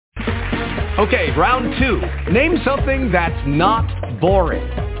Okay, round 2. Name something that's not boring.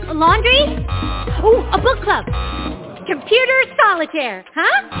 A laundry? Ooh, a book club. Computer solitaire,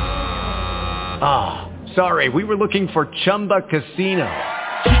 huh? Ah, sorry, we were looking for Chumba Casino.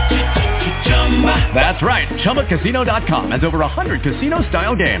 That's right, ChumbaCasino.com has over 100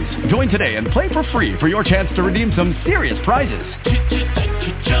 casino-style games. Join today and play for free for your chance to redeem some serious prizes.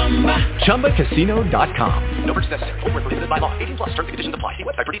 ChumbaCasino.com. No purchase necessary. Void where prohibited by law. 18+ terms and conditions apply. See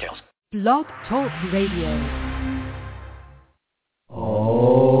website for details. Blog Talk Radio.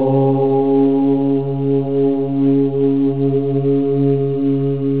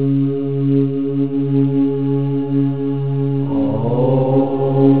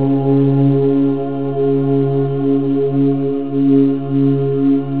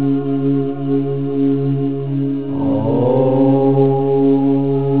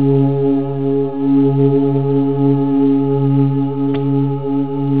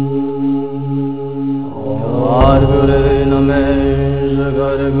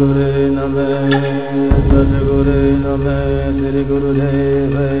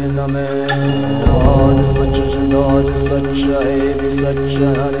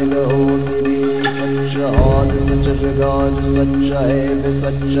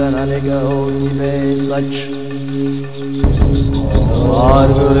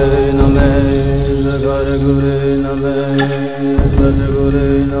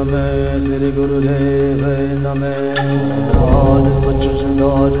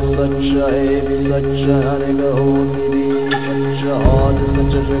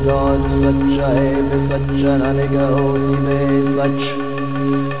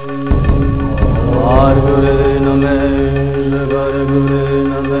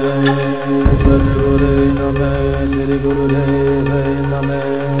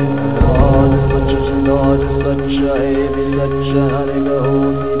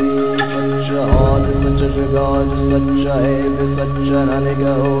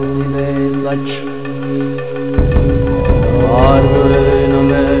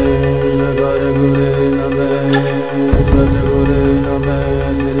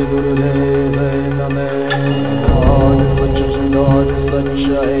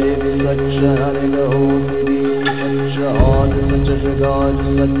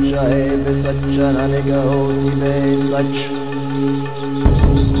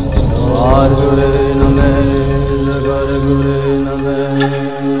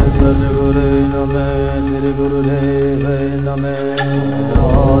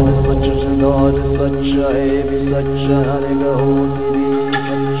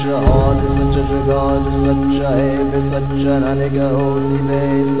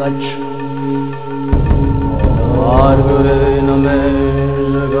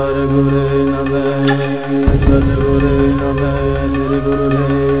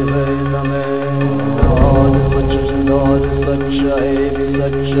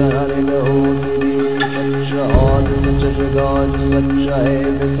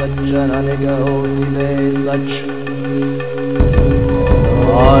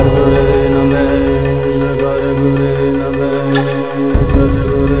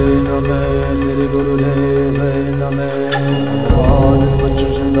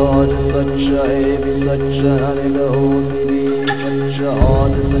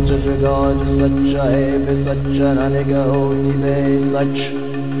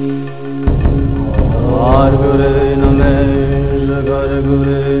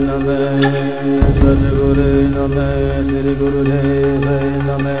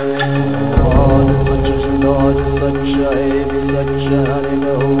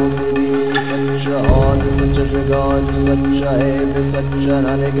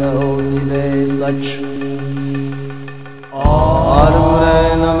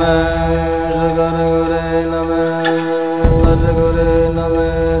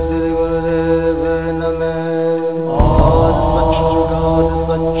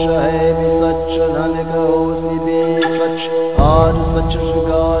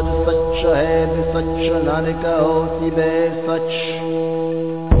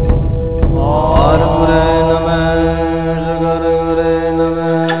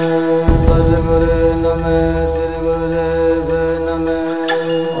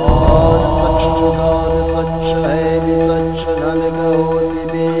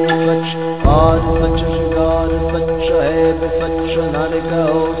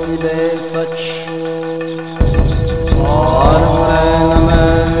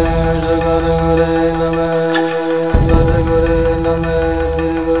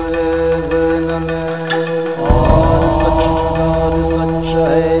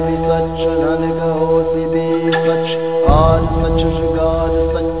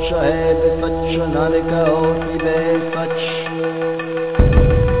 Nanak होती दे सच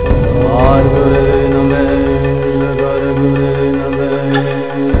are गुरे नमे लगर गुरे नमे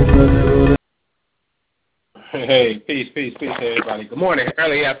सदगुरे. Hey, peace, everybody. Good morning,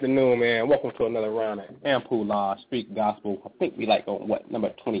 early afternoon, man. Welcome to another round of Anpu Law, Speak Gospel. I think we like on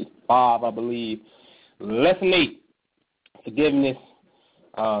number 25, I believe. Lesson 8, forgiveness,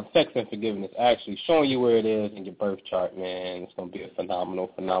 sex and forgiveness. Actually, showing you where it is in your birth chart, man. It's going to be a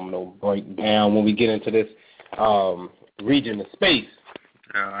phenomenal breakdown when we get into this region of space.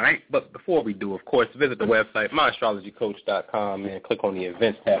 All right, but before we do, of course, visit the website, myastrologycoach.com, and click on the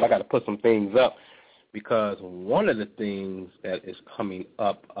events tab. I got to put some things up, because one of the things that is coming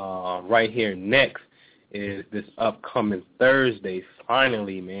up right here next is this upcoming Thursday.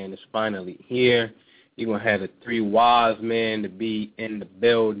 Finally, man, it's finally here. You're going to have the 3 wise men to be in the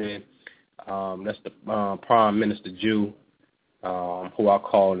building. That's the Prime Minister Jew, who I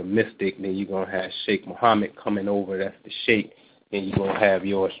call the mystic. Then you're going to have Sheikh Muhammad coming over. That's the Sheikh. Then you're going to have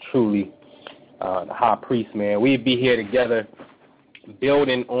yours truly, the High Priest, man. We'll be here together,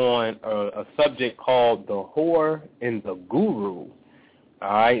 building on a subject called the whore and the guru.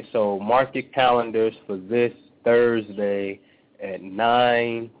 All right, so mark your calendars for this Thursday at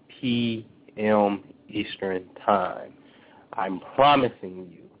 9 p.m. Eastern Time. I'm promising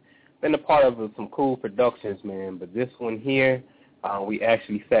you. Been a part of some cool productions, man, but this one here, we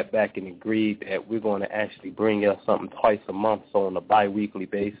actually sat back and agreed that we're going to actually bring us something twice a month, so on a bi-weekly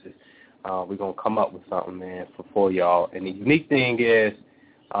basis. We're going to come up with something, man, for y'all. And the unique thing is,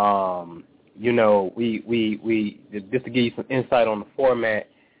 you know, we just to give you some insight on the format,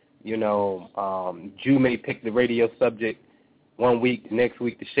 you know, Jew may pick the radio subject one week, the next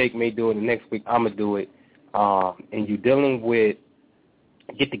week the Sheikh may do it, the next week I'm going to do it. And you're dealing with,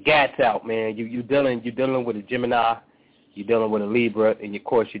 get the gats out, man. You're dealing with a Gemini, you're dealing with a Libra, and of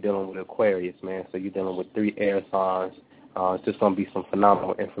course you're dealing with Aquarius, man. So you're dealing with 3 air signs. It's just going to be some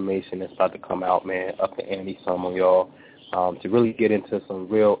phenomenal information that's about to come out, man, up to ante some of y'all, to really get into some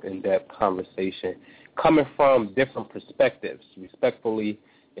real in-depth conversation coming from different perspectives, respectfully,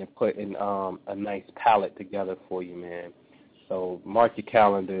 and putting a nice palette together for you, man. So mark your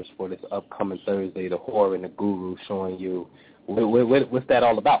calendars for this upcoming Thursday, the whore and the guru, showing you what's that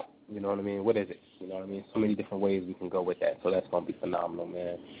all about. You know what I mean? What is it? You know what I mean? So many different ways we can go with that. So that's going to be phenomenal,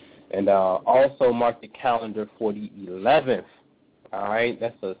 man. And also mark your calendar for the 11th, all right?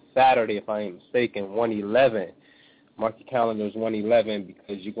 That's a Saturday, if I ain't mistaken, 1/11. Mark your calendars 1/11,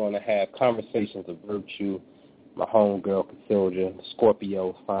 because you're going to have Conversations of Virtue. My homegirl, Casilda, Scorpio,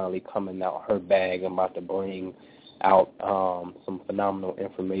 is finally coming out her bag. I'm about to bring out some phenomenal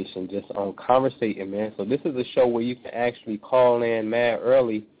information just on conversating, man. So this is a show where you can actually call in mad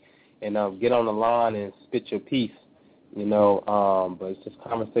early and get on the line and spit your piece. You know, but it's just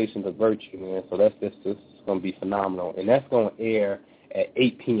Conversations of Virtue, man. So that's just going to be phenomenal. And that's going to air at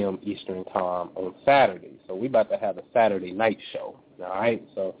 8 p.m. Eastern Time on Saturday. So we about to have a Saturday night show, all right?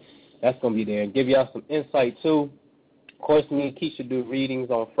 So that's going to be there. And give y'all some insight, too. Of course, me and Keisha do readings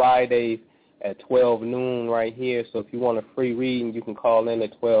on Fridays at 12 noon right here. So if you want a free reading, you can call in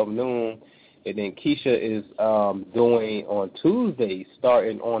at 12 noon. And then Keisha is doing on Tuesdays,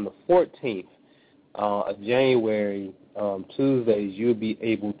 starting on the 14th of January, Tuesdays, you'll be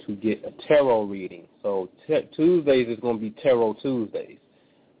able to get a tarot reading. So Tuesdays is going to be Tarot Tuesdays.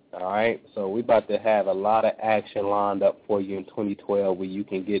 All right? So we're about to have a lot of action lined up for you in 2012, where you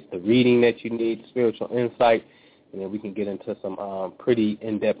can get the reading that you need, spiritual insight, and then we can get into some pretty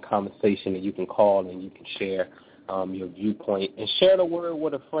in-depth conversation that you can call and you can share your viewpoint, and share the word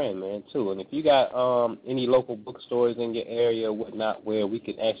with a friend, man, too. And if you got any local bookstores in your area or whatnot where we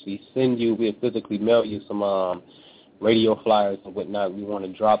can actually send you, we'll physically mail you some radio flyers and whatnot, we want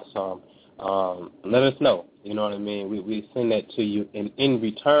to drop some, let us know. You know what I mean? We send that to you, and in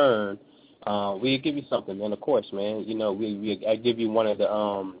return, we'll give you something. And, of course, man, you know, I give you one of the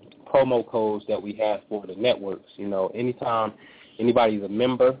promo codes that we have for the networks. You know, anytime anybody's a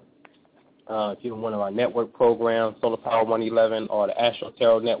member, if you're in one of our network programs, Solar Power 111 or the Astro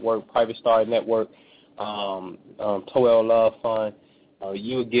Tarot Network, Private Star Network, Toel Love Fund,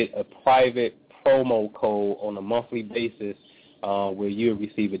 you'll get a private promo code on a monthly basis where you'll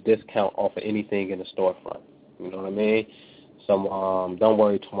receive a discount off of anything in the storefront. You know what I mean? So don't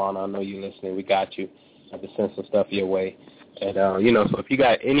worry, Tawana, I know you're listening. We got you. I have to send some stuff your way. And, you know, so if you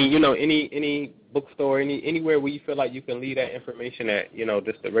got any bookstore, anywhere where you feel like you can leave that information at, you know,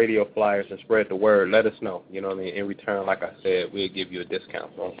 just the radio flyers and spread the word, let us know. You know what I mean? In return, like I said, we'll give you a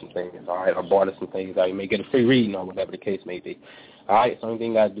discount on some things, all right? Or barter some things out. You may get a free reading or whatever the case may be. All right? So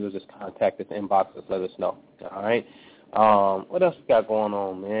anything you got to do is just contact us, inbox us, let us know. All right? What else we got going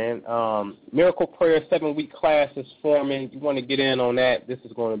on, man? Miracle Prayer 7-week class is forming. You want to get in on that. This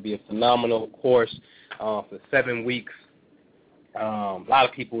is going to be a phenomenal course for 7 weeks. A lot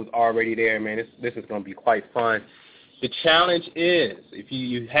of people is already there, man. This is going to be quite fun. The challenge is, if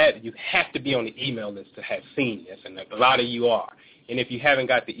you have to be on the email list to have seen this, and a lot of you are. And if you haven't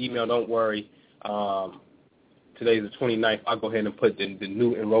got the email, don't worry. Today's the 29th. I'll go ahead and put the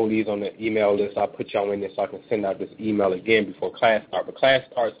new enrollees on the email list. I'll put y'all in there so I can send out this email again before class starts. But class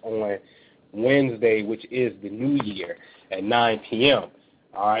starts on Wednesday, which is the new year, at 9 p.m.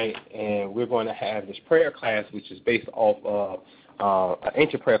 All right? And we're going to have this prayer class, which is based off of an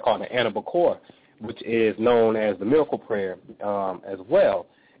ancient prayer called the Anpu, which is known as the Miracle Prayer as well.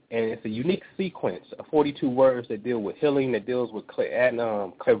 And it's a unique sequence of 42 words that deal with healing, that deals with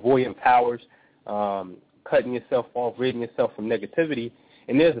clairvoyant powers, cutting yourself off, ridding yourself from negativity.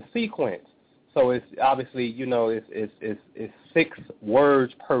 And there's a sequence. So it's obviously, it's 6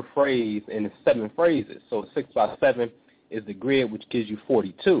 words per phrase, and it's 7 phrases. So 6 by 7 is the grid, which gives you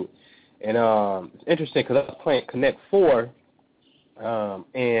 42. And it's interesting because I was playing Connect 4,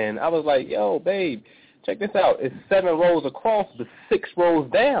 and I was like, yo, babe, check this out. It's 7 rows across, but 6 rows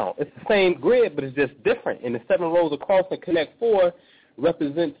down. It's the same grid, but it's just different. And the 7 rows across in Connect 4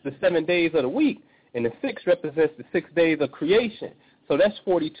 represents the 7 days of the week, and the 6 represents the 6 days of creation. So that's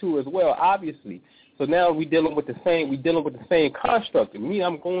 42 as well, obviously. So now we're dealing with the same construct. And me,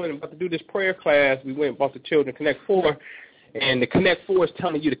 I'm about to do this prayer class. We went and bought the children Connect 4, and the Connect 4 is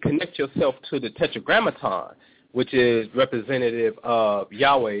telling you to connect yourself to the Tetragrammaton, which is representative of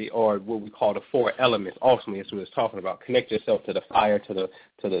Yahweh, or what we call the 4 elements. Ultimately, that's what it's talking about. Connect yourself to the fire, to the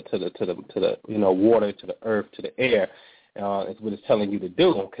water, to the earth, to the air. Is what it's telling you to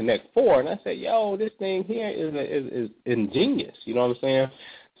do on Connect 4. And I said, yo, this thing here is ingenious. You know what I'm saying?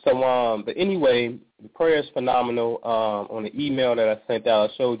 So, but anyway, the prayer is phenomenal. On the email that I sent out,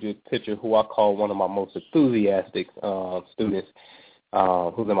 I showed you a picture of who I call one of my most enthusiastic students,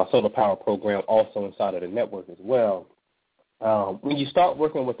 who's in my solar power program, also inside of the network as well. When you start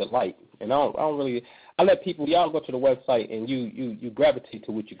working with the light, and I let people, y'all go to the website and you gravitate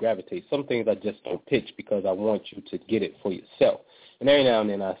to what you gravitate. Some things I just don't pitch because I want you to get it for yourself. And every now and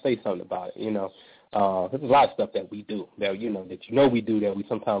then I say something about it, There's a lot of stuff that we do that we do that we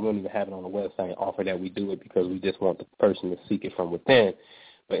sometimes don't even have it on the website and offer that we do it because we just want the person to seek it from within.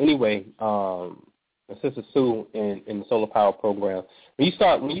 But anyway, Sister Sue in the solar power program, when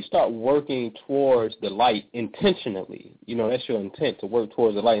you start working towards the light intentionally, that's your intent, to work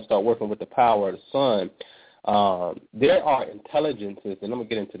towards the light and start working with the power of the sun. There are intelligences, and I'm going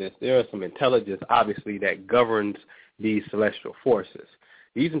to get into this. There are some intelligence, obviously, that governs these celestial forces.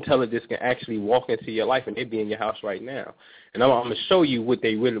 These intelligences can actually walk into your life, and they be in your house right now. And I'm going to show you what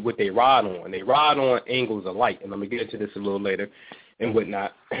they ride on. They ride on angles of light, and I'm going to get into this a little later and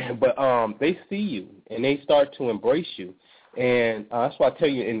whatnot. But they see you, and they start to embrace you. And that's why I tell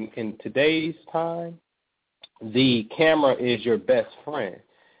you, in today's time, the camera is your best friend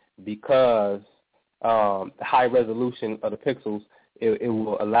because the high resolution of the pixels, it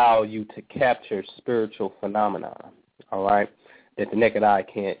will allow you to capture spiritual phenomena, all right, that the naked eye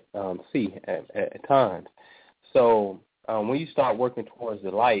can't see at times. So when you start working towards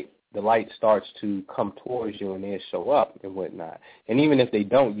the light starts to come towards you and they show up and whatnot. And even if they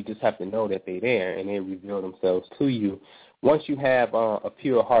don't, you just have to know that they're there and they reveal themselves to you. Once you have a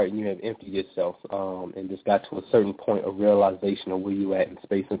pure heart and you have emptied yourself and just got to a certain point of realization of where you at in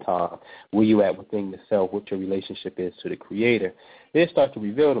space and time, where you at within yourself, what your relationship is to the Creator, they start to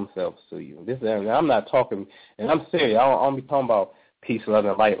reveal themselves to you. I'm not talking, and I'm serious, I don't be talking about peace, love,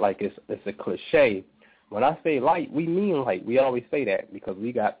 and light like it's a cliche. When I say light, we mean light. We always say that because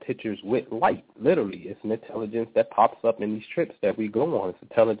we got pictures with light. Literally, it's an intelligence that pops up in these trips that we go on. It's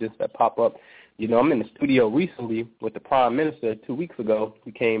intelligence that pop up. I'm in the studio recently with the Prime Minister 2 weeks ago.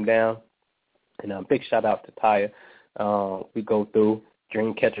 He came down, and big shout out to Taya. We go through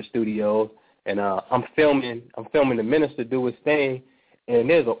Dreamcatcher Studios, and I'm filming the minister do his thing, and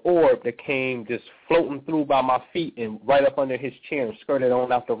there's an orb that came just floating through by my feet and right up under his chair and skirted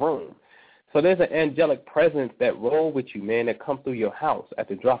on out the room. So there's an angelic presence that roll with you, man, that come through your house at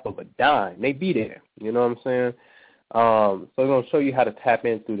the drop of a dime. They be there. You know what I'm saying? So we're going to show you how to tap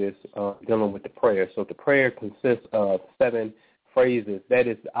in through this dealing with the prayer. So the prayer consists of 7 phrases. That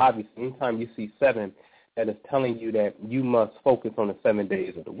is obviously, anytime you see 7, that is telling you that you must focus on the 7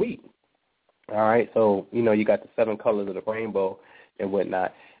 days of the week. All right? So, you got the 7 colors of the rainbow and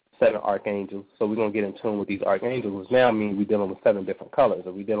whatnot. 7 archangels. So we're going to get in tune with these archangels, which now means we're dealing with 7 different colors.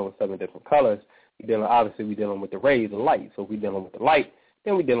 If we're dealing with 7 different colors, we're dealing with the rays of light. So if we're dealing with the light,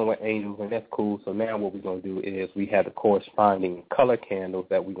 Then we're dealing with angels, and that's cool. So now what we're going to do is we have the corresponding color candles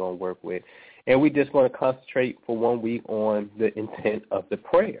that we're going to work with. And we're just going to concentrate for 1 week on the intent of the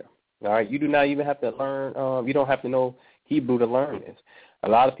prayer. All right? You do not even have to learn, you don't have to know Hebrew to learn this. A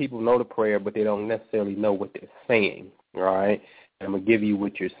lot of people know the prayer, but they don't necessarily know what they're saying. All right? And I'm going to give you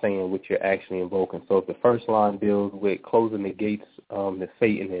what you're saying, what you're actually invoking. So if the first line deals with closing the gates to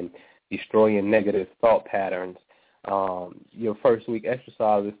Satan and destroying negative thought patterns, your first week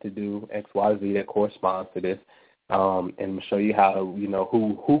exercise is to do X, Y, Z that corresponds to this, and we'll show you how,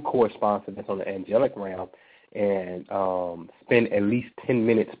 who corresponds to this on the angelic realm, and spend at least 10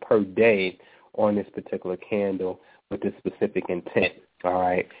 minutes per day on this particular candle with this specific intent, all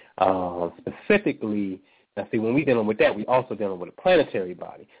right? Specifically, now see, when we're dealing with that, we're also dealing with a planetary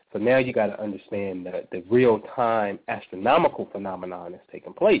body. So now you got to understand the real-time astronomical phenomenon that's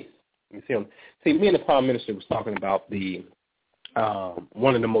taking place. You see, me and the Prime Minister was talking about the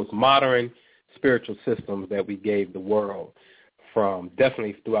one of the most modern spiritual systems that we gave the world from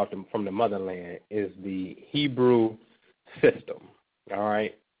definitely from the motherland is the Hebrew system. All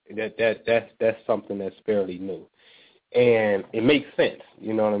right, that's something that's fairly new, and it makes sense.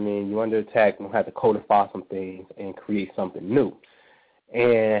 You know what I mean? You're under attack, and you have to codify some things and create something new,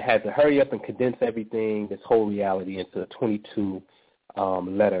 and had to hurry up and condense everything, this whole reality, into a 22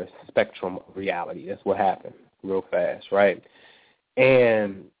 letter spectrum of reality. That's what happened real fast, right?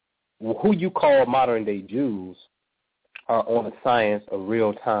 And who you call modern day Jews are on a science of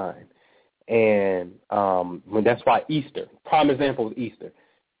real time. And that's why Easter, prime example is Easter.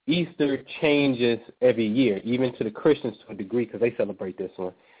 Easter changes every year, even to the Christians to a degree, because they celebrate this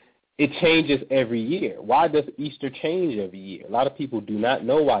one. It changes every year. Why does Easter change every year? A lot of people do not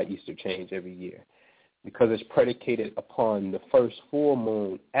know why Easter changes every year. Because it's predicated upon the first full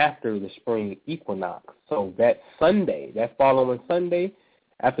moon after the spring equinox. So that Sunday, that following Sunday,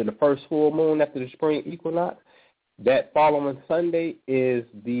 after the first full moon after the spring equinox, that following Sunday is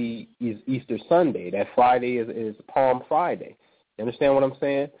Easter Sunday. That Friday is Palm Friday. You understand what I'm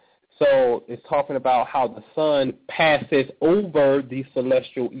saying? So it's talking about how the sun passes over the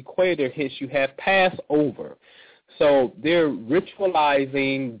celestial equator, hence you have Passover. So they're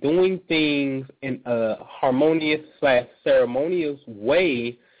ritualizing, doing things in a harmonious/ceremonious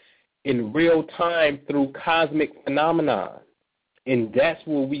way in real time through cosmic phenomenon. And that's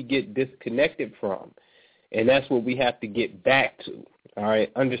where we get disconnected from. And that's what we have to get back to, all right,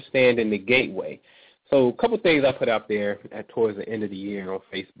 understanding the gateway. So a couple things I put out there towards the end of the year on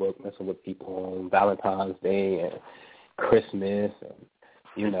Facebook, messing with people on Valentine's Day and Christmas and,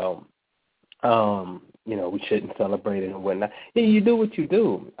 we shouldn't celebrate it and whatnot. Yeah, you do what you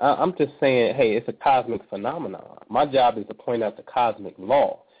do. I'm just saying, hey, it's a cosmic phenomenon. My job is to point out the cosmic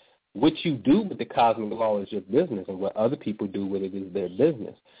law. What you do with the cosmic law is your business, and what other people do with it is their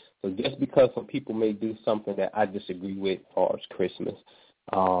business. So just because some people may do something that I disagree with as far as Christmas,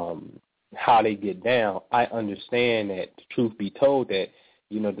 how they get down, I understand that, truth be told, that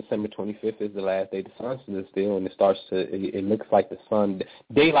December 25th is the last day the sun stood still, and it looks like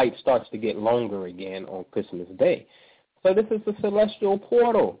daylight starts to get longer again on Christmas Day. So this is the celestial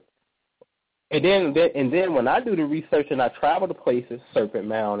portal. And then when I do the research and I travel to places, Serpent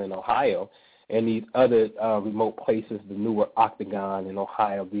Mound in Ohio, and these other remote places, the newer Octagon in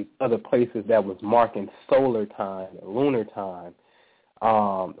Ohio, these other places that was marking solar time and lunar time,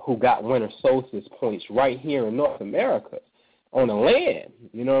 who got winter solstice points right here in North America. On the land,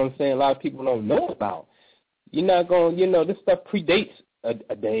 you know what I'm saying? A lot of people don't know about. You're not going, this stuff predates a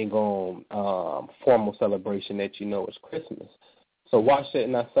dang on formal celebration that is Christmas. So why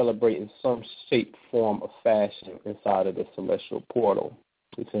shouldn't I celebrate in some shape, form, or fashion inside of the celestial portal?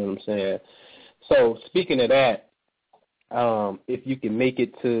 You see what I'm saying? So speaking of that, if you can make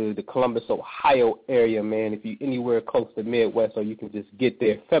it to the Columbus, Ohio area, man, if you anywhere close to Midwest, or you can just get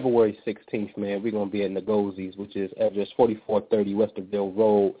there February 16th, man, we're going to be at Nagosi's, which is address 4430 Westerville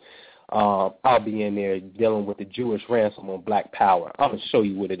Road. I'll be in there dealing with the Jewish ransom on Black Power. I'm going to show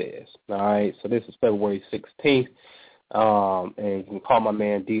you what it is, all right? So this is February 16th. And you can call my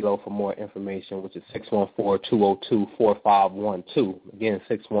man D-Lo for more information, which is 614-202-4512. Again,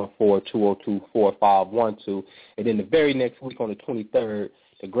 614-202-4512. And then the very next week on the 23rd,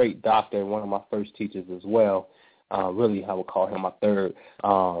 the great doctor and one of my first teachers as well, really I would call him my third,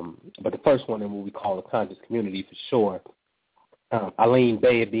 but the first one in what we call the conscious community for sure, Eileen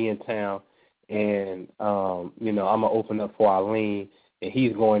Bay will be in town, and, I'm going to open up for Eileen, and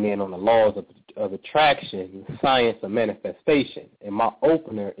he's going in on the laws of attraction, science of manifestation. And my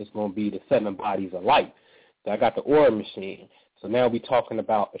opener is going to be the 7 bodies of light. So I got the aura machine. So now we're talking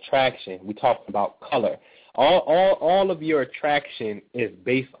about attraction. We're talking about color. All of your attraction is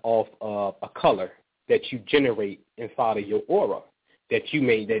based off of a color that you generate inside of your aura that you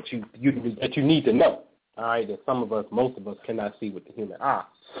need to know. All right, that most of us cannot see with the human eye,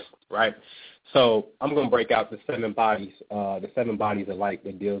 right? So I'm going to break out the 7 bodies of light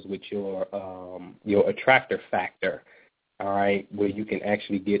that deals with your attractor factor, all right, where you can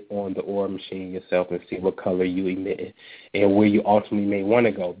actually get on the aura machine yourself and see what color you emit and where you ultimately may want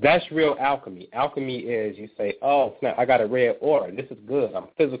to go. That's real alchemy. Alchemy is you say, oh, snap, I got a red aura. This is good. I'm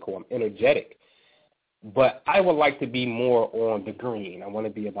physical. I'm energetic. But I would like to be more on the green. I want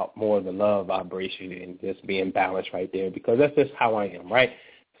to be about more of the love vibration and just being balanced right there because that's just how I am, right?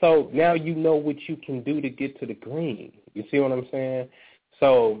 So now you know what you can do to get to the green. You see what I'm saying?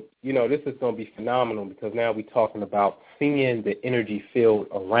 So, this is going to be phenomenal because now we're talking about seeing the energy field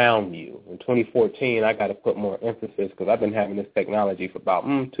around you. In 2014, I got to put more emphasis because I've been having this technology for about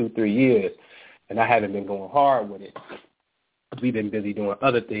 2-3 years, and I haven't been going hard with it. We've been busy doing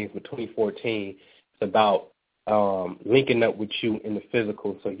other things, but 2014, it's about linking up with you in the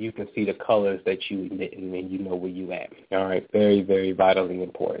physical so you can see the colors that you emit and then you know where you at. All right, very, very vitally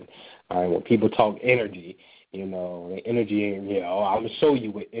important. All right, when people talk energy, the energy, I'm going to show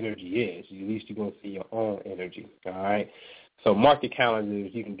you what energy is. At least you're going to see your own energy. All right. So mark your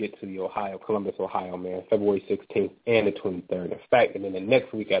calendars. You can get to the Columbus, Ohio, man, February 16th and the 23rd. In fact, and then the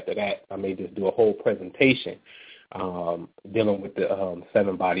next week after that, I may just do a whole presentation dealing with the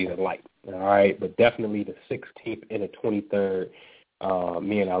 7 bodies of light. All right, but definitely the 16th and the 23rd,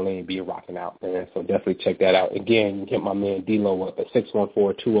 me and Arlene be rocking out, man. So definitely check that out. Again, you can hit my man D-Lo up at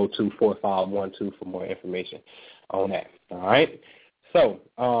 614-202-4512 for more information on that. All right. So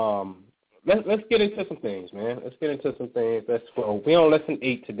let's get into some things, man. Let's get into some things. We're on lesson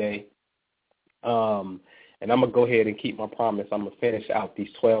 8 today. And I'm going to go ahead and keep my promise. I'm going to finish out these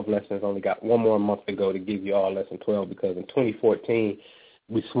 12 lessons. Only got one more month to go to give you all lesson 12 because in 2014,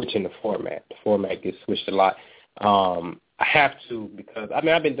 we're switching the format. The format gets switched a lot. I have to because,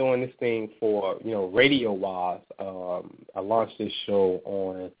 I've been doing this thing for, radio-wise. I launched this show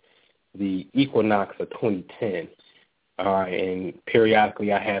on the equinox of 2010. And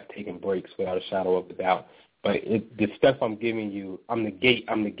periodically I have taken breaks without a shadow of a doubt. But the stuff I'm giving you, I'm the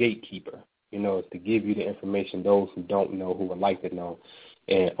gatekeeper. It's to give you the information those who don't know, who would like to know,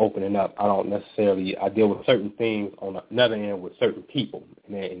 and opening up. I deal with certain things on another end with certain people,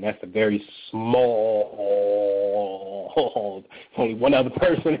 and that's a very small, only one other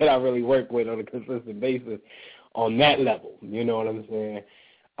person that I really work with on a consistent basis on that level. You know what I'm saying?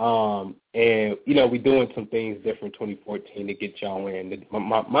 And, we're doing some things different in 2014 to get y'all in.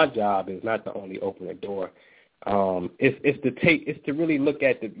 My job is not to only open a door. It's to really look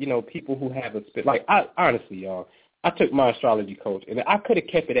at the, people who have honestly, y'all, I took my astrology coach and I could have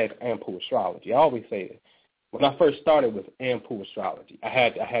kept it as Anpu astrology. I always say it. When I first started with Anpu astrology, I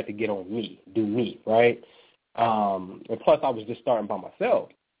had to get on me, do me, right? And plus I was just starting by myself.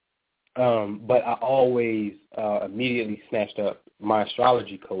 But I always immediately snatched up my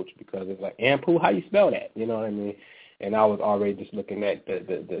astrology coach because it's like, Anpu, how you spell that? You know what I mean? And I was already just looking at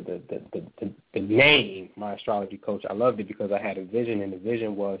the name, my astrology coach. I loved it because I had a vision, and the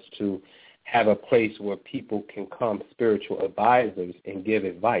vision was to have a place where people can come, spiritual advisors, and give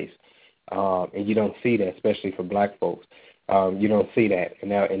advice. And you don't see that, especially for black folks. You don't see that,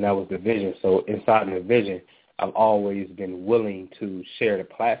 and that was the vision. So inside of the vision, I've always been willing to share the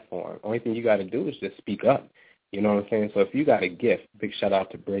platform. Only thing you got to do is just speak up. You know what I'm saying? So if you got a gift, big shout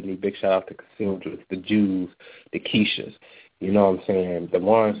out to Brittany, big shout out to Cassandra, the Jews, the Keishas. You know what I'm saying? The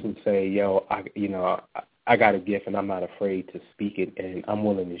ones who say, yo, I got a gift and I'm not afraid to speak it and I'm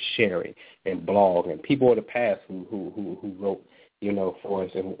willing to share it and blog. And people of the past who wrote, for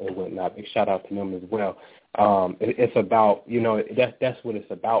us and whatnot. Big shout out to them as well. It's about, that's what it's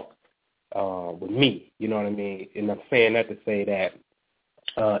about with me. You know what I mean? And I'm saying that to say that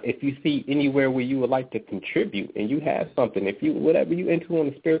if you see anywhere where you would like to contribute and you have something, whatever you into on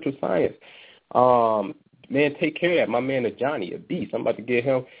the spiritual science, man, take care of that. My man, Johnny, a beast. I'm about to get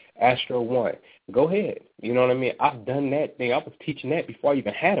him Astro One. Go ahead. You know what I mean? I've done that thing. I was teaching that before I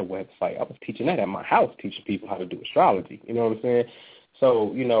even had a website. I was teaching that at my house, teaching people how to do astrology. You know what I'm saying?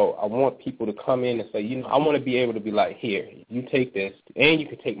 So, I want people to come in and say, I want to be able to be like, here, you take this, and you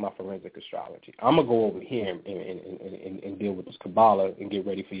can take my forensic astrology. I'm going to go over here and deal with this Kabbalah and get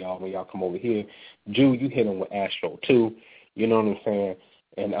ready for y'all when y'all come over here. Jew, you hit them with Astro, too. You know what I'm saying?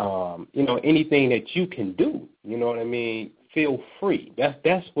 And, anything that you can do, you know what I mean, feel free.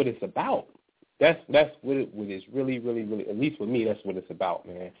 That's what it's about. That's what it's really, really, really, at least with me, that's what it's about,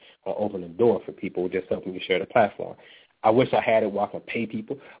 man, on opening the door for people, just helping you share the platform. I wish I had it where I can pay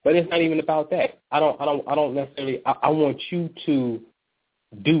people, but it's not even about that. I don't necessarily. I want you to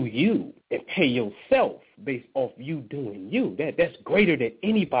do you and pay yourself based off you doing you. That's greater than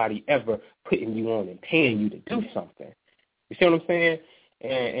anybody ever putting you on and paying you to do something. You see what I'm saying?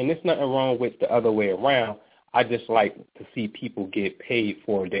 And there's nothing wrong with the other way around. I just like to see people get paid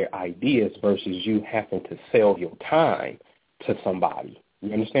for their ideas versus you having to sell your time to somebody.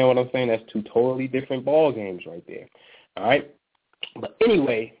 You understand what I'm saying? That's two totally different ball games right there. All right? But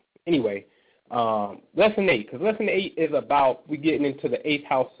anyway, Lesson 8, because Lesson 8 is about, we're getting into the 8th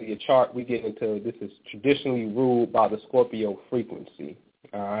house of your chart. We're getting into, this is traditionally ruled by the Scorpio frequency,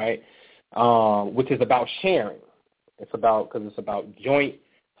 all right, which is about sharing. It's about joint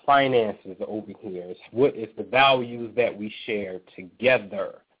finances over here. It's the values that we share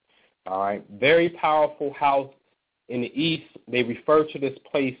together, all right. Very powerful house. In the East, they refer to this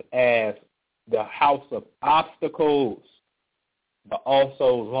place as the house of obstacles, but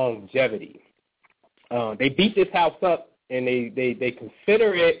also longevity. They beat this house up, and they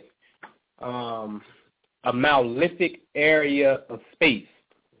consider it a malefic area of space,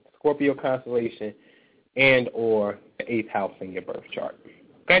 Scorpio constellation, and or the 8th house in your birth chart.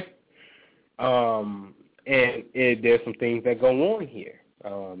 Okay? There's some things that go on here.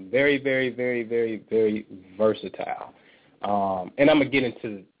 Very, very, very, very, very versatile. And I'm going to get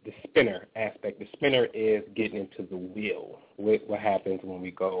into the spinner aspect. The spinner is getting into the wheel, what happens when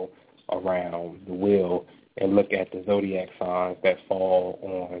we go around the wheel and look at the zodiac signs that fall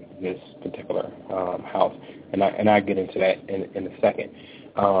on this particular house. And I get into that in a second.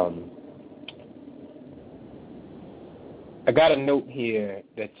 I got a note here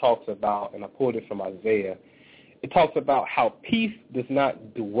that talks about, and I pulled it from Isaiah, it talks about how peace does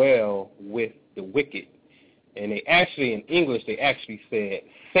not dwell with the wicked. And they actually, in English, they actually said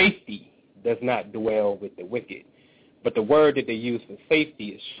safety does not dwell with the wicked. But the word that they use for safety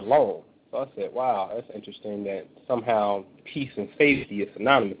is shalom. So I said, wow, that's interesting that somehow peace and safety is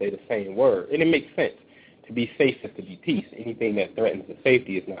synonymous. They're the same word. And it makes sense. To be safe is to be peace. Anything that threatens the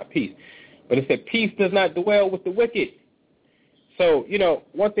safety is not peace. But it said peace does not dwell with the wicked. So,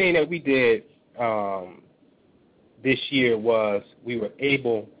 one thing that we did this year was we were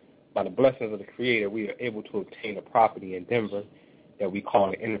able, by the blessings of the Creator, we were able to obtain a property in Denver that we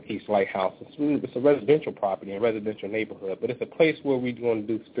call the Inner Peace Lighthouse. It's a residential property in a residential neighborhood, but it's a place where we're going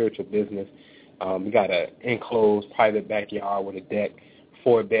to do spiritual business. We got an enclosed private backyard with a deck,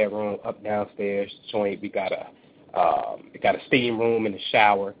 4-bedroom, up downstairs joint. We got a steam room and a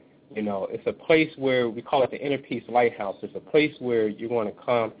shower. It's a place where we call it the Inner Peace Lighthouse. It's a place where you're going to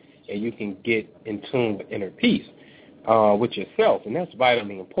come and you can get in tune with inner peace with yourself, and that's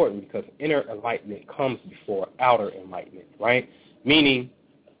vitally important because inner enlightenment comes before outer enlightenment, right? Meaning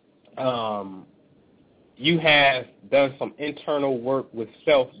you have done some internal work with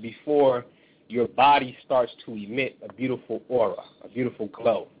self before your body starts to emit a beautiful aura, a beautiful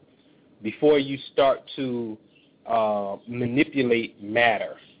glow, before you start to manipulate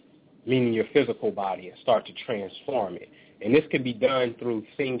matter, meaning your physical body, and start to transform it. And this can be done through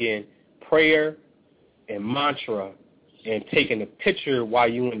singing prayer and mantra and taking a picture while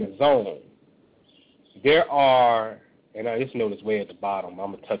you're in the zone. There are, and I just noticed way at the bottom,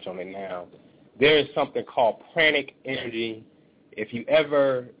 I'm going to touch on it now, there is something called pranic energy. If you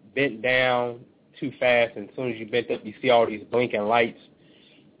ever bent down too fast and as soon as you bent up you see all these blinking lights,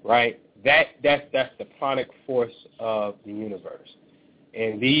 right? That's the pranic force of the universe.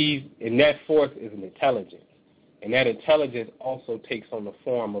 And that force is an intelligence. And that intelligence also takes on the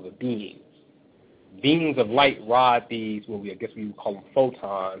form of a being. Beings of light ride these, we would call them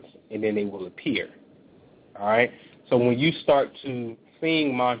photons, and then they will appear. All right? So when you start to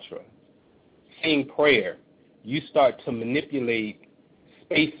sing mantra, sing prayer, you start to manipulate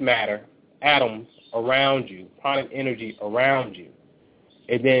space matter, atoms around you, pranic energy around you.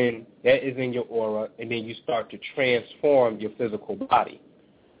 And then that is in your aura, and then you start to transform your physical body.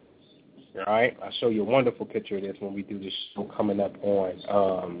 All right? I'll show you a wonderful picture of this when we do this show coming up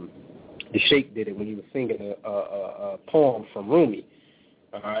on the Sheikh did it when he was singing a poem from Rumi.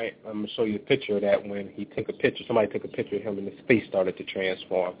 All right? I'm going to show you a picture of that when he took a picture. Somebody took a picture of him and the space started to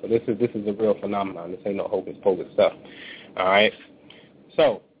transform. So this is a real phenomenon. This ain't no hocus pocus stuff. All right?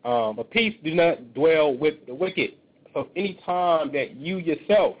 So, but peace do not dwell with the wicked. So anytime that you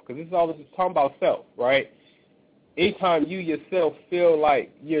yourself, because this is all this is talking about self, right? Anytime you yourself feel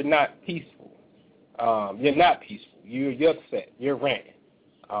like you're not peaceful, you're upset, you're ranting,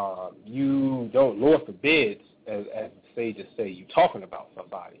 you don't, Lord forbid, as the sages say, you're talking about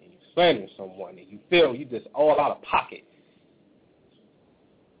somebody and you're slandering someone and you feel you just all out of pocket.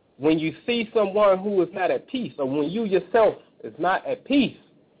 when you see someone who is not at peace, or when you yourself is not at peace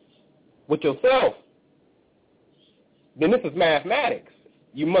with yourself, then this is mathematics.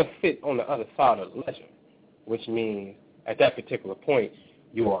 You must sit on the other side of the ledger, which means at that particular point,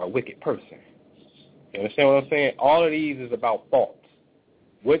 you are a wicked person. You understand what I'm saying? All of these is about thoughts.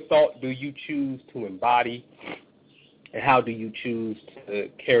 What thought do you choose to embody, and how do you choose to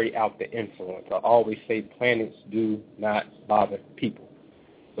carry out the influence? I always say planets do not bother people.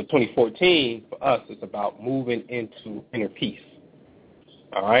 So 2014, for us, is about moving into inner peace.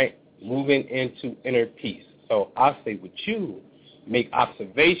 All right? Moving into inner peace. So I say with you, make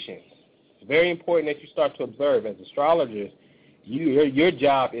observations. It's very important that you start to observe. As astrologers, your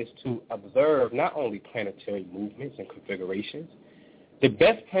job is to observe not only planetary movements and configurations. The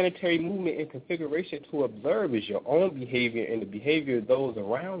best planetary movement and configuration to observe is your own behavior and the behavior of those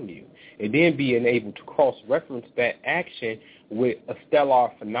around you, and then being able to cross-reference that action with a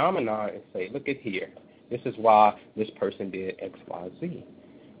stellar phenomenon and say, look at here, this is why this person did X, Y, Z.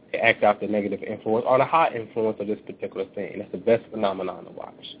 They act out the negative influence or the high influence of this particular thing. That's the best phenomenon to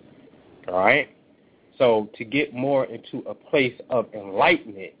watch. All right? So to get more into a place of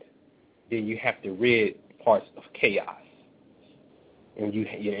enlightenment, then you have to rid parts of chaos. And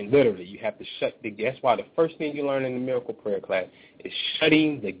literally, you have to shut the gates. That's why the first thing you learn in the miracle prayer class is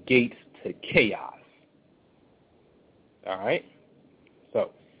shutting the gates to chaos. All right?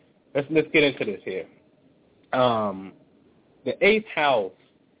 So let's get into this here. The 8th house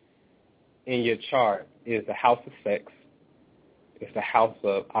in your chart is the house of sex. It's the house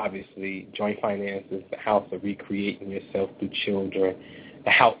of, obviously, joint finances, the house of recreating yourself through children,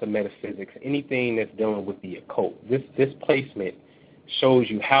 the house of metaphysics, anything that's dealing with the occult. This placement shows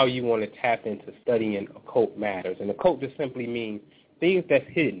you how you want to tap into studying occult matters. And occult just simply means things that's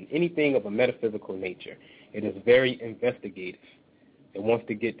hidden, anything of a metaphysical nature. It is very investigative. It wants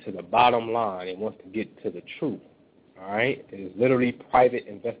to get to the bottom line. It wants to get to the truth. All right? It is literally private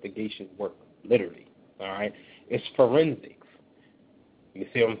investigation work, literally. All right? It's forensics. You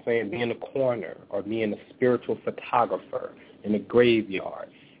see what I'm saying? Being a coroner or being a spiritual photographer in a graveyard.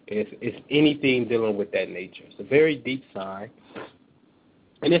 It's anything dealing with that nature. It's a very deep sign.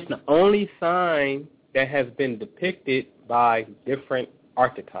 And it's the only sign that has been depicted by different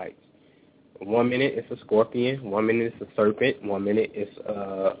archetypes. 1 minute it's a scorpion, 1 minute it's a serpent, 1 minute it's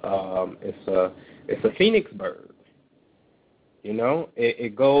a phoenix bird. You know,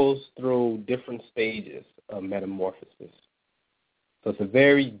 it goes through different stages of metamorphosis. So it's a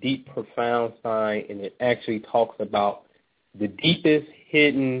very deep, profound sign, and it actually talks about the deepest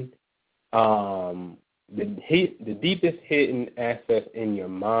hidden the deepest hidden assets in your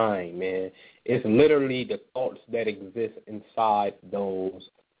mind, man. It's literally the thoughts that exist inside those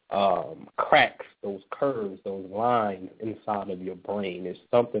cracks, those curves, those lines inside of your brain. It's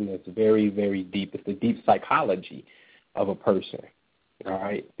something that's very, very deep. It's the deep psychology of a person, all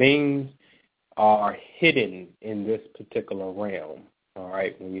right? Things are hidden in this particular realm, all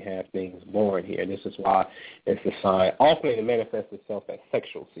right, when you have things born here. This is why it's a sign. Often it manifests itself as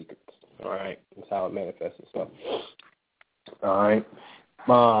sexual secrets. All right, that's how it manifests itself. All right,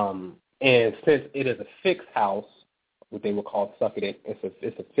 and since it is a fixed house, what they would call succedent,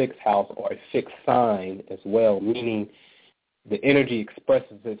 it's a fixed house or a fixed sign as well, meaning the energy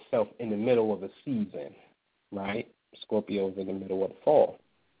expresses itself in the middle of a season, right? Scorpio's in the middle of the fall.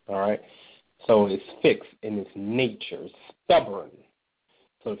 All right, so it's fixed in its nature, it's stubborn.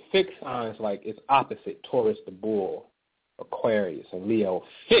 So the fixed signs like its opposite, Taurus the bull, Aquarius and Leo,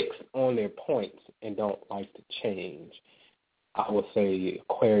 fixed on their points and don't like to change. I would say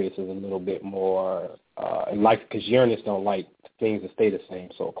Aquarius is a little bit more, because Uranus don't like things to stay the same.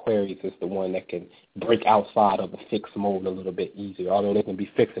 So Aquarius is the one that can break outside of the fixed mode a little bit easier. Although they can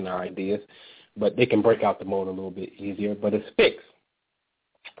be fixing their ideas, but they can break out the mode a little bit easier. But it's fixed.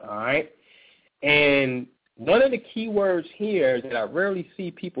 All right, and one of the key words here that I rarely see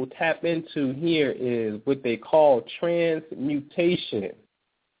people tap into here is what they call transmutation,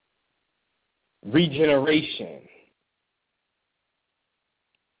 regeneration.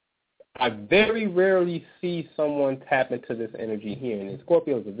 I very rarely see someone tap into this energy here, and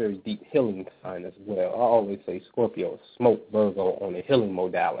Scorpio is a very deep healing sign as well. I always say Scorpio is smoke Virgo on the healing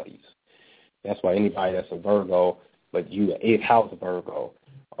modalities. That's why anybody that's a Virgo, but you an 8th house Virgo,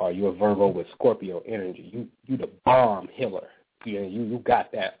 or you're a Virgo with Scorpio energy, you the bomb healer. You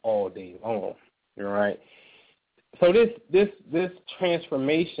got that all day long. All right. So this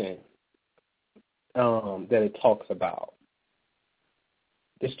transformation that it talks about,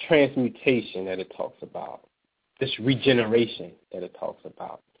 this transmutation that it talks about, this regeneration that it talks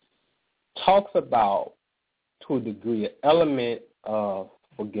about to a degree an element of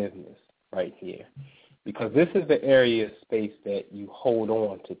forgiveness right here, because this is the area of space that you hold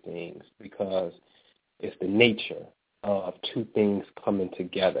on to things, because it's the nature of two things coming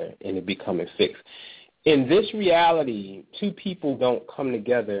together and it becoming fixed. In this reality, two people don't come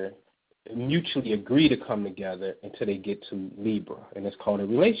together, mutually agree to come together until they get to Libra, and it's called a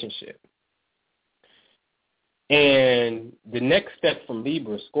relationship. And the next step from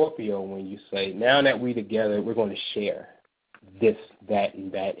Libra, Scorpio, when you say, now that we're together, we're going to share this, that,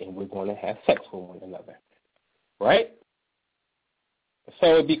 and that, and we're going to have sex with one another, right?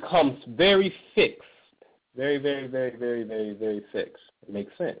 So it becomes very fixed, very, very, very, very, very, very fixed. It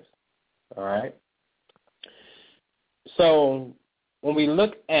makes sense, all right? So when we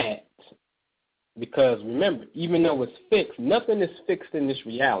look at, because remember, even though it's fixed, nothing is fixed in this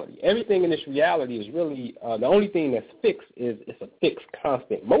reality. Everything in this reality is really, the only thing that's fixed is it's a fixed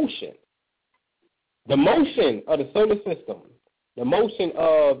constant motion. The motion of the solar system, the motion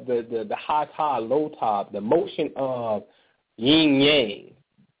of the high tide, low tide, the motion of yin-yang,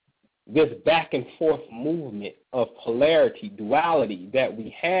 this back and forth movement of polarity, duality that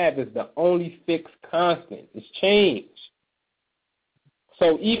we have is the only fixed constant. It's change.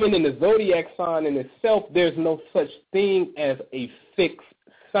 So even in the zodiac sign in itself, there's no such thing as a fixed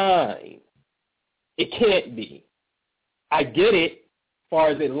sign. It can't be. I get it as far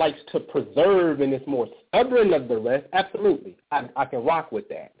as it likes to preserve and it's more stubborn of the rest. Absolutely. I can rock with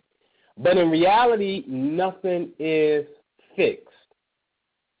that. But in reality, nothing is fixed.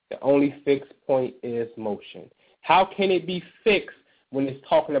 The only fixed point is motion. How can it be fixed when it's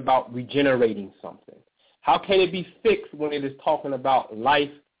talking about regenerating something? How can it be fixed when it is talking about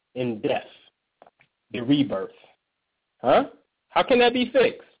life and death, the rebirth? Huh? How can that be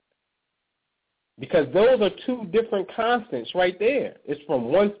fixed? Because those are two different constants right there. It's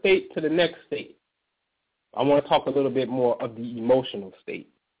from one state to the next state. I want to talk a little bit more of the emotional state,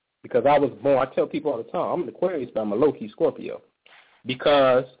 because I was born, I tell people all the time, I'm an Aquarius, but I'm a low-key Scorpio,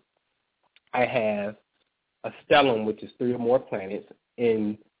 because I have a stellium, which is 3 or more planets,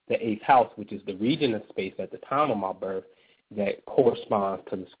 in the 8th house, which is the region of space at the time of my birth that corresponds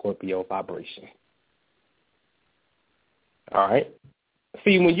to the Scorpio vibration. All right?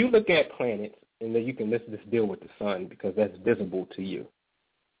 See, when you look at planets, and then let's just deal with the sun because that's visible to you.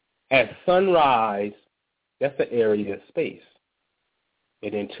 At sunrise, that's an area of space.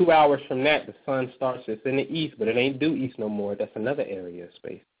 And then 2 hours from that, the sun starts, it's in the east, but it ain't due east no more. That's another area of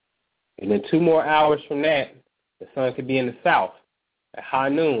space. And then 2 more hours from that, the sun could be in the south. At high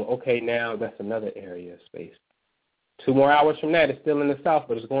noon, okay, now that's another area of space. 2 more hours from that, it's still in the south,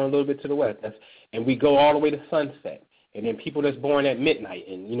 but it's going a little bit to the west. And we go all the way to sunset. And then people that's born at midnight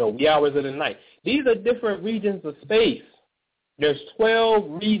and, wee hours of the night. These are different regions of space. There's 12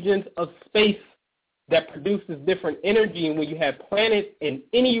 regions of space that produces different energy. And when you have planets in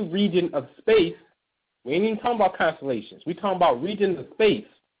any region of space, we ain't even talking about constellations. We're talking about regions of space.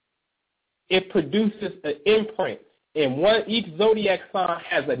 It produces an imprint. And each zodiac sign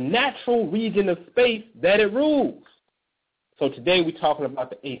has a natural region of space that it rules. So today we're talking about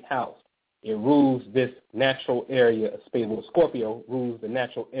the 8th house. It rules this natural area of space. Well, Scorpio rules the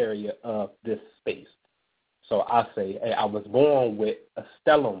natural area of this space. So I say, hey, I was born with a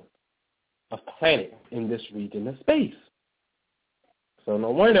stellium of planets in this region of space. So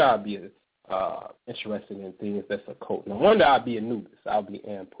no wonder I'll be interested in things that's occult. No wonder I'll be Anubis. I'll be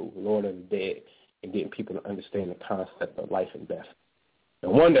Anpu, Lord of the Dead, and getting people to understand the concept of life and death. No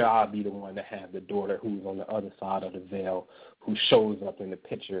wonder I'll be the one to have the daughter who's on the other side of the veil, who shows up in the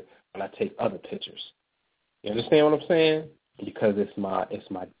picture when I take other pictures. You understand what I'm saying? Because it's my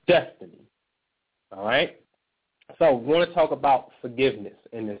destiny. All right? So we want to talk about forgiveness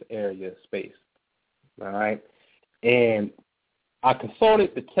in this area of space. All right? And I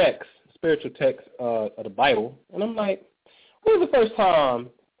consulted the text, spiritual text of the Bible, and I'm like, when was the first time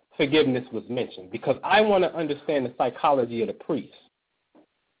forgiveness was mentioned? Because I want to understand the psychology of the priests,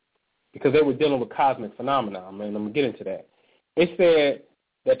 because they were dealing with cosmic phenomena. I'm going to get into that. It said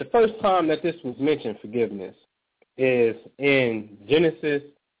that the first time that this was mentioned, forgiveness, is in Genesis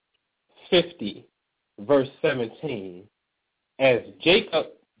 50, verse 17. As Jacob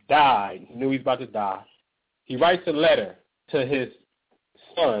died, he knew he was about to die, he writes a letter to his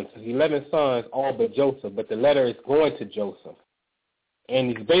sons, his 11 sons, all but Joseph, but the letter is going to Joseph.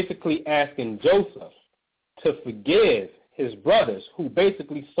 And he's basically asking Joseph to forgive his brothers who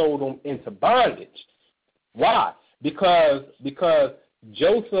basically sold him into bondage. Why? Because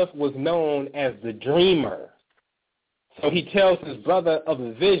Joseph was known as the dreamer. So he tells his brother of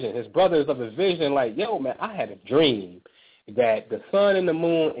a vision, his brothers of a vision, like, yo, man, I had a dream. that the sun and the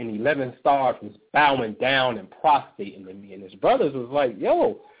moon and 11 stars was bowing down and prostrating to me. And his brothers was like,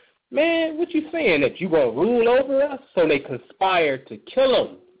 yo, man, what you saying, that you going to rule over us? So they conspired to kill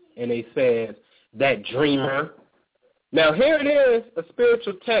him. And they said, that dreamer. Now, here it is, a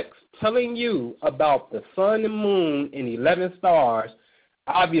spiritual text telling you about the sun and moon and 11 stars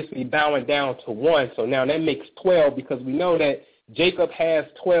obviously bowing down to 1. So now that makes 12 because we know that Jacob has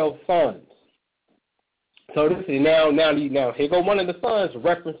 12 sons. So this is now here go one of the sons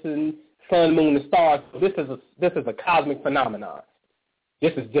referencing sun, moon, and stars. So this is a cosmic phenomenon.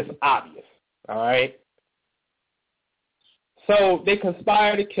 This is just obvious, all right? So they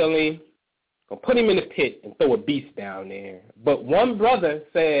conspire to kill him, gonna put him in a pit and throw a beast down there. But one brother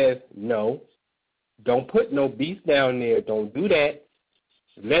says, no, don't put no beast down there. Don't do that.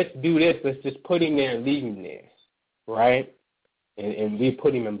 Let's do this. Let's just put him there and leave him there, right? And we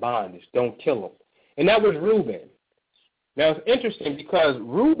put him in bondage. Don't kill him. And that was Reuben. Now, it's interesting because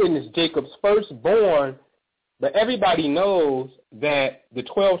Reuben is Jacob's firstborn, but everybody knows that the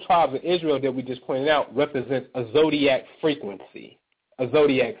 12 tribes of Israel that we just pointed out represents a zodiac frequency, a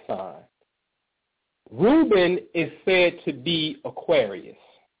zodiac sign. Reuben is said to be Aquarius,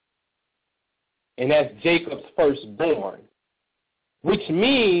 and that's Jacob's firstborn, which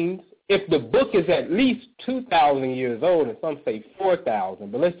means if the book is at least 2,000 years old, and some say 4,000,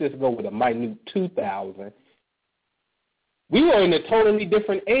 but let's just go with a minute 2,000, we were in a totally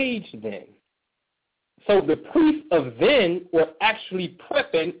different age then. So the priests of then were actually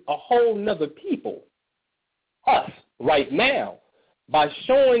prepping a whole nother people, us, right now, by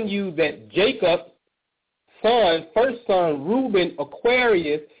showing you that Jacob's son, first son, Reuben,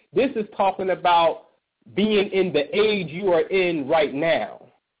 Aquarius, this is talking about being in the age you are in right now.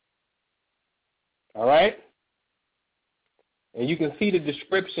 All right? And you can see the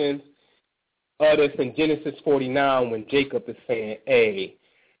descriptions of this in Genesis 49 when Jacob is saying, hey,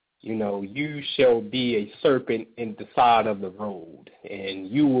 you know, you shall be a serpent in the side of the road, and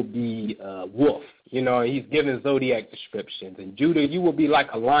you will be a wolf. You know, he's giving zodiac descriptions. And Judah, you will be like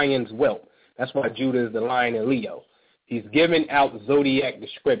a lion's whelp. That's why Judah is the lion in Leo. He's giving out zodiac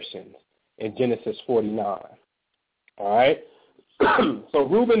descriptions in Genesis 49. All right? So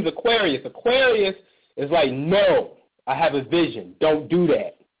Reuben's Aquarius. Aquarius is like, no, I have a vision. Don't do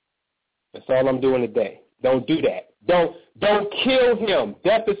that. That's all I'm doing today. Don't do that. Don't kill him.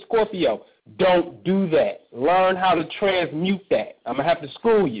 Death is Scorpio. Don't do that. Learn how to transmute that. I'm going to have to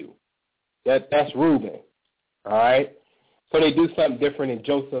school you. That's Reuben. All right? So they do something different, and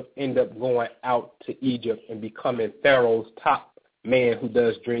Joseph ended up going out to Egypt and becoming Pharaoh's top man who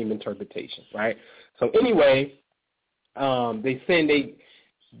does dream interpretation, right? So anyway, they send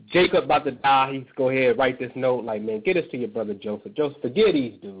Jacob about to die. He go ahead, write this note like, man, get us to your brother Joseph. Joseph, forgive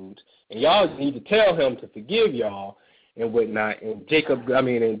these dudes. And y'all need to tell him to forgive y'all and whatnot. And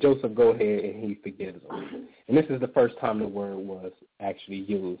Joseph go ahead and he forgives them. And this is the first time the word was actually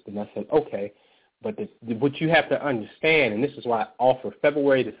used. And I said, okay, but what you have to understand, and this is why I offer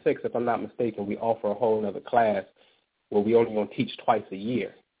February the 6th, if I'm not mistaken, we offer a whole other class where we only going to teach twice a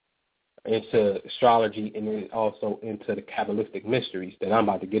year into astrology and then also into the Kabbalistic mysteries that I'm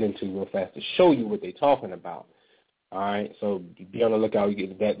about to get into real fast to show you what they're talking about. All right, so be on the lookout. You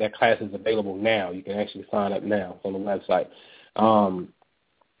get that class is available now. You can actually sign up now on the website.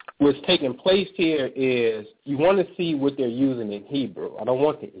 What's taking place here is you want to see what they're using in Hebrew. I don't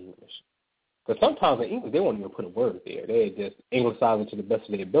want the English. Because sometimes in English, they won't even put a word there. They just anglicize it to the best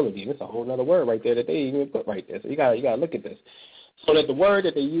of their ability, and it's a whole other word right there that they even put right there. So you got to look at this. So that the word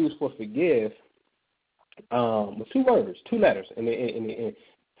that they use for forgive was two words, two letters, in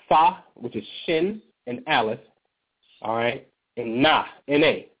Fa, which is Shin and Aleph, all right, and Na,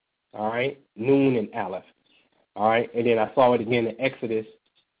 N-A, all right, Noon and Aleph, all right, and then I saw it again in Exodus,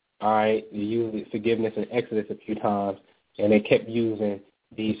 all right, they used forgiveness in Exodus a few times, and they kept using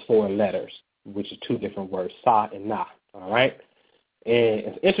these four letters, which are two different words, Sa and Na, all right, and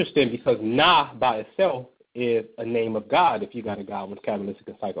it's interesting because Na by itself is a name of God. If you got a Godwin's Kabbalistic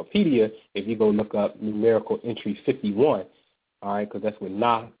Encyclopedia, if you go look up numerical entry 51, all right, because that's what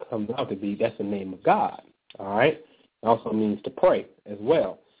Na comes out to be, that's the name of God, all right. It also means to pray as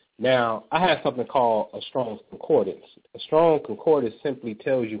well. Now, I have something called a Strong's Concordance. A Strong Concordance simply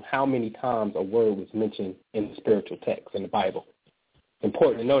tells you how many times a word was mentioned in the spiritual text in the Bible. It's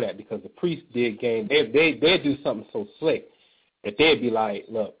important to know that because the priests they'd do something so slick that they'd be like,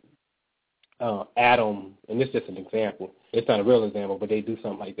 look, Adam, and this is just an example. It's not a real example, but they do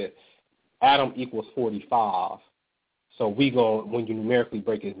something like this. Adam equals 45. So when you numerically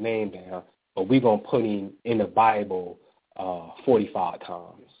break his name down, but we're going to put him in the Bible 45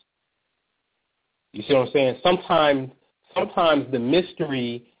 times. You see what I'm saying? sometimes the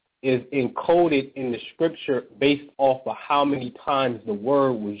mystery is encoded in the scripture based off of how many times the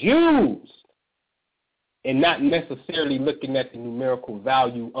word was used and not necessarily looking at the numerical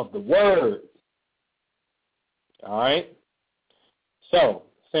value of the word. All right? So,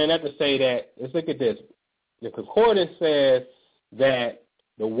 saying that to say that, let's look at this. The concordance says that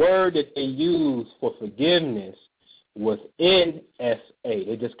the word that they used for forgiveness was NSA.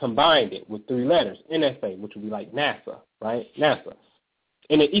 They just combined it with 3 letters, NSA, which would be like NASA, right? NASA.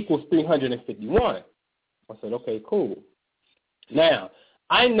 And it equals 351. I said, okay, cool. Now,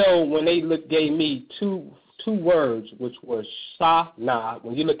 I know when they gave me two words, which were Sa, Na.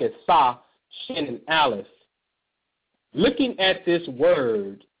 When you look at Sa, Shin, and Aleph, looking at this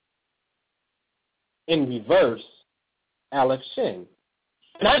word in reverse, Aleph, Shin.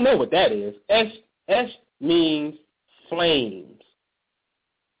 And I know what that is. S means flames,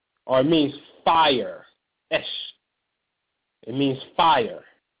 or it means fire. Esh. It means fire.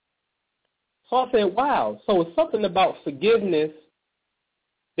 So I said, wow. So it's something about forgiveness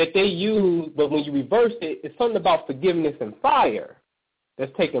that they use, but when you reverse it, it's something about forgiveness and fire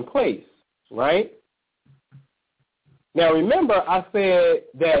that's taking place, right? Now, remember, I said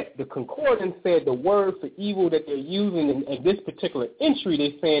that the concordance said the word for evil that they're using in this particular entry,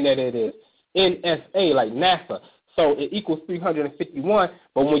 they're saying that it is NSA, like NASA. So it equals 351,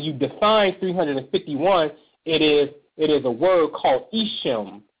 but when you define 351, it is a word called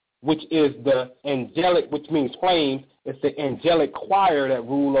Ishim, which is the angelic, which means flames. It's the angelic choir that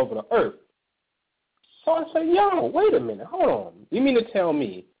rule over the earth. So I said, yo, wait a minute, hold on. You mean to tell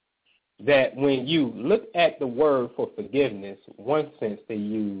me that when you look at the word for forgiveness, in one sense they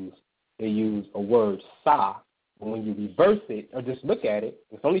use a word Sa, but when you reverse it or just look at it,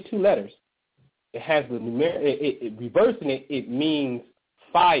 it's only 2 letters. It has the reversing it, it means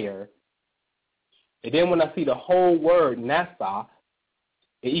fire. And then when I see the whole word Nasa,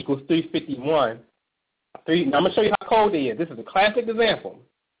 it equals 351. Now I'm going to show you how cold it is. This is a classic example.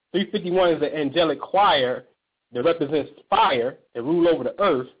 351 is the angelic choir that represents fire that rule over the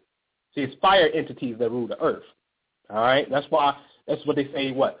earth. See, it's fire entities that rule the earth. All right? That's what they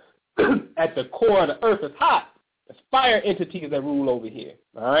say, what? At the core of the earth is hot. It's fire entities that rule over here.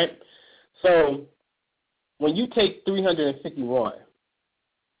 All right? So when you take 351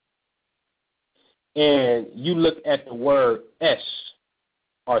 and you look at the word Esh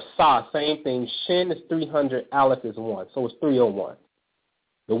or Sa, same thing. Shin is 300, Aleph is 1, so it's 301.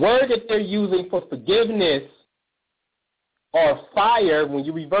 The word that they're using for forgiveness or fire, when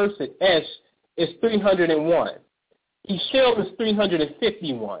you reverse it, Esh, is 301. Ishim is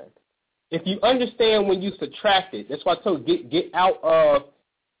 351. If you understand when you subtract it, that's why I told you, get out of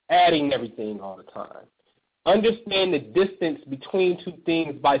adding everything all the time. Understand the distance between 2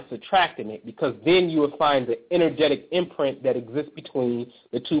 things by subtracting it, because then you will find the energetic imprint that exists between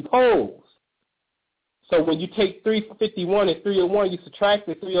the 2 poles. So when you take 351 and 301, you subtract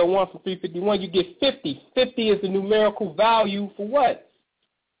the 301 from 351, you get 50. 50 is the numerical value for what?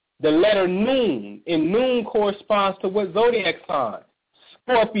 The letter Nun. And Nun corresponds to what zodiac sign?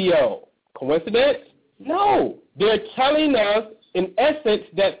 Scorpio. Coincidence? No. They're telling us, in essence,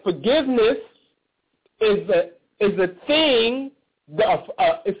 that forgiveness is a thing.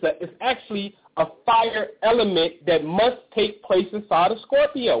 It's actually a fire element that must take place inside of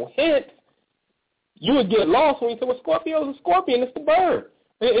Scorpio. Hence, you would get lost when you say, well, Scorpio is a scorpion. It's the bird.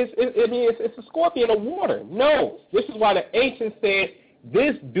 It's a scorpion of water. No. This is why the ancients said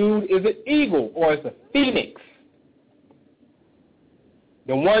this dude is an eagle or it's a phoenix.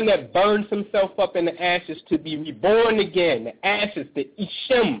 The one that burns himself up in the ashes to be reborn again. The ashes, the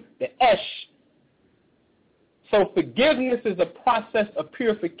Ishim, the Esh. So forgiveness is a process of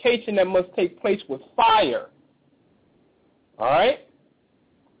purification that must take place with fire. All right?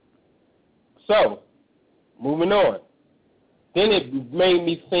 So, moving on. Then it made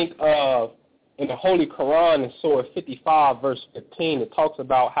me think of, in the Holy Quran, in Surah 55, verse 15, it talks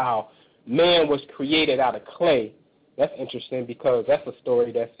about how man was created out of clay. That's interesting because that's a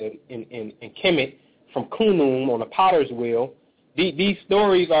story that's in Kemet from Kunum on the potter's wheel. These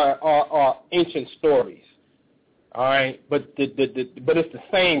stories are ancient stories. All right, but it's the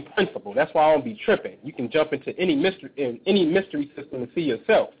same principle. That's why I don't be tripping. You can jump into any mystery system and see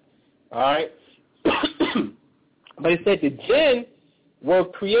yourself. All right, but it said the jinn were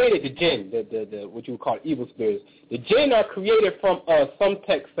created. The jinn, the what you would call evil spirits. The jinn are created from some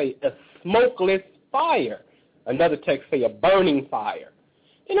texts say a smokeless fire. Another text say a burning fire.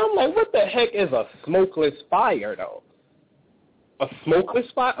 And I'm like, what the heck is a smokeless fire though? A smokeless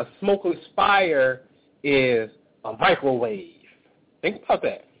fire? A smokeless fire is a microwave. Think about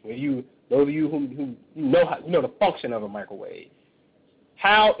that. When those of you who know the function of a microwave,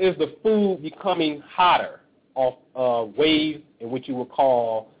 how is the food becoming hotter off waves in which you would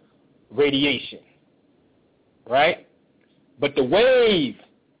call radiation, right? But the wave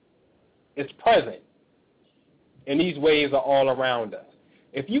is present, and these waves are all around us.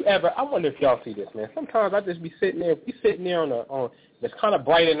 If you ever, I wonder if y'all see this, man. Sometimes I just be sitting there, on it's kind of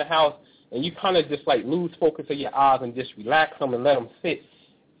bright in the house, and you kind of just like lose focus of your eyes and just relax them and let them sit.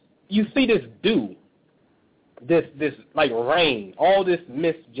 You see this dew, this like rain, all this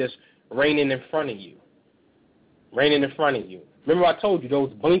mist just raining in front of you. Remember I told you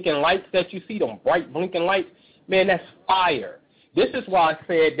those blinking lights that you see, them bright blinking lights? Man, that's fire. This is why I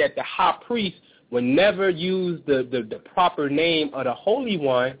said that the high priest would never use the proper name of the Holy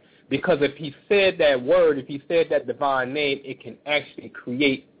One, because if he said that word, if he said that divine name, it can actually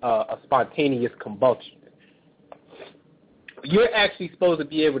create a spontaneous combustion. You're actually supposed to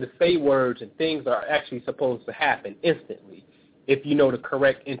be able to say words, and things are actually supposed to happen instantly if you know the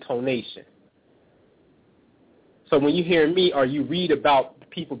correct intonation. So when you hear me or you read about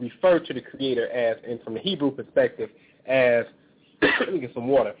people refer to the Creator as, and from the Hebrew perspective, as, let me get some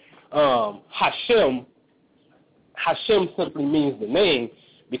water, Hashem simply means the name,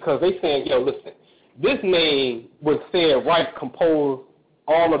 because they saying, yo, listen, this name was said right, compose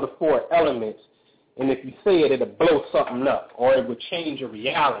all of the four elements, and if you say it, it'll blow something up, or it would change a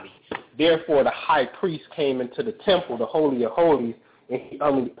reality. Therefore, the high priest came into the temple, the Holy of Holies, and he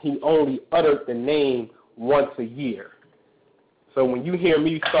only uttered the name once a year. So when you hear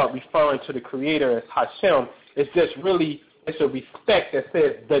me start referring to the Creator as Hashem, it's just really, it's a respect that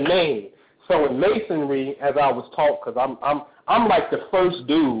says the name. So in Masonry, as I was taught, because I'm like the first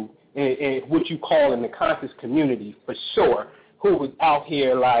dude in what you call in the conscious community for sure, who was out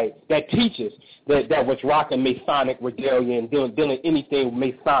here like that teaches that was rocking Masonic regalia and doing anything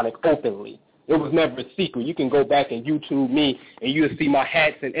Masonic openly. It was never a secret. You can go back and YouTube me, and you'll see my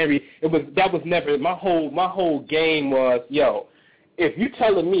hats and that was never my whole game was, yo, if you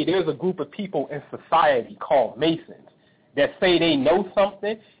telling me there's a group of people in society called Masons that say they know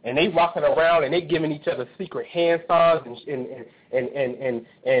something, and they rocking around and they giving each other secret hand signs and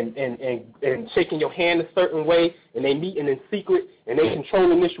shaking your hand a certain way, and they meeting in secret and they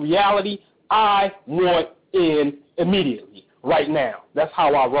controlling this reality, I want in immediately, right now. That's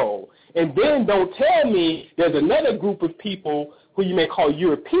how I roll. And then don't tell me there's another group of people who you may call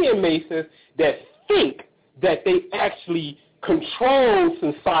European Masons that think that they actually control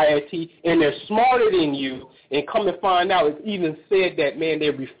society and they're smarter than you, and come to find out it's even said that, man,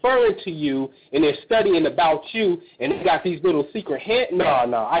 they're referring to you and they're studying about you, and they got these little secret hints. No,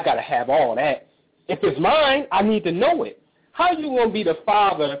 I got to have all that. If it's mine, I need to know it. How you going to be the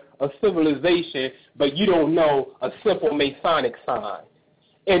father of civilization, but you don't know a simple Masonic sign?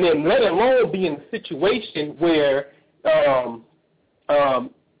 And then let alone be in a situation where a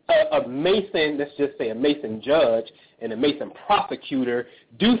Mason, let's just say a Mason judge and a Mason prosecutor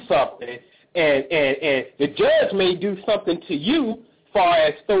do something, and the judge may do something to you, far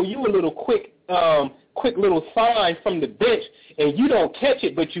as throw you a little quick little sign from the bench, and you don't catch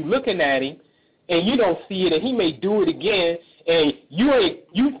it, but you looking at him, and you don't see it, and he may do it again, and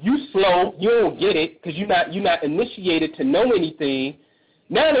you slow, you don't get it because you're not initiated to know anything.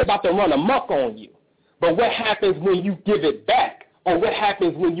 Now they're about to run amok on you. But what happens when you give it back, or what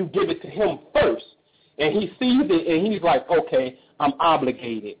happens when you give it to him first? And he sees it, and he's like, okay, I'm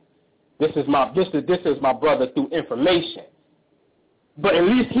obligated. This is my brother through information. But at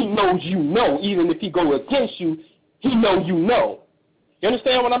least he knows you know. Even if he go against you, he know you know. You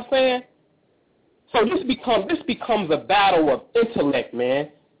understand what I'm saying? So this becomes a battle of intellect, man,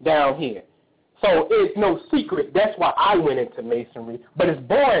 down here. So it's no secret. That's why I went into Masonry. But it's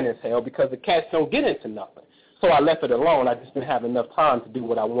boring as hell because the cats don't get into nothing. So I left it alone. I just didn't have enough time to do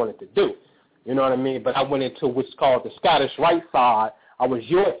what I wanted to do. You know what I mean? But I went into what's called the Scottish Rite side. I was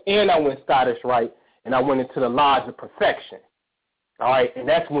York and I went Scottish Rite, and I went into the Lodge of Perfection. All right, and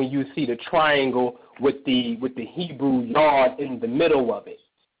that's when you see the triangle with the Hebrew yard in the middle of it.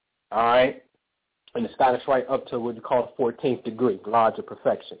 All right, and the Scottish Rite up to what you call the 14th degree, Lodge of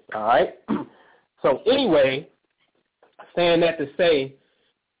Perfection. All right. So anyway, saying that to say,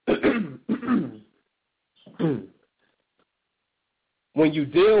 when you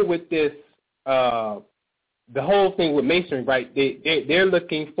deal with this, the whole thing with Masonry, right, they're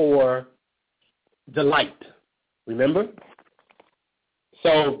looking for the light, remember?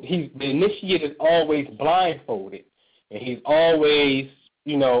 So the initiate is always blindfolded, and he's always,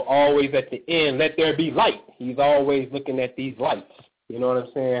 always at the end, let there be light. He's always looking at these lights, you know what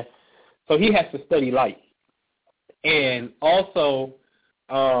I'm saying? So he has to study light. And also,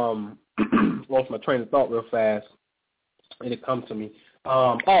 lost my train of thought real fast, and it comes to me.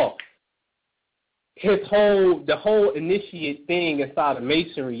 The whole initiate thing inside of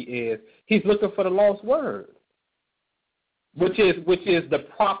Masonry is he's looking for the lost word, which is the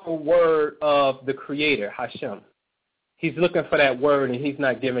proper word of the Creator, Hashem. He's looking for that word, and he's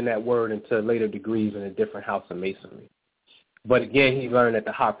not giving that word until later degrees in a different house of Masonry. But again, he learned that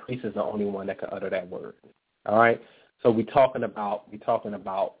the high priest is the only one that can utter that word. All right. So we're talking about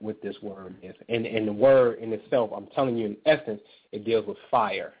what this word is, and the word in itself. I'm telling you, in essence, it deals with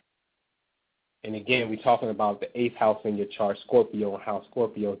fire. And again, we're talking about the 8th house in your chart, Scorpio, and how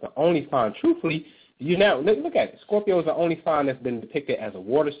Scorpio is the only sign. Truthfully, look at it. Scorpio is the only sign that's been depicted as a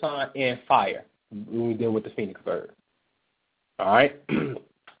water sign and fire when we deal with the Phoenix bird. All right?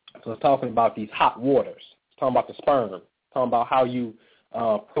 So it's talking about these hot waters. It's talking about the sperm. It's talking about how you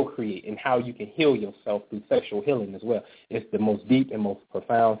procreate and how you can heal yourself through sexual healing as well. It's the most deep and most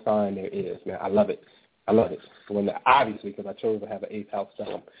profound sign there is, man. I love it. Obviously, because I chose to have an 8th house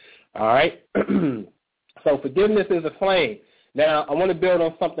sign. All right? So forgiveness is a flame. Now, I want to build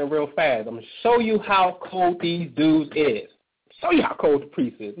on something real fast. I'm going to show you how cold these dudes is. Show you how cold the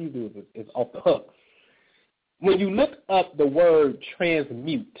priest is. These dudes is off the hook. When you look up the word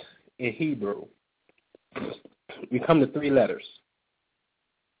transmute in Hebrew, we come to 3 letters.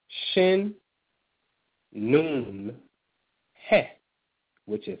 Shin, Nun, He,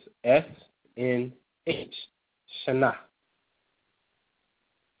 which is S-N-H, Shana.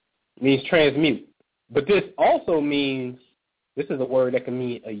 Means transmute. But this also means, this is a word that can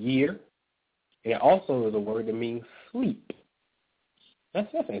mean a year, and it also is a word that means sleep. That's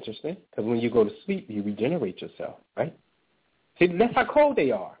interesting, because when you go to sleep, you regenerate yourself, right? See, that's how cold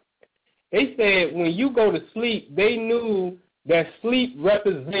they are. They said when you go to sleep, they knew that sleep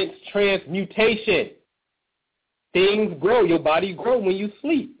represents transmutation. Things grow. Your body grows when you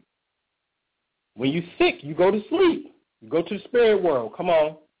sleep. When you're sick, you go to sleep. You go to the spirit world. Come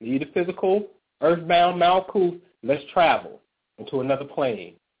on. Leave the physical, earthbound, malkuth. Let's travel into another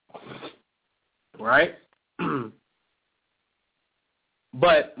plane. Right?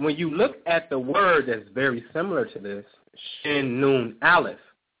 But when you look at the word that's very similar to this, Shin, Nun, Aleph,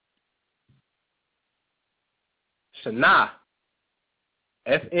 Shana,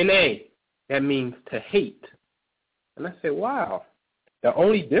 S-N-A, that means to hate. And I said, wow. The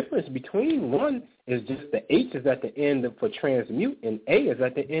only difference between one is just the H is at the end for transmute and A is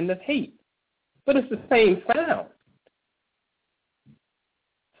at the end of hate. But it's the same sound.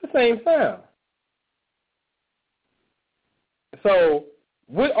 It's the same sound. So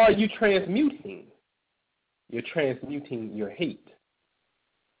what are you transmuting? You're transmuting your hate.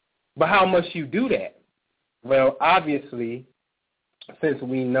 But how must you do that? Well, obviously, since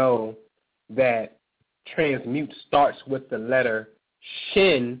we know that transmute starts with the letter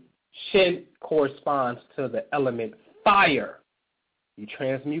Shin, Shin corresponds to the element fire. You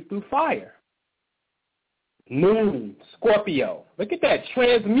transmute through fire. Nun, Scorpio. Look at that.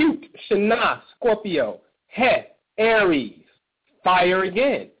 Transmute, Shana, Scorpio. He, Aries. Fire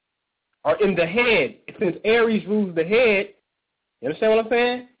again. Or in the head. Since Aries rules the head, you understand what I'm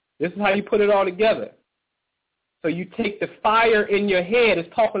saying? This is how you put it all together. So you take the fire in your head.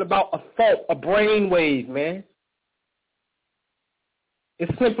 It's talking about a thought, a brain wave, man.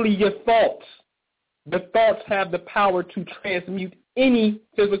 It's simply your thoughts. The thoughts have the power to transmute any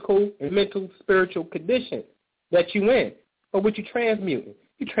physical and mental, spiritual condition that you in. But what you transmuting?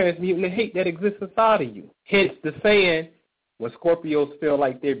 You're transmuting the hate that exists inside of you. Hence the saying, when Scorpios feel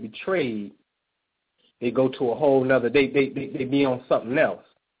like they're betrayed, they go to a whole nother, they be on something else.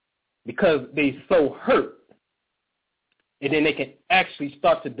 Because they so hurt. And then they can actually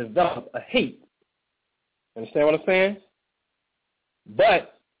start to develop a hate. Understand what I'm saying?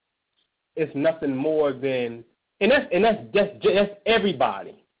 But it's nothing more than, and that's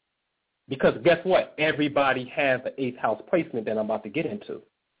everybody. Because guess what? Everybody has an 8th house placement that I'm about to get into.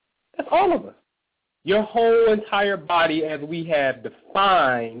 That's all of us. Your whole entire body, as we have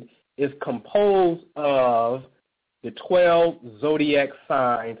defined, is composed of the 12 zodiac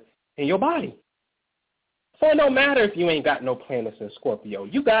signs in your body. So it don't matter if you ain't got no planets in Scorpio.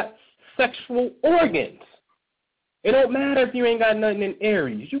 You got sexual organs. It don't matter if you ain't got nothing in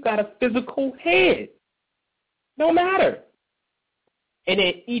Aries. You got a physical head. Don't matter. And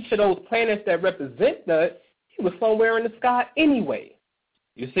then each of those planets that represent that, he was somewhere in the sky anyway.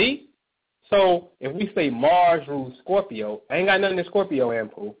 You see? So if we say Mars rules Scorpio, I ain't got nothing in Scorpio,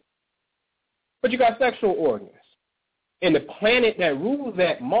 Anpu. But you got sexual organs. And the planet that rules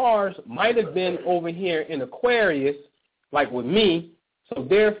that, Mars, might have been over here in Aquarius, like with me, so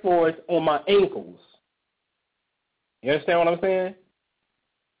therefore it's on my ankles. You understand what I'm saying?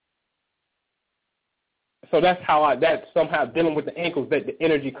 So that's that's somehow dealing with the ankles, that the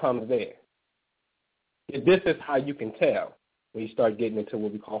energy comes there. This is how you can tell when you start getting into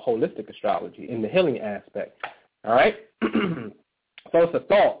what we call holistic astrology in the healing aspect. All right? So it's a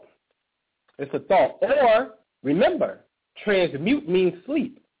thought. It's a thought. Or, remember, transmute means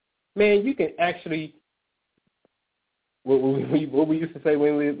sleep. Man, you can actually, what we used to say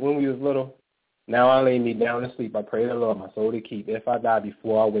when we was little, now I lay me down to sleep. I pray the Lord my soul to keep. If I die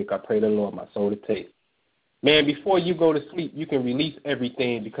before I wake, I pray the Lord my soul to take. Man, before you go to sleep, you can release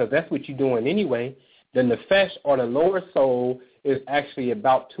everything because that's what you're doing anyway. The nefesh, or the lower soul, is actually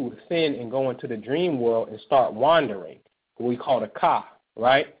about to ascend and go into the dream world and start wandering, what we call the ka,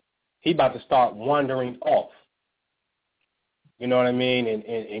 right? He about to start wandering off. You know what I mean?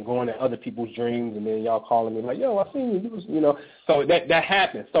 And going to other people's dreams, and then y'all calling me like, yo, I seen you, you know. So that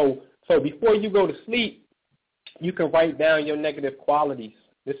happens. So before you go to sleep, you can write down your negative qualities.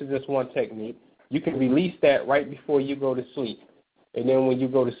 This is just one technique. You can release that right before you go to sleep. And then when you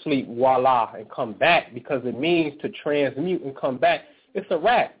go to sleep, voila, and come back, because it means to transmute and come back. It's a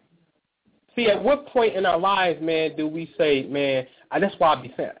wrap. See, at what point in our lives, man, do we say, man, that's why I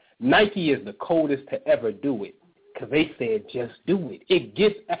be saying, Nike is the coldest to ever do it, because they said just do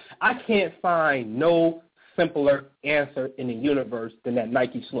it. I can't find no simpler answer in the universe than that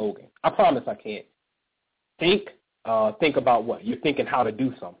Nike slogan. I promise I can't. Think about what? You're thinking how to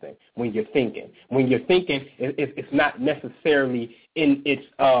do something when you're thinking. When you're thinking, it's not necessarily in its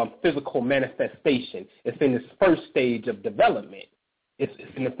physical manifestation. It's in its first stage of development. It's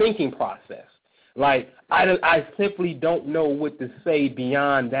in the thinking process. Like, I simply don't know what to say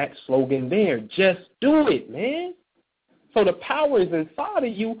beyond that slogan there. Just do it, man. So the power is inside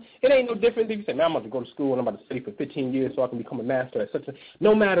of you. It ain't no different than you say, man, I'm about to go to school and I'm about to study for 15 years so I can become a master at such a.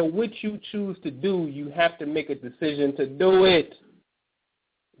 No matter what you choose to do, you have to make a decision to do it.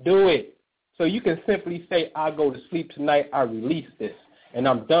 Do it. So you can simply say, I go to sleep tonight, I release this, and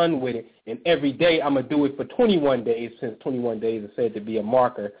I'm done with it. And every day I'm going to do it for 21 days, since 21 days is said to be a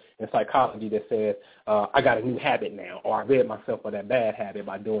marker in psychology that says, I got a new habit now, or I rid myself of that bad habit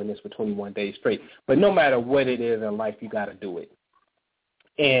by doing this for 21 days straight. But no matter what it is in life, you got to do it.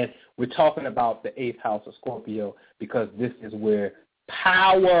 And we're talking about the 8th house of Scorpio because this is where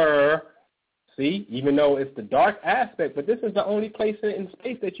power, see, even though it's the dark aspect, but this is the only place in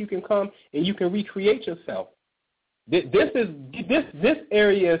space that you can come and you can recreate yourself. This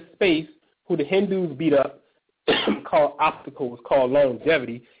area of space, who the Hindus beat up, called obstacles, called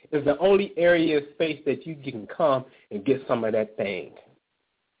longevity, is the only area of space that you can come and get some of that thing,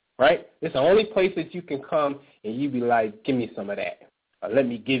 right? It's the only place that you can come and you be like, give me some of that, or let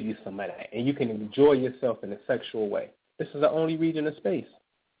me give you some of that, and you can enjoy yourself in a sexual way. This is the only region of space.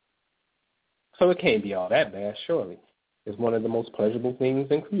 So it can't be all that bad, surely. It's one of the most pleasurable things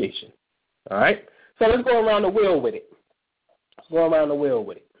in creation, all right? So let's go around the wheel with it.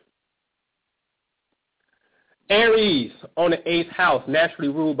 Aries on the 8th house, naturally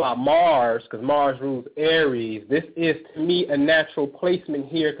ruled by Mars, because Mars rules Aries. This is, to me, a natural placement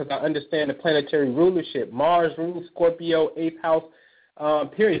here because I understand the planetary rulership. Mars rules Scorpio, 8th house,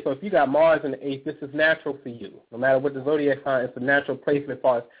 period. So if you got Mars in the 8th, this is natural for you. No matter what the zodiac sign, it's a natural placement as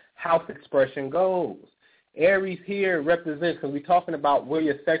far as house expression goes. Aries here represents, because we're talking about where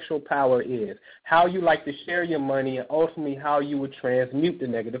your sexual power is, how you like to share your money, and ultimately how you would transmute the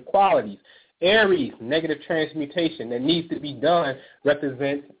negative qualities. Aries, negative transmutation that needs to be done,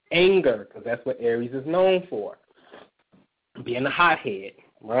 represents anger, because that's what Aries is known for, being a hothead,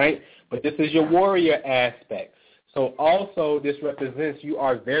 right? But this is your warrior aspect. So also this represents you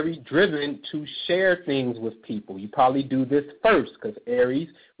are very driven to share things with people. You probably do this first because Aries,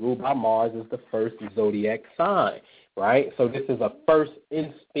 ruled by Mars, is the first zodiac sign, right? So this is a first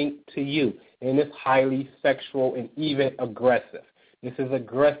instinct to you, and it's highly sexual and even aggressive. This is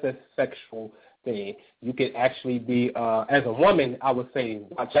aggressive sexual thing. You could actually be, as a woman, I would say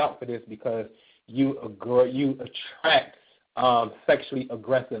watch out for this because you attract sexually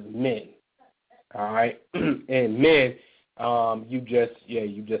aggressive men. All right, and men, you just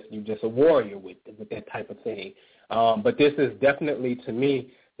a warrior with that type of thing. But this is definitely, to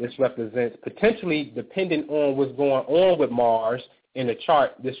me, this represents potentially, depending on what's going on with Mars in the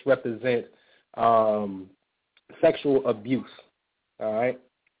chart, this represents sexual abuse. All right,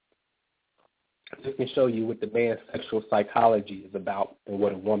 this can show you what the man's sexual psychology is about and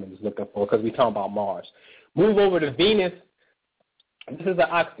what a woman is looking for, because we're talking about Mars. Move over to Venus. This is an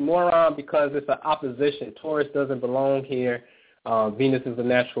oxymoron because it's an opposition. Taurus doesn't belong here. Venus is a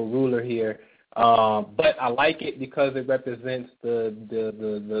natural ruler here. But I like it because it represents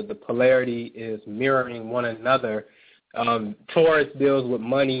the polarity is mirroring one another. Taurus deals with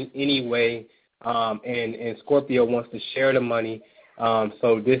money anyway. and Scorpio wants to share the money.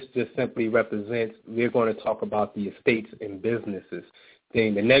 So this just simply represents, we're going to talk about the estates and businesses. The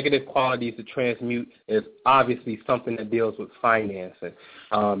negative qualities to transmute is obviously something that deals with financing.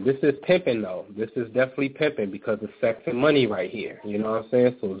 This is pimping, though. This is definitely pimping because it's sex and money right here. You know what I'm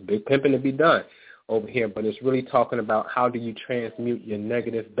saying? So it's big pimping to be done over here, but it's really talking about how do you transmute your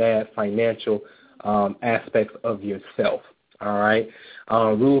negative, bad financial aspects of yourself. All right?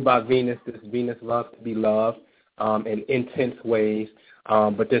 Ruled by Venus, this Venus loves to be loved in intense ways.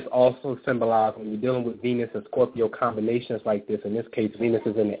 But this also symbolizes when you're dealing with Venus and Scorpio combinations like this, in this case, Venus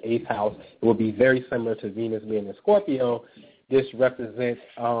is in the 8th house. It will be very similar to Venus being in Scorpio. This represents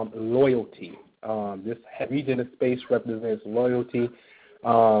loyalty. This region of space represents loyalty.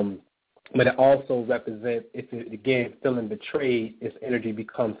 But it also represents, if it, again, feeling betrayed, its energy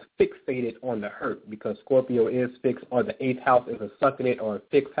becomes fixated on the hurt because Scorpio is fixed, or the 8th house is a succubate or a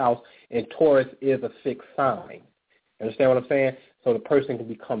fixed house, and Taurus is a fixed sign. Understand what I'm saying? So the person can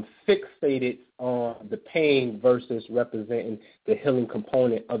become fixated on the pain versus representing the healing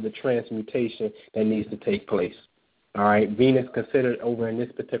component of the transmutation that needs to take place. All right, Venus considered over in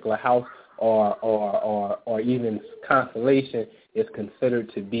this particular house or even constellation is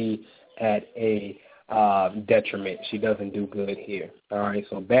considered to be at a detriment. She doesn't do good here. All right,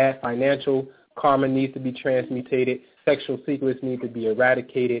 so bad financial karma needs to be transmutated. Sexual secrets need to be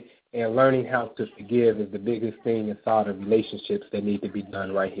eradicated. And learning how to forgive is the biggest thing inside of relationships that need to be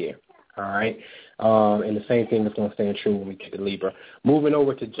done right here. All right? And the same thing is going to stand true when we get to Libra. Moving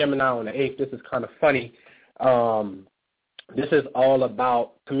over to Gemini on the 8th, this is kind of funny. This is all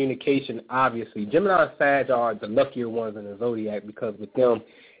about communication, obviously. Gemini and Sag are the luckier ones in the zodiac because with them,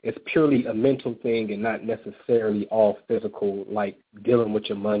 it's purely a mental thing and not necessarily all physical, like dealing with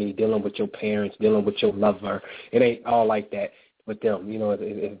your money, dealing with your parents, dealing with your lover. It ain't all like that. With them, you know,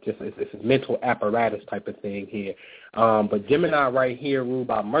 it's a mental apparatus type of thing here. But Gemini right here, ruled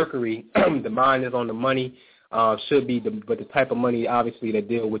by Mercury, the mind is on the money, should be, but the type of money, obviously, that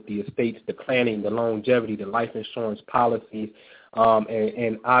deal with the estates, the planning, the longevity, the life insurance policies,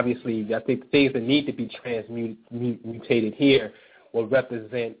 and obviously, I think the things that need to be transmutated here will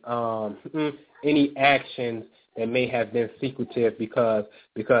represent any actions that may have been secretive because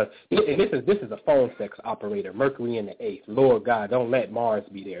and this is a phone sex operator, Mercury in the 8th. Lord God, don't let Mars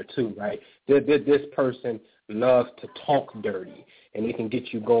be there too, right? This person loves to talk dirty, and they can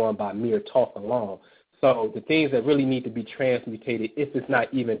get you going by mere talk alone. So the things that really need to be transmutated, if it's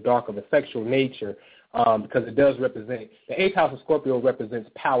not even dark of a sexual nature, because it does represent, the 8th house of Scorpio represents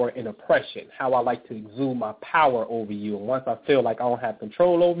power and oppression, how I like to exude my power over you. And once I feel like I don't have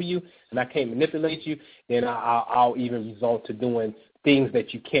control over you and I can't manipulate you, then I'll even resort to doing things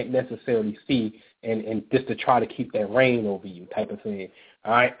that you can't necessarily see and just to try to keep that reign over you type of thing.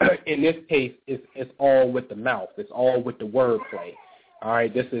 All right. In this case, it's all with the mouth. It's all with the wordplay. All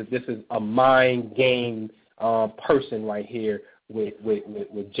right. This is a mind game person right here.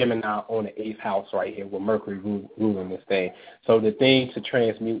 With Gemini on the 8th house right here with Mercury ruling this thing. So the thing to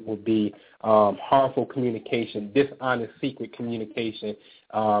transmute would be harmful communication, dishonest secret communication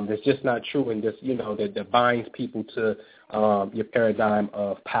that's just not true and just, you know, that binds people to your paradigm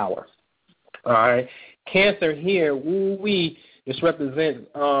of power. All right. Cancer here, woo-wee. This represents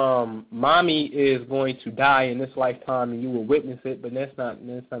mommy is going to die in this lifetime and you will witness it, but that's not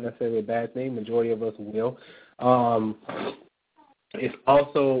necessarily a bad thing. Majority of us will. It's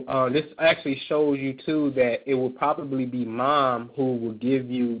also, this actually shows you, too, that it will probably be mom who will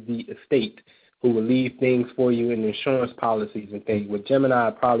give you the estate, who will leave things for you in insurance policies and things. With Gemini,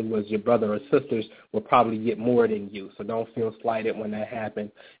 it probably was your brother or sisters will probably get more than you, so don't feel slighted when that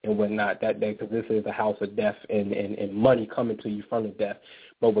happens and whatnot, because this is a house of death and money coming to you from the death.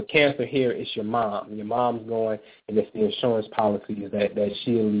 But with Cancer here, it's your mom. Your mom's going, and it's the insurance policies that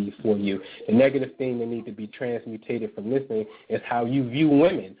she'll leave for you. The negative thing that needs to be transmutated from this thing is how you view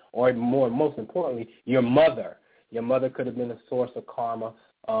women, or most importantly, your mother. Your mother could have been a source of karma,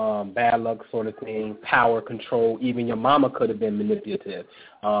 bad luck sort of thing, power, control. Even your mama could have been manipulative.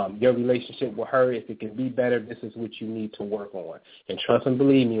 Your relationship with her, if it can be better, this is what you need to work on. And trust and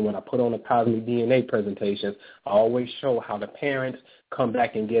believe me, when I put on the Cosmic DNA presentations, I always show how the parents come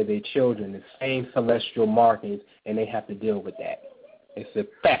back and give their children the same celestial markings, and they have to deal with that. It's a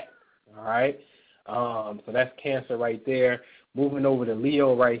fact, all right? So that's Cancer right there. Moving over to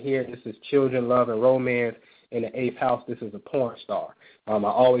Leo right here, this is children, love, and romance. In the 8th house, this is a porn star. I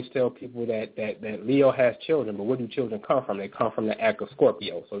always tell people that Leo has children, but where do children come from? They come from the act of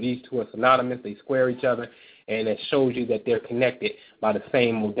Scorpio. So these two are synonymous. They square each other, and it shows you that they're connected by the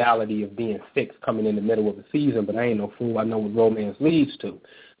same modality of being fixed coming in the middle of the season, but I ain't no fool. I know what romance leads to.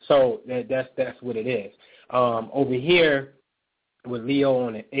 So that's what it is. Over here with Leo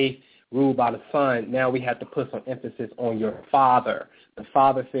on the 8th, ruled by the sun, now we have to put some emphasis on your father. The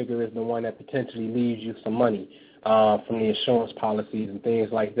father figure is the one that potentially leaves you some money from the insurance policies and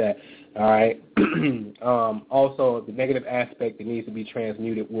things like that. All right. Also, the negative aspect that needs to be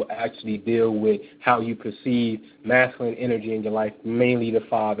transmuted will actually deal with how you perceive masculine energy in your life, mainly the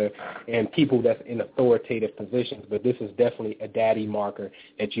father and people that's in authoritative positions. But this is definitely a daddy marker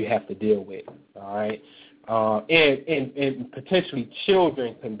that you have to deal with. All right. And potentially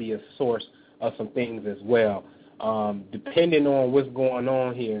children can be a source of some things as well. Depending on what's going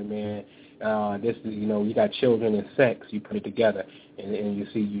on here, man. This is, you got children and sex. You put it together, and you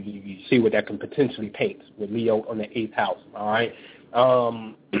see what that can potentially paint with Leo on the 8th house. All right.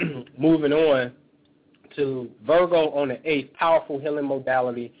 Moving on to Virgo on the 8th, powerful healing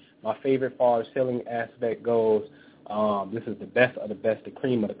modality. My favorite as far as healing aspect goes. This is the best of the best, the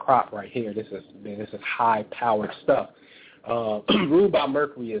cream of the crop right here. This is high-powered stuff. Ruled by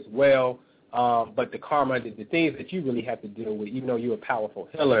Mercury as well. But the karma, the things that you really have to deal with, even though you're a powerful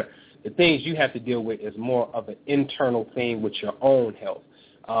healer, the things you have to deal with is more of an internal thing with your own health.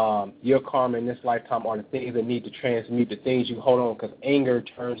 Your karma in this lifetime are the things that need to transmute, the things you hold on, because anger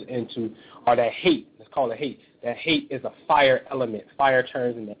turns into, or that hate, let's call it hate. That hate is a fire element. Fire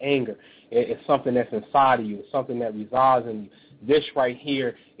turns into anger. It's something that's inside of you. It's something that resides in you. This right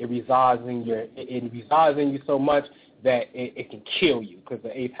here, it resides in you so much that it can kill you, because the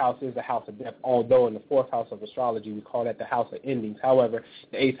 8th house is the house of death, although in the 4th house of astrology we call that the house of endings. However,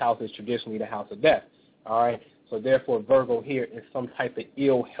 the 8th house is traditionally the house of death. All right? So therefore, Virgo here is some type of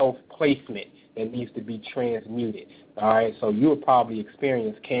ill health placement that needs to be transmuted. All right? So you will probably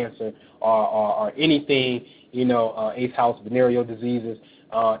experience cancer or anything, 8th house venereal diseases,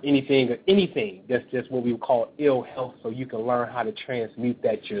 anything that's just what we would call ill health, so you can learn how to transmute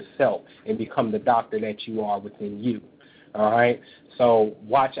that yourself and become the doctor that you are within you. All right? So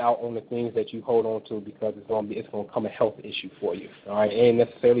watch out on the things that you hold on to, because it's going to become a health issue for you. All right? And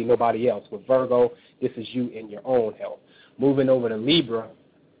necessarily nobody else. With Virgo, this is you in your own health. Moving over to Libra,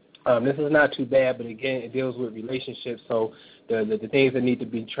 this is not too bad, but again, it deals with relationships. So the things that need to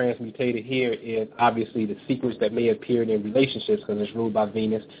be transmutated here is obviously the secrets that may appear in relationships, because it's ruled by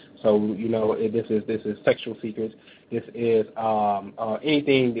Venus. So this is sexual secrets. This is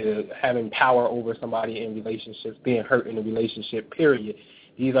anything having power over somebody in relationships, being hurt in a relationship. Period.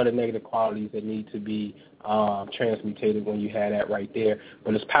 These are the negative qualities that need to be transmutated when you have that right there.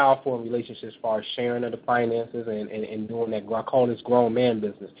 But it's powerful in relationships as far as sharing of the finances and doing that. I call this grown man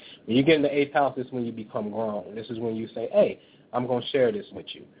business. When you get in the 8th house, this is when you become grown. This is when you say, hey, I'm going to share this with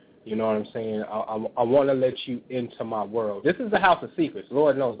you. You know what I'm saying? I want to let you into my world. This is the house of secrets.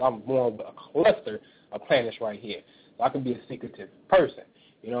 Lord knows I'm more of a cluster of planets right here. So I can be a secretive person.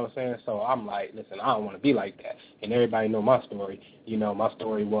 You know what I'm saying? So I'm like, listen, I don't want to be like that. And everybody know my story. My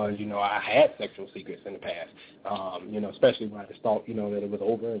story was, I had sexual secrets in the past, especially when I just thought, that it was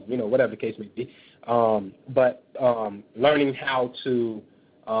over and, whatever the case may be. But learning how to,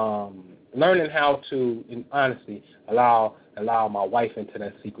 in honesty, allow my wife into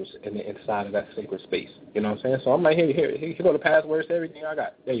that secret, inside of that sacred space. You know what I'm saying? So I'm like, here go the passwords to everything I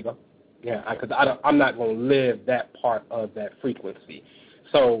got. There you go. Yeah, because I'm not going to live that part of that frequency.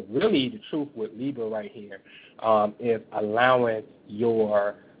 So really the truth with Libra right here is allowing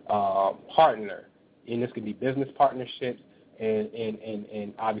your partner, and this could be business partnerships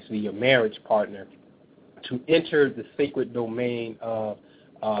and obviously your marriage partner, to enter the sacred domain of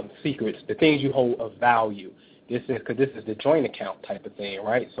secrets, the things you hold of value. This is the joint account type of thing,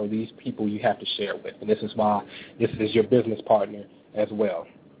 right? So these people you have to share with, and this is why this is your business partner as well.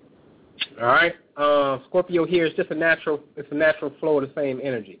 All right, Scorpio here is just a natural flow of the same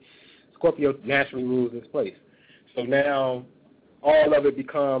energy. Scorpio naturally rules this place, so now all of it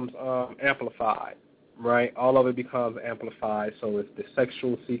becomes amplified, right? All of it becomes amplified. So it's the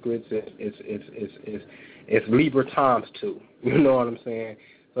sexual secrets. It's Libra times 2. You know what I'm saying?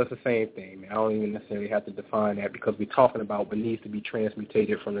 So it's the same thing, man. I don't even necessarily have to define that, because we're talking about what needs to be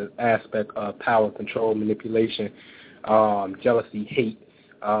transmutated from the aspect of power, control, manipulation, jealousy, hate.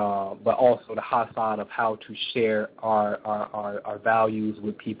 But also the high side of how to share our values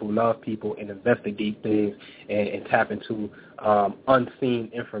with people, love people, and investigate things and tap into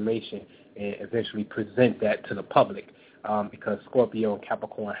unseen information and eventually present that to the public. Because Scorpio and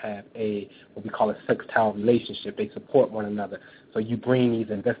Capricorn have what we call a sextile relationship. They support one another. So you bring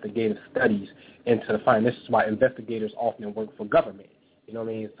these investigative studies into the fight. This is why investigators often work for government. You know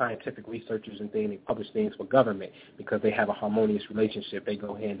what I mean? Scientific researchers and things, they publish things for government because they have a harmonious relationship. They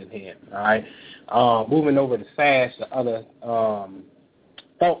go hand in hand, all right? Moving over to Sag, the other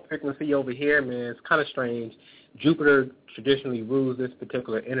thought frequency over here, man, it's kind of strange. Jupiter traditionally rules this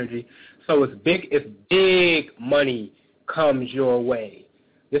particular energy. So it's big money comes your way.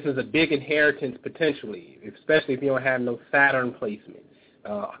 This is a big inheritance potentially, especially if you don't have no Saturn placement,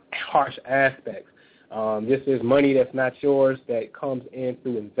 harsh aspects. This is money that's not yours that comes in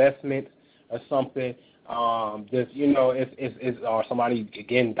through investments or something. Or somebody,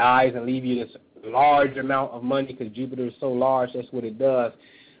 again, dies and leave you this large amount of money because Jupiter is so large, that's what it does.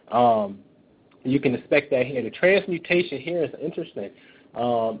 You can expect that here. The transmutation here is interesting.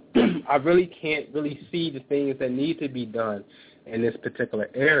 I really can't really see the things that need to be done in this particular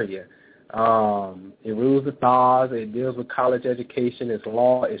area. It rules the stars. It deals with college education. It's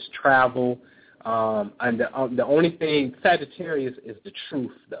law. It's travel. And the only thing, Sagittarius is the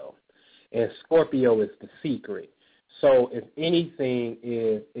truth, though. And Scorpio is the secret. So if anything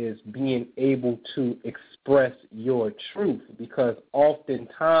is being able to express your truth, because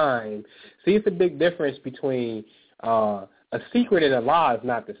oftentimes, see, it's a big difference between a secret and a lie is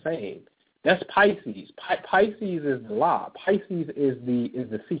not the same. That's Pisces. Pisces is the lie. Pisces is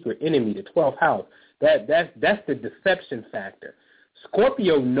the secret enemy, the 12th house. That's the deception factor.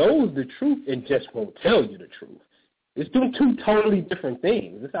 Scorpio knows the truth and just won't tell you the truth. It's doing two totally different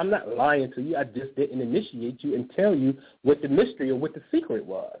things. I'm not lying to you. I just didn't initiate you and tell you what the mystery or what the secret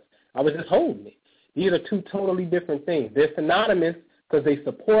was. I was just holding it. These are two totally different things. They're synonymous because they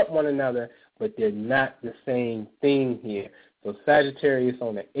support one another, but they're not the same thing here. So Sagittarius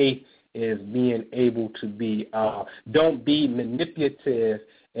on the 8th is being able to be, don't be manipulative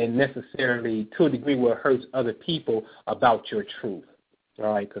and necessarily to a degree where it hurts other people about your truth.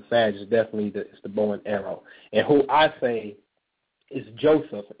 All right, because Sag is definitely it's the bow and arrow. And who I say is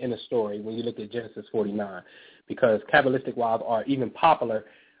Joseph in the story when you look at Genesis 49, because Kabbalistic-wise or even popular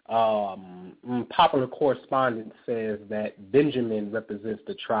correspondence says that Benjamin represents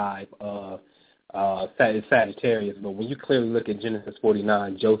the tribe of Sagittarius. But when you clearly look at Genesis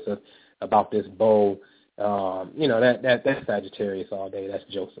 49, Joseph, about this bow, that's Sagittarius all day. That's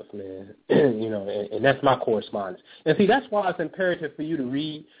Joseph, man. And that's my correspondence. And see, that's why it's imperative for you to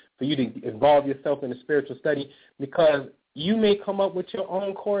read, for you to involve yourself in the spiritual study, because you may come up with your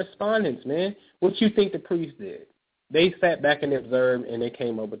own correspondence, man. What you think the priest did? They sat back and observed, and they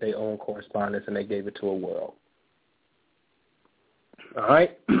came up with their own correspondence, and they gave it to a world. All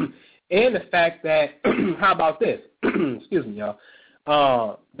right? And the fact that, how about this? Excuse me,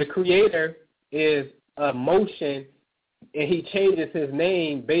 y'all. The creator is a motion, and he changes his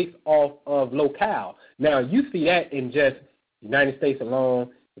name based off of locale. Now, you see that in just the United States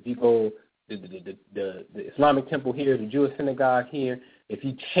alone. If you go the Islamic temple here, the Jewish synagogue here, if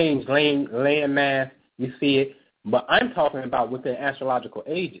you change land mass, you see it. But I'm talking about within astrological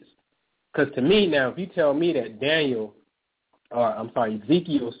ages. Because to me now, if you tell me that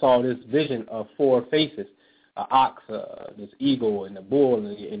Ezekiel saw this vision of 4 faces, an ox, this eagle, and a bull,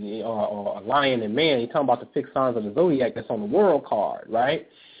 or a lion and man. You're talking about the fixed signs of the zodiac that's on the world card, right?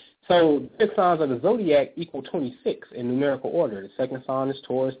 So the fixed signs of the zodiac equal 26 in numerical order. The second sign is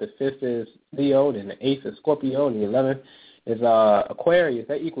Taurus, the 5th is Leo, then the 8th is Scorpio, and the 11th is Aquarius.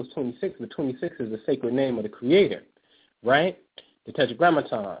 That equals 26, but 26 is the sacred name of the Creator, right? The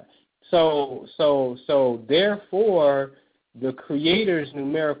Tetragrammaton. So therefore, the Creator's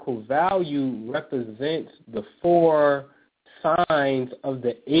numerical value represents the 4 signs of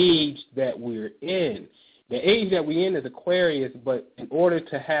the age that we're in. The age that we're in is Aquarius, but in order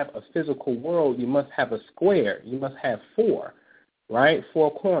to have a physical world, you must have a square. You must have 4, right?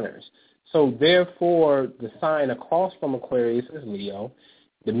 4 corners. So therefore, the sign across from Aquarius is Leo.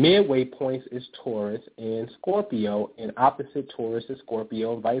 The midway points is Taurus and Scorpio, and opposite Taurus is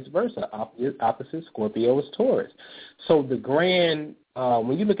Scorpio, and vice versa. Opposite Scorpio is Taurus. So the grand,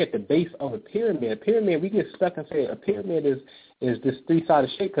 when you look at the base of a pyramid, we get stuck and say a pyramid is this 3-sided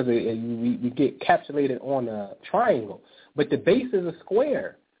shape because we get encapsulated on a triangle. But the base is a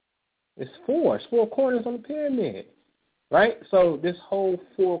square. It's 4. It's 4 corners on the pyramid, right? So this whole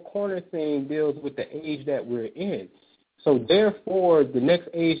 4-corner thing deals with the age that we're in. So therefore, the next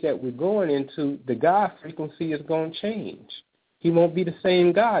age that we're going into, the God frequency is going to change. He won't be the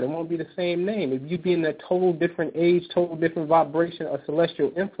same God. It won't be the same name. If you be in a total different age, total different vibration of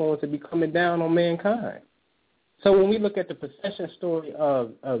celestial influence, it'll be coming down on mankind. So when we look at the procession story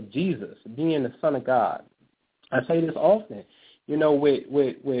of Jesus being the Son of God, I say this often, with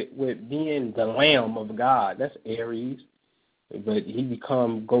being the Lamb of God, that's Aries. But he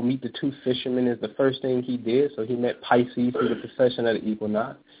go meet the 2 fishermen is the first thing he did. So he met Pisces through the procession of the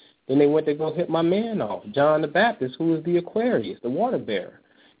equinox. Then they went to go hit my man off, John the Baptist, who was the Aquarius, the water bearer.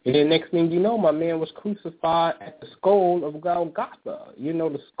 And then next thing you know, my man was crucified at the skull of Golgotha. You know,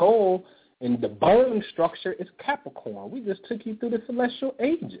 the skull and the bone structure is Capricorn. We just took you through the celestial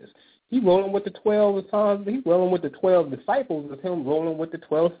ages. He rolling with the 12 signs. He's rolling with the 12 disciples of him, rolling with the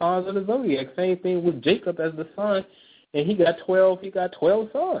 12 signs of the zodiac. Same thing with Jacob as the son, and he got 12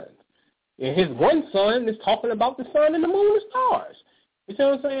 sons. And his one son is talking about the sun and the moon and stars. You see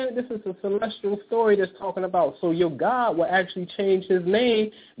what I'm saying? This is a celestial story that's talking about. So your God will actually change his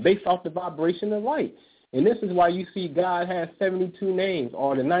name based off the vibration of light. And this is why you see God has 72 names,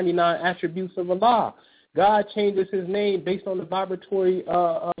 or the 99 attributes of Allah. God changes his name based on the vibratory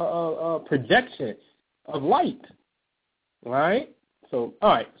projection of light. All right? So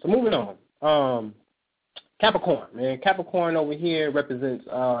moving on. Capricorn, man. Capricorn over here represents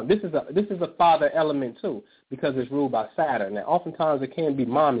this is a father element too, because it's ruled by Saturn. Now, oftentimes it can be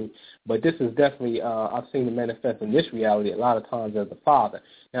mommy, but this is definitely I've seen it manifest in this reality a lot of times as a father.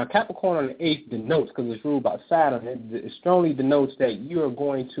 Now, Capricorn on the 8th denotes, because it's ruled by Saturn, it strongly denotes that you are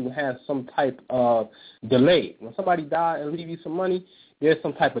going to have some type of delay. When somebody dies and leave you some money, there's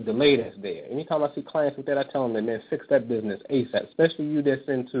some type of delay that's there. Anytime I see clients with that, I tell them, man, fix that business ASAP, especially you that's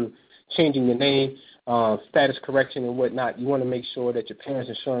into changing your name, status correction and whatnot. You want to make sure that your parents'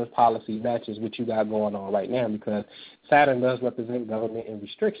 insurance policy matches what you got going on right now, because Saturn does represent government and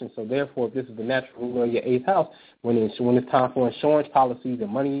restrictions. So therefore, if this is the natural ruler of your 8th house, when it's time for insurance policies and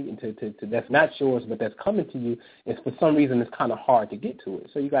money that's not yours but that's coming to you, it's for some reason it's kind of hard to get to it.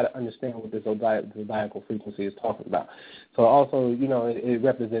 So you got to understand what this zodiacal frequency is talking about. So also, it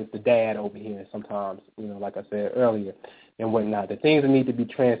represents the dad over here sometimes, like I said earlier, and whatnot. The things that need to be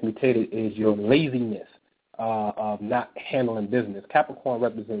transmutated is your laziness of not handling business. Capricorn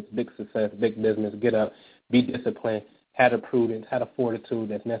represents big success, big business. Get up, be disciplined, have the prudence, have the fortitude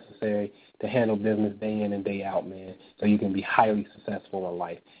that's necessary to handle business day in and day out, man, so you can be highly successful in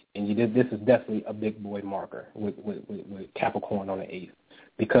life. And this is definitely a big boy marker with Capricorn on the 8th,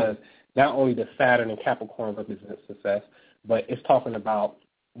 because not only does Saturn and Capricorn represent success, but it's talking about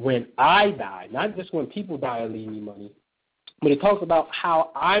when I die, not just when people die and leave me money, but it talks about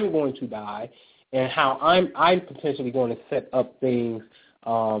how I'm going to die and how I'm potentially going to set up things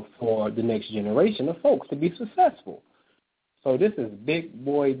for the next generation of folks to be successful. So this is big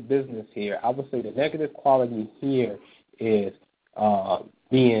boy business here. I would say the negative quality here is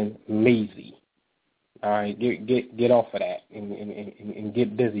being lazy. All right, get off of that and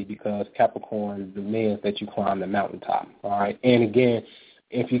get busy, because Capricorn demands that you climb the mountaintop. All right, and again,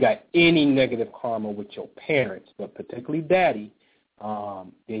 if you got any negative karma with your parents, but particularly daddy,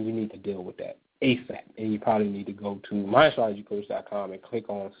 then you need to deal with that ASAP. And you probably need to go to myastrologycoach.com and click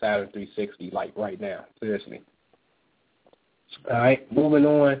on Saturn 360, like right now. Seriously. All right, moving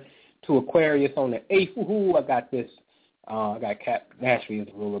on to Aquarius on the 8th. Woohoo, I got this. I got Cap naturally as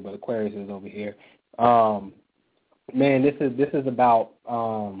the ruler, but Aquarius is over here. Man, this is about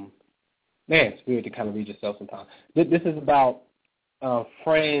man, it's weird to kind of read yourself sometimes. This is about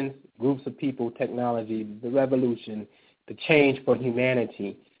friends, groups of people, technology, the revolution, the change for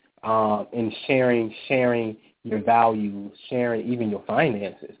humanity, and sharing your values, sharing even your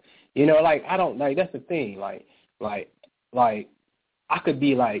finances. That's the thing. Like I could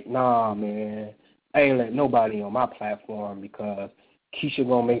be like, nah, man, I ain't let nobody on my platform, because Keisha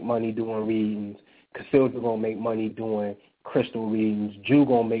gonna make money doing readings, Casilda gonna make money doing crystal readings, Jew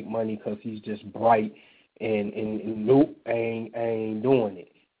gonna make money because he's just bright. And nope, I ain't doing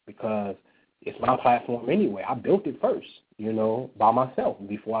it, because it's my platform anyway. I built it first, by myself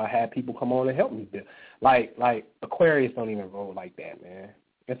before I had people come on and help me build. Like Aquarius don't even roll like that, man.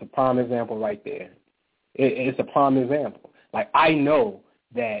 It's a prime example right there. It's a prime example. Like, I know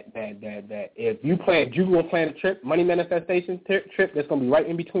that if you gonna plan a trip, money manifestation trip that's gonna be right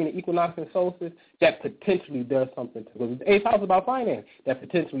in between the equinox and solstice, that potentially does something to, because the 8th house is about finance, that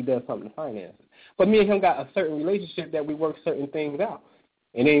potentially does something to finances. But me and him got a certain relationship that we work certain things out.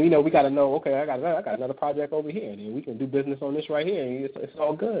 And then, we got to know, okay, I got another project over here, and then we can do business on this right here, and it's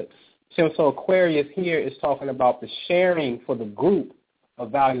all good. So Aquarius here is talking about the sharing for the group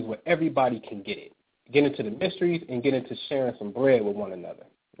of values where everybody can get it. Get into the mysteries and get into sharing some bread with one another,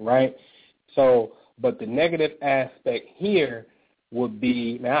 right? So, but the negative aspect here would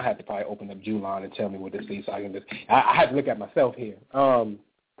be, man, I have to probably open up Juline and tell me what this is, so I can I have to look at myself here.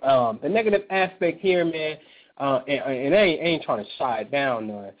 The negative aspect here, man, and I ain't trying to shy it down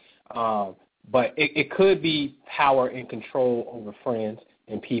none, but it could be power and control over friends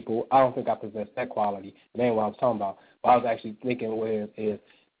and people. I don't think I possess that quality. That ain't what I was talking about. What I was actually thinking is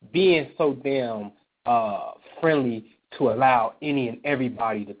being so damn friendly to allow any and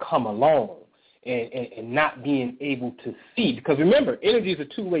everybody to come along and not being able to see. Because remember, energy is a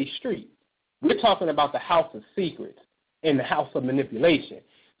two-way street. We're talking about the house of secrets and the house of manipulation.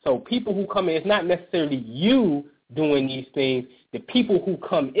 So people who come in, it's not necessarily you doing these things. The people who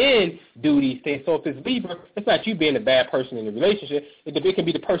come in do these things. So if it's Libra, it's not you being a bad person in the relationship. It can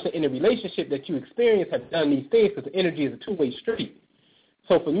be the person in the relationship that you experience have done these things, because the energy is a two-way street.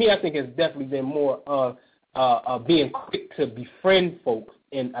 So for me, I think it's definitely been more of being quick to befriend folks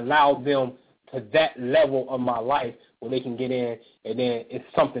and allow them to that level of my life where they can get in, and then it's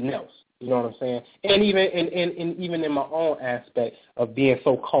something else. You know what I'm saying? And even in my own aspect of being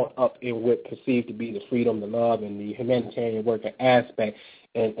so caught up in what perceived to be the freedom, the love, and the humanitarian worker aspect,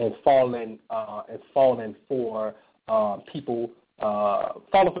 and falling for people,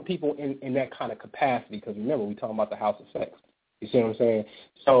 in that kind of capacity. Because remember, we're talking about the house of sex. You see what I'm saying?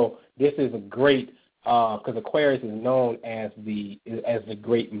 So this is a great, because Aquarius is known as the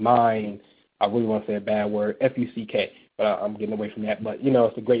great mind. I really want to say a bad word, F-U-C-K. But I'm getting away from that. But,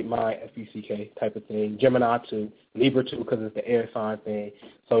 it's a great mind, F-U-C-K type of thing. Gemini, too. Libra, too, because it's the air sign thing.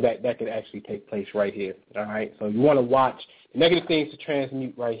 So that could actually take place right here. All right? So you want to watch. The negative things to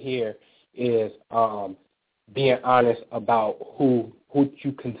transmute right here is being honest about who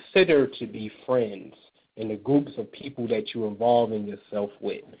you consider to be friends and the groups of people that you're involving yourself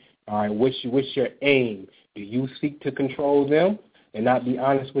with. All right? What's your aim? Do you seek to control them and not be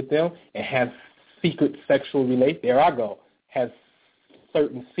honest with them and have secret sexual relations? There I go. Have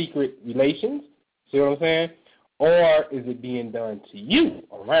certain secret relations. See what I'm saying? Or is it being done to you,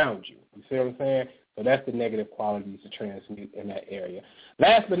 around you? You see what I'm saying? So that's the negative qualities to transmute in that area.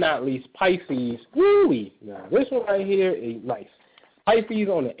 Last but not least, Pisces. Woo-wee. Now, this one right here is nice. Pisces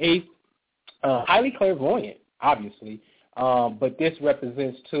on the 8th. Highly clairvoyant, obviously. But this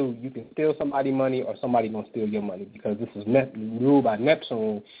represents, too, you can steal somebody's money or somebody going to steal your money, because this is ruled by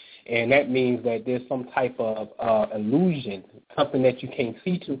Neptune. And that means that there's some type of illusion, something that you can't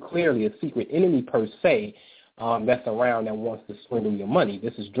see too clearly, a secret enemy per se, that's around that wants to swindle your money.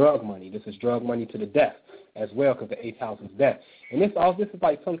 This is drug money. This is drug money to the death as well, because the 8th house is death. And this is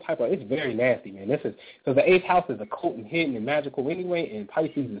like some type of, it's very nasty, man. This is, because the 8th house is occult and hidden and magical anyway, and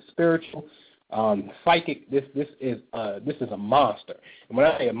Pisces is spiritual. Psychic, this is a monster. And when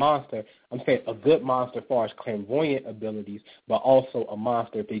I say a monster, I'm saying a good monster as far as clairvoyant abilities, but also a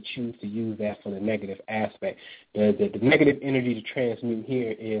monster if they choose to use that for the negative aspect. The negative energy to transmute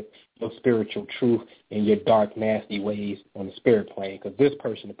here is your spiritual truth and your dark, nasty ways on the spirit plane, because this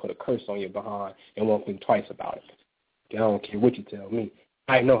person will put a curse on your behind and won't think twice about it. I don't care what you tell me.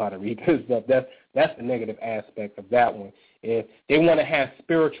 I know how to read this stuff. That's the negative aspect of that one. If they want to have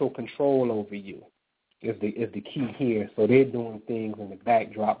spiritual control over you, is the key here. So they're doing things in the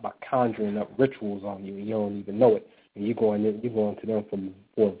backdrop by conjuring up rituals on you, and you don't even know it. And you're going to them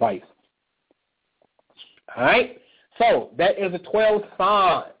for advice. All right. So that is the 12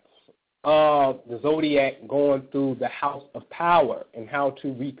 signs of the zodiac going through the house of power and how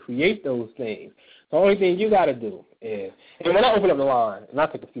to recreate those things. The only thing you got to do is, and when I open up the line, and I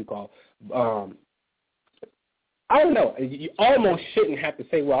take a few calls, I don't know. You almost shouldn't have to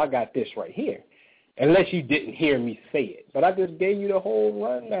say, well, I got this right here, unless you didn't hear me say it. But I just gave you the whole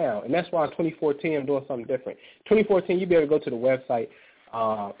rundown, and that's why in 2014 I'm doing something different. 2014, you'll be able to go to the website,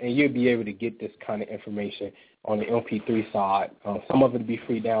 and you'll be able to get this kind of information on the MP3 side. Some of it will be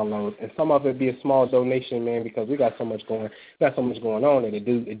free downloads, and some of it will be a small donation, man, because we got so much going on that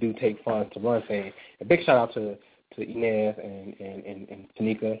it do take funds to run things. A big shout out to Inez and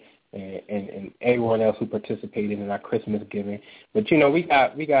Tanika and everyone else who participated in our Christmas giving. But we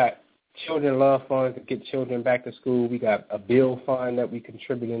got children love funds to get children back to school. We got a bill fund that we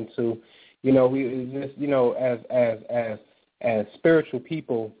contributing to. We just as spiritual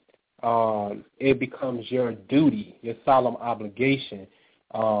people, it becomes your duty, your solemn obligation,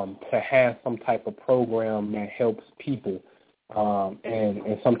 to have some type of program that helps people,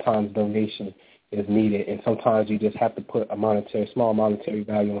 and sometimes donation is needed, and sometimes you just have to put a small monetary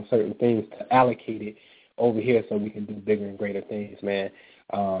value on certain things to allocate it over here so we can do bigger and greater things, man.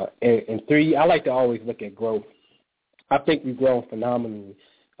 And 3, I like to always look at growth. I think we've grown phenomenally.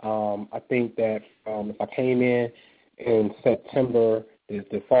 I think that if I came in September,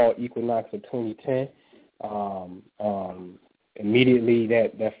 the fall equinox of 2010, immediately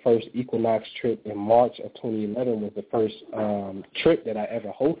that first equinox trip in March of 2011 was the first trip that I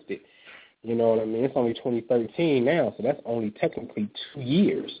ever hosted. You know what I mean? It's only 2013 now, so that's only technically 2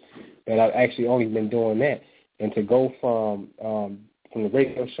 years that I've actually only been doing that. And to go from the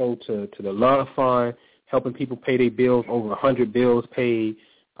radio show to the Love Fund, helping people pay their bills, over 100 bills paid,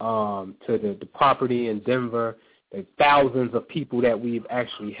 to the property in Denver, the thousands of people that we've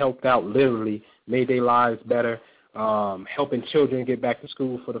actually helped out, literally made their lives better, helping children get back to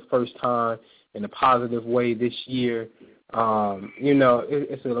school for the first time in a positive way this year.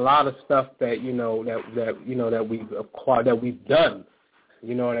 It's a lot of stuff that that we've acquired, that we've done.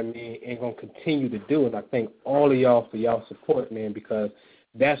 You know what I mean? And going to continue to do. And I thank all of y'all for y'all support, man, because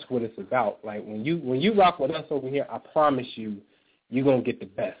that's what it's about. Like, when you rock with us over here, I promise you, you're going to get the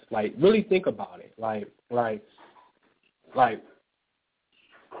best. Like, really think about it. Like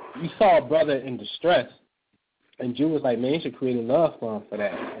you saw a brother in distress, and Jew was like, man, you should create a love fund for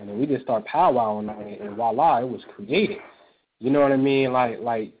that. And then we just start powwowing on it, and voila, it was created. You know what I mean?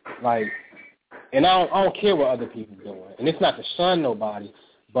 And I don't care what other people are doing. And it's not to shun nobody,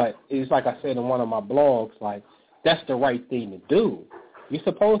 but it's like I said in one of my blogs, like, that's the right thing to do. You're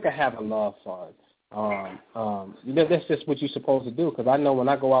supposed to have a love fund. That's just what you're supposed to do, because I know when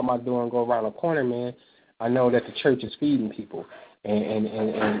I go out my door and go around the corner, man, I know that the church is feeding people.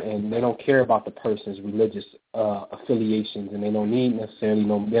 And they don't care about the person's religious affiliations, and they don't need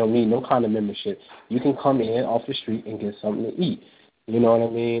no kind of membership. You can come in off the street and get something to eat. You know what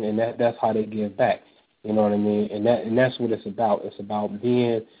I mean? And that's how they give back. You know what I mean? And that's what it's about. It's about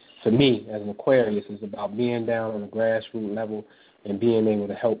being, for me as an Aquarius, it's about being down on the grassroots level and being able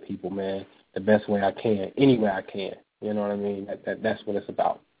to help people, man, the best way I can, any way I can. You know what I mean? That's what it's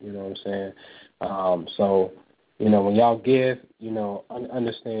about. You know what I'm saying? So, when y'all give,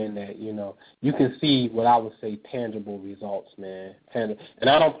 understand that, you can see what I would say tangible results, man. And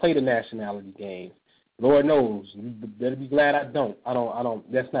I don't play the nationality game. Lord knows. You better be glad I don't. I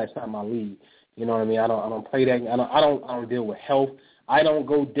don't. That's not my league. You know what I mean? I don't play that. I don't deal with health. I don't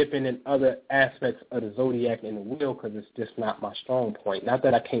go dipping in other aspects of the zodiac and the wheel, because it's just not my strong point. Not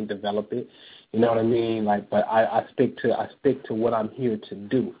that I can't develop it. You know what I mean? But I stick to what I'm here to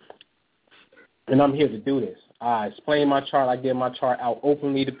do. And I'm here to do this. I explain my chart. I give my chart out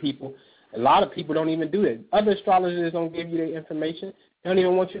openly to people. A lot of people don't even do that. Other astrologers don't give you their information. They don't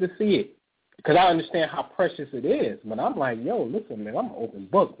even want you to see it, because I understand how precious it is. But I'm like, yo, listen, man, I'm an open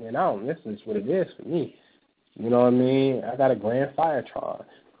book, man. This is what it is for me. You know what I mean? I got a grand firetron.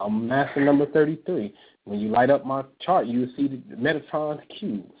 I'm master number 33. When you light up my chart, you will see the Metatron's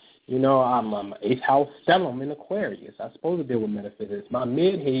cube. I'm an 8th house stellium in Aquarius. I'm supposed to deal with metaphysics. My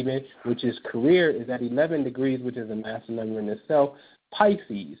midhaven, which is career, is at 11 degrees, which is a master number in itself.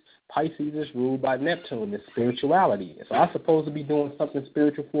 Pisces. Pisces is ruled by Neptune, it's spirituality. So I'm supposed to be doing something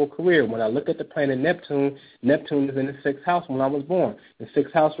spiritual for a career. When I look at the planet Neptune, Neptune is in the 6th house when I was born. The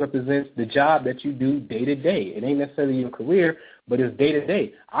 6th house represents the job that you do day to day. It ain't necessarily your career, but it's day to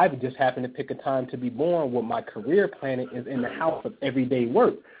day. I just happen to pick a time to be born where my career planet is in the house of everyday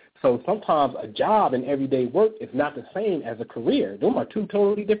work. So sometimes a job and everyday work is not the same as a career. Those are two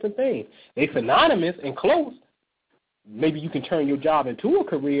totally different things. They're synonymous and close. Maybe you can turn your job into a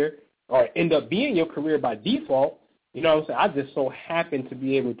career or end up being your career by default. You know what I'm saying? I just so happen to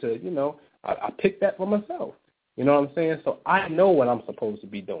be able to, I picked that for myself. You know what I'm saying? So I know what I'm supposed to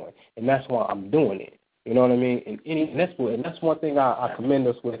be doing, and that's why I'm doing it. You know what I mean? And that's one thing I commend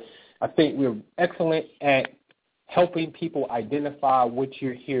us with. I think we're excellent at helping people identify what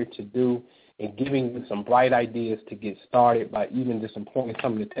you're here to do and giving you some bright ideas to get started by even just employing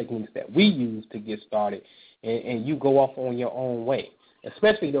some of the techniques that we use to get started, and you go off on your own way,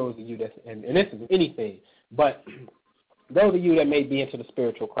 especially those of you that, and this is anything, but those of you that may be into the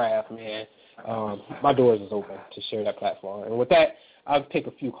spiritual craft, man, my doors is open to share that platform. And with that, I'll take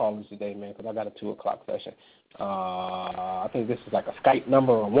a few callers today, man, because I got a 2 o'clock session. I think this is like a Skype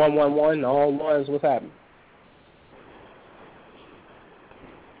number, 111, all ones. What's happening?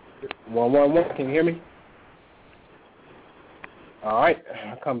 111, can you hear me? All right,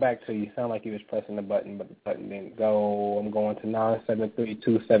 I'll come back to you. Sound like you was pressing the button, but the button didn't go. I'm going to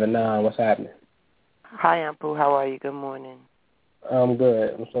 973-279. What's happening? Hi, Anpu. How are you? Good morning. I'm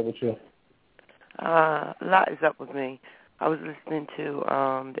good. What's up with you? A lot is up with me. I was listening to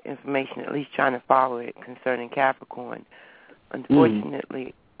the information, at least trying to follow it, concerning Capricorn.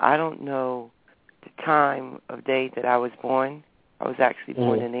 Unfortunately, I don't know the time of day that I was born. I was actually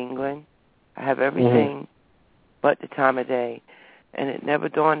born in England. I have everything but the time of day. And it never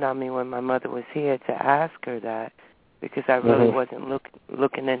dawned on me when my mother was here to ask her that, because I really wasn't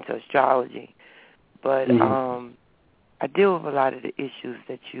looking into astrology. But I deal with a lot of the issues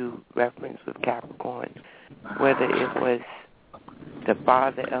that you referenced with Capricorn, whether it was the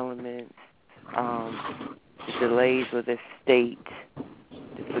father elements, the delays with the state,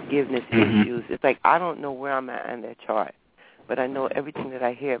 the forgiveness issues. It's like I don't know where I'm at in their chart, but I know everything that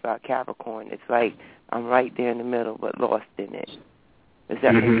I hear about Capricorn. It's like I'm right there in the middle but lost in it. Does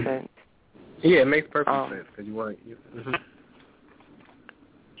that make sense? Yeah, it makes perfect sense because you want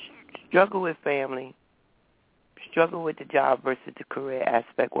struggle with family, struggle with the job versus the career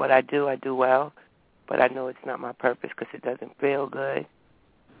aspect. What I do well, but I know it's not my purpose because it doesn't feel good.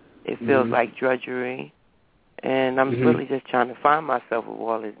 It feels like drudgery, and I'm really just trying to find myself with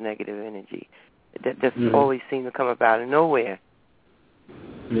all this negative energy that just always seems to come up out of nowhere.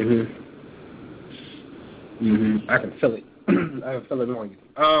 I can feel it. I can feel it on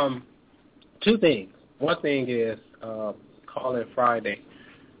you. Two things. One thing is call in Friday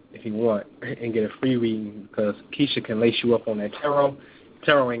if you want and get a free reading because Keisha can lace you up on that tarot.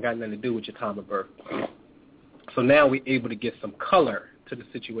 Tarot ain't got nothing to do with your time of birth. So now we're able to get some color to the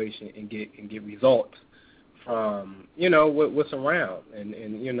situation and get results from, what's around and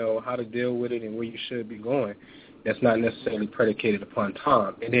how to deal with it and where you should be going. That's not necessarily predicated upon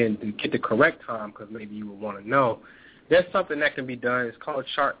time. And then to get the correct time, because maybe you would want to know, there's something that can be done. It's called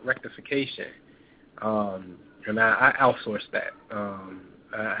chart rectification. And I outsource that.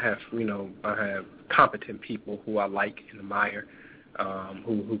 I have competent people who I like and admire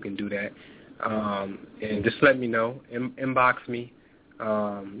who can do that. And just let me know. Inbox me.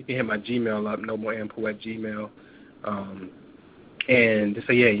 You can hit my Gmail up, nomoreampu@gmail. And just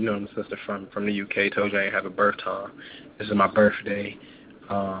say, I'm a sister from the UK. Told you I didn't have a birth time. This is my birthday.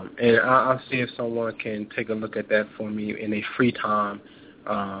 And I'll see if someone can take a look at that for me in a free time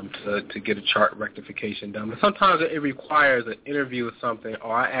to get a chart rectification done. But sometimes it requires an interview or something,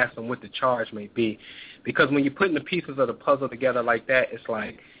 or I ask them what the charge may be. Because when you're putting the pieces of the puzzle together like that, it's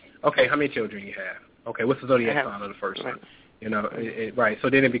like, okay, how many children you have? Okay, what's the zodiac sign of the first one? Right.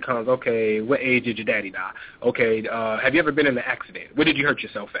 So then it becomes, okay, what age did your daddy die? Okay, have you ever been in an accident? Where did you hurt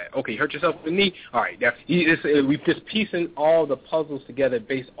yourself at? Okay, you hurt yourself in the knee? All right, we're just piecing all the puzzles together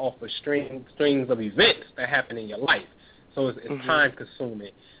based off of strings of events that happen in your life. So it's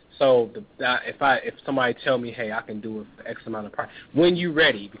time-consuming. So if somebody tell me, hey, I can do it for X amount of price, when you're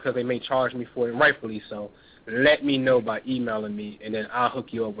ready, because they may charge me for it, and rightfully so, let me know by emailing me, and then I'll hook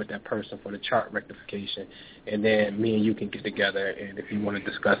you up with that person for the chart rectification, and then me and you can get together, and if you want to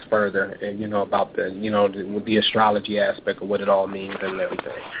discuss further, and about the astrology aspect of what it all means and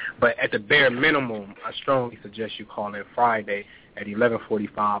everything. But at the bare minimum, I strongly suggest you call in Friday at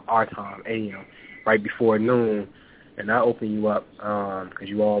 11:45 our time, a.m., right before noon, and I'll open you up because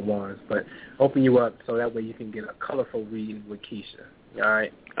you all ones, but open you up so that way you can get a colorful reading with Keisha. All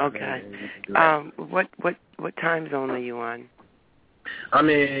right. Okay. What time zone are you on? I'm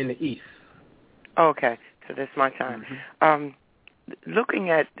in the East. Okay, so that's my time. Looking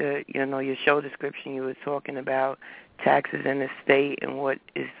at your show description, you were talking about taxes in the state and what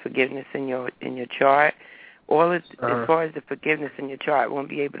is forgiveness in your chart. As far as the forgiveness in your chart, I won't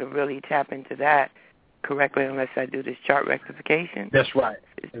be able to really tap into that correctly unless I do this chart rectification. That's right.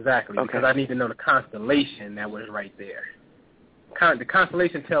 Exactly. Okay. Because I need to know the constellation that was right there. The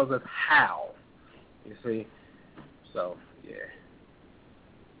constellation tells us how, you see. So, yeah.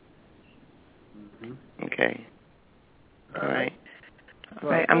 Okay. All right. All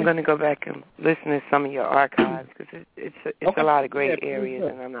right. I'm going to go back and listen to some of your archives because it's a lot of great areas,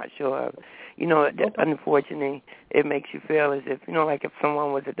 and I'm not sure of. Unfortunately, it makes you feel as if, like if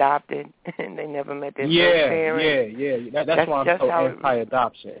someone was adopted and they never met their first parent. Yeah. That's why I'm so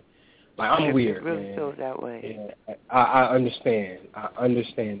anti-adoption. Like, I'm weird, it really man. feels that way. Yeah, I understand. I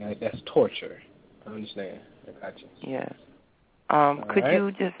understand that that's torture. I understand. I got you. Yeah. Could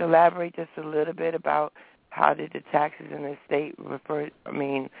you just elaborate just a little bit about how did the taxes in the state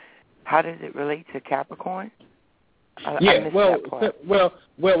how does it relate to Capricorn? Well,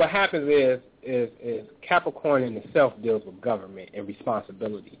 what happens is Capricorn in itself deals with government and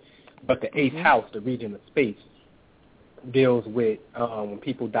responsibility, but the 8th house, the region of space, deals with when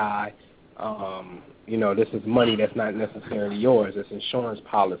people die. This is money that's not necessarily yours. It's insurance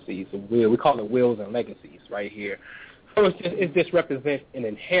policies. We call it wills and legacies right here. So it just represents an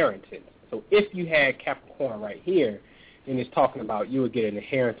inheritance. So if you had Capricorn right here, and it's talking about you would get an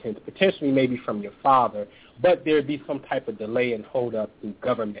inheritance, potentially maybe from your father, but there'd be some type of delay and hold up through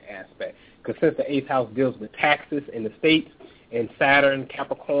government aspect. Because since the 8th house deals with taxes in the states, and Saturn,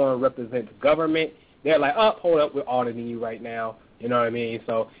 Capricorn represents government, they're like, hold up, we're auditing you right now. You know what I mean?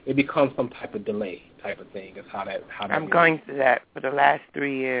 So it becomes some type of delay type of thing. Is how that I'm going through that for the last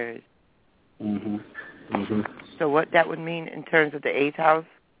 3 years. So what that would mean in terms of the 8th house?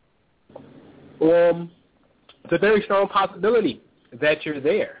 It's a very strong possibility that you're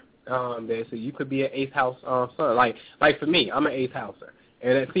there. So you could be an 8th house son. Like for me, I'm an 8th houser.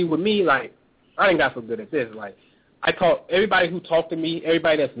 And see, with me, like, I ain't got so good at this. Like, everybody who talked to me,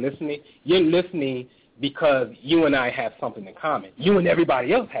 everybody that's listening, you're listening because you and I have something in common. You and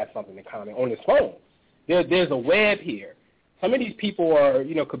everybody else have something in common on this phone. There's a web here. Some of these people are,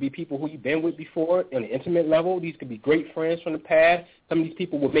 could be people who you've been with before on an intimate level. These could be great friends from the past. Some of these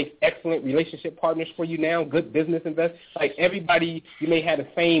people will make excellent relationship partners for you now, good business investors. Like everybody, you may have the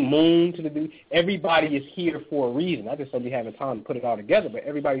same moon to the everybody is here for a reason. I just don't be having time to put it all together, but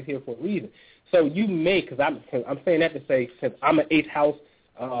everybody's here for a reason. So you may, because I'm saying that to say, since I'm an 8th house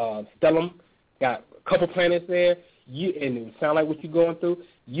stellium, got a couple planets there, and it sound like what you're going through,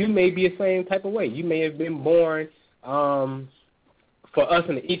 you may be the same type of way. You may have been born, for us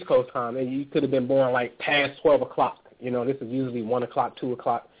in the East Coast time, and you could have been born like past 12 o'clock. This is usually 1 o'clock, 2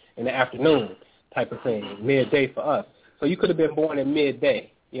 o'clock in the afternoon type of thing, midday for us. So you could have been born at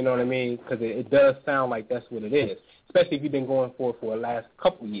midday, you know what I mean, because it does sound like that's what it is, especially if you've been going for the last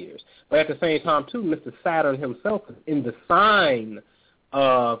couple of years. But at the same time, too, Mr. Saturn himself is in the sign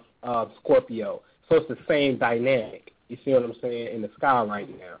of Scorpio. So it's the same dynamic, you see what I'm saying, in the sky right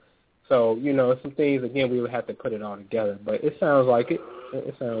now. So, some things, again, we would have to put it all together. But it sounds like it.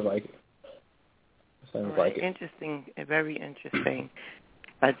 It sounds like it. Interesting, very interesting.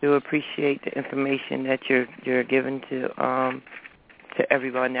 I do appreciate the information that you're giving to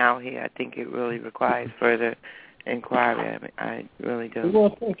everyone out here. I think it really requires further inquiry. I really do.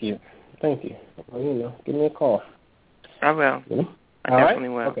 Well, thank you. Well, give me a call. I will. Yeah. I definitely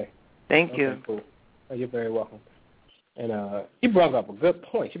will. Okay. Thank you. Cool. Oh, you're very welcome. And you brought up a good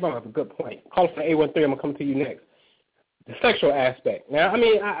point. Call from 813. I'm going to come to you next. The sexual aspect. Now,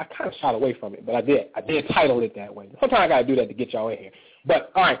 I kind of shied away from it, but I did title it that way. Sometimes I got to do that to get y'all in here.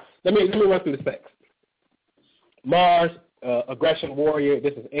 But, all right, let me run through the sex. Mars, aggression warrior.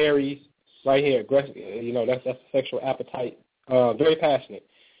 This is Aries right here. Aggression, that's the sexual appetite. Very passionate.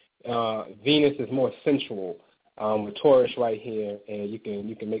 Venus is more sensual. With Taurus right here, and you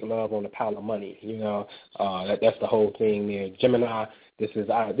can make love on a pile of money. That's the whole thing there. Gemini, this is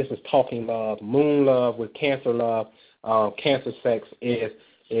talking love. Moon love with Cancer love. Cancer sex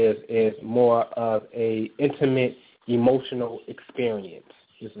is more of a intimate, emotional experience.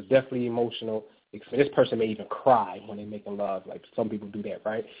 This is definitely emotional. This person may even cry when they're making love. Like some people do that,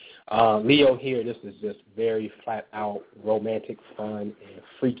 right? Leo here, this is just very flat out romantic, fun, and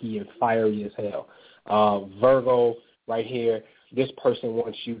freaky and fiery as hell. Virgo right here, this person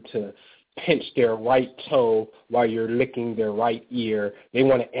wants you to pinch their right toe while you're licking their right ear. They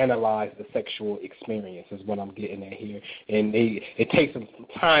want to analyze the sexual experience is what I'm getting at here. And it takes some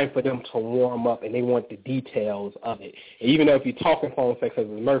time for them to warm up, and they want the details of it. And even though if you're talking phone sex as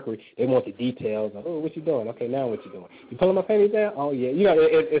with Mercury, they want the details of, what you doing? Okay, now what you doing? You pulling my panties down? Oh, yeah.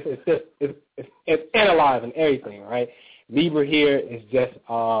 It's analyzing everything, right? Libra here is just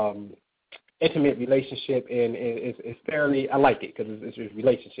intimate relationship, and it's fairly, I like it because it's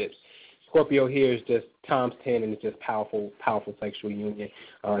relationships. Scorpio here is just times 10, and it's just powerful sexual union.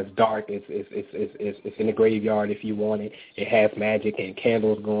 It's dark. It's in the graveyard if you want it. It has magic and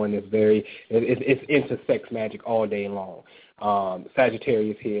candles going. It's into sex magic all day long.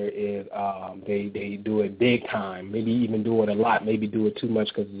 Sagittarius here is they do it big time. Maybe even do it a lot. Maybe do it too much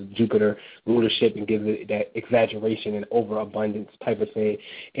because of Jupiter rulership and gives it that exaggeration and overabundance type of thing.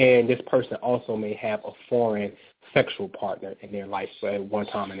 And this person also may have a foreign sexual partner in their life at one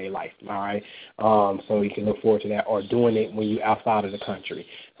time in their life, all right? So you can look forward to that, or doing it when you're outside of the country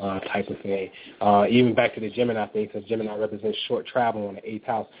type of thing. Even back to the Gemini thing, since Gemini represents short travel on the 8th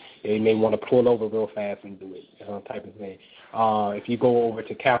house, they may want to pull over real fast and do it type of thing. If you go over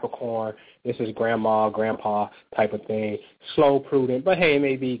to Capricorn, this is grandma, grandpa type of thing. Slow, prudent, but hey, it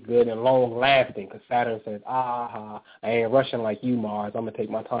may be good and long-lasting because Saturn says, I ain't rushing like you, Mars. I'm going to take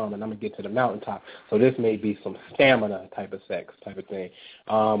my time and I'm going to get to the mountaintop. So this may be some stamina type of sex type of thing.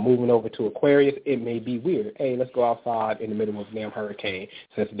 Moving over to Aquarius, it may be weird. Hey, let's go outside in the middle of a damn hurricane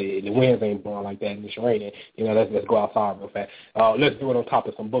since the winds ain't blowing like that and it's raining. Let's go outside real fast. Let's do it on top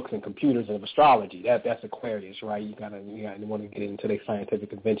of some books and computers and astrology. That's Aquarius, right? You want to get into the scientific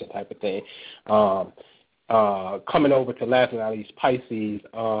convention type of thing. Coming over to last but not least, Pisces.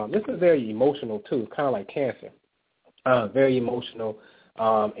 This is very emotional too, kind of like Cancer. Very emotional,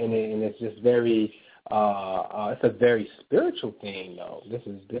 and it's just very. It's a very spiritual thing, though. This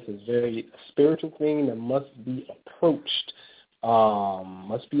is very spiritual thing that must be approached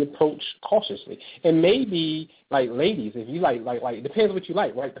cautiously. And maybe, like, ladies, if you like, it depends what you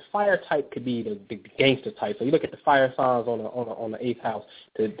like, right? The fire type could be the gangster type. So you look at the fire signs on the 8th house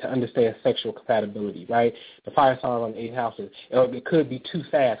to understand sexual compatibility, right? The fire signs on the 8th house it could be too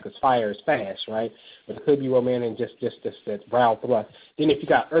fast because fire is fast, right? But it could be romantic, just that brow thrust. Then if you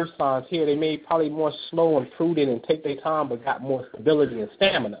got earth signs here, they may probably more slow and prudent and take their time, but got more stability and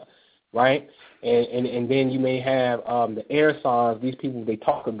stamina. right? And then you may have the air signs. These people, they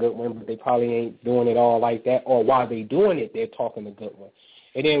talk a good one, but they probably ain't doing it all like that. Or while they doing it, they're talking a good one.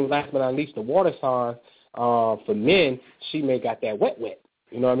 And then last but not least, the water signs. For men, she may got that wet.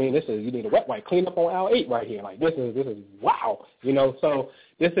 You know what I mean? You need a wet wipe. Clean up on aisle 8 right here. Like this is wow. You know, so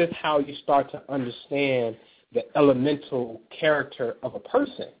this is how you start to understand the elemental character of a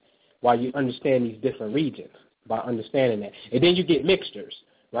person while you understand these different regions by understanding that. And then you get mixtures,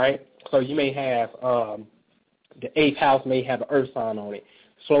 right? So you may have the 8th house may have an earth sign on it.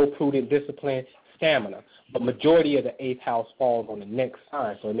 Slow, prudent, discipline, stamina. But majority of the 8th house falls on the next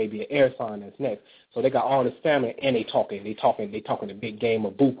sign, so it may be an air sign that's next. So they got all this stamina, and they talking a big game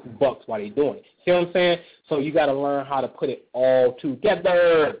of buku bucks while they doing it. See what I'm saying? So you got to learn how to put it all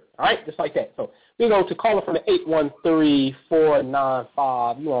together. All right, just like that. So we go to caller from the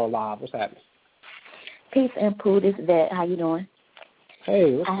 813-495. You on live? What's happening? Peace, Anpu. This is Vet. How you doing?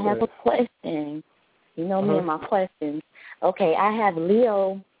 Hey, what's I have a question. You know me and my questions. Okay, I have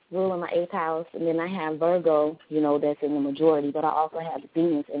Leo ruling my 8th house, and then I have Virgo, you know, that's in the majority, but I also have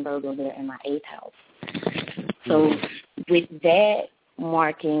Venus and Virgo there in my 8th house. So with that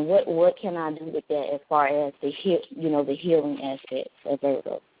marking, what can I do with that as far as the healing aspect of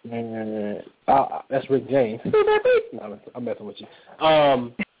Virgo? That's Rick James. No, I'm messing with you.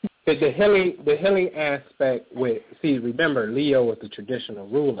 The healing aspect remember, Leo is the traditional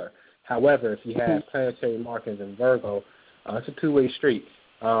ruler. However, if you have planetary markings in Virgo, it's a two-way street.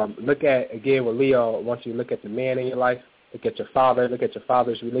 Look at, again, with Leo, once you look at the man in your life, look at your father, look at your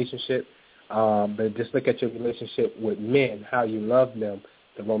father's relationship, but just look at your relationship with men, how you love them,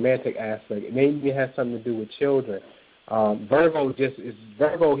 the romantic aspect. It may even have something to do with children. Virgo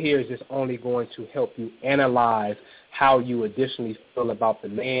here is just only going to help you analyze how you additionally feel about the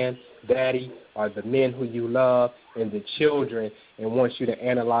man, daddy, or the men who you love, and the children, and wants you to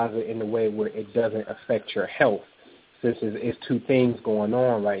analyze it in a way where it doesn't affect your health. This is two things going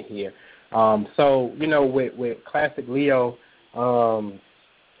on right here. So, you know, with classic Leo, and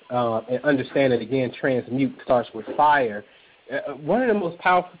understanding, again, transmute starts with fire. One of the most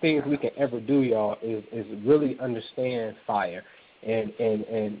powerful things we can ever do, y'all, is really understand fire.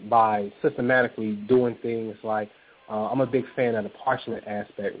 And by systematically doing things like, I'm a big fan of the parchment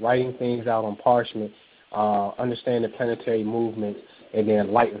aspect, writing things out on parchment, understanding the planetary movements, and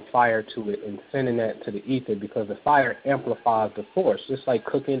then lighting fire to it and sending that to the ether, because the fire amplifies the force, just like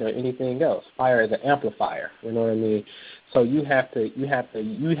cooking or anything else. Fire is an amplifier, you know what I mean? So you have to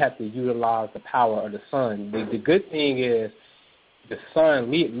utilize the power of the sun. The good thing is the sun,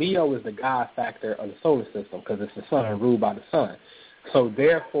 Leo is the God factor of the solar system because it's the sun ruled by the sun. So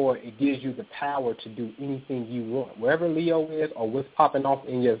therefore, it gives you the power to do anything you want. Wherever Leo is or what's popping off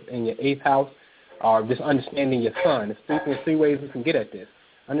in your 8th house, or just understanding your sun. There's three ways we can get at this.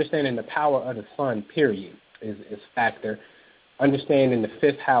 Understanding the power of the sun, period, is factor. Understanding the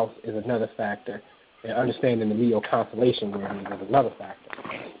 5th house is another factor. And understanding the Leo constellation where it is another factor.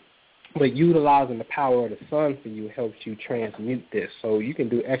 But utilizing the power of the sun for you helps you transmute this. So you can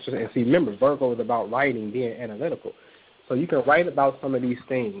do extra. And see, remember, Virgo is about writing, being analytical. So you can write about some of these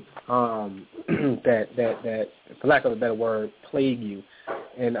things that, for lack of a better word, plague you.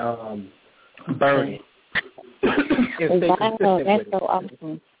 And burn it. Wow, that's so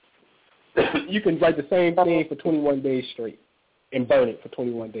awesome. You can write the same thing for 21 days straight and burn it for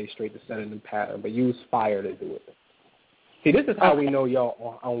 21 days straight to set a new pattern, but use fire to do it. See, this is how we know,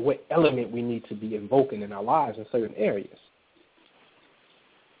 y'all, on what element we need to be invoking in our lives in certain areas.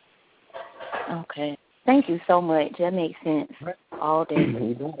 Okay. Thank you so much. That makes sense. Right. All day.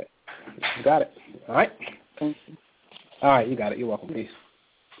 You got it. All right? Thank you. All right, you got it. You're welcome. Peace.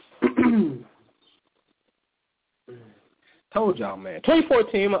 Told y'all, man.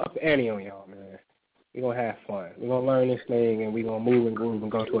 2014, I'm up the ante on y'all, man. We're going to have fun. We're going to learn this thing, and we're going to move and groove and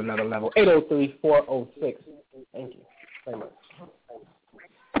go to another level. 803-406. Thank you very much.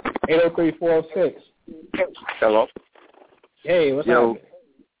 803-406. Hello. Hey, what's up?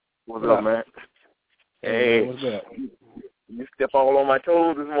 What's up, man? Hey. What's up? You step all on my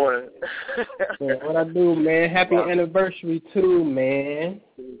toes this morning. Man, what I do, man? Happy anniversary, too, man.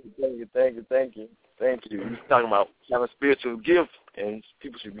 Thank you. You're talking about having a spiritual gift, and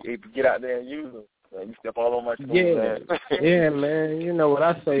people should be able to get out there and use them. You step all on my toes, man. Yeah, man. You know what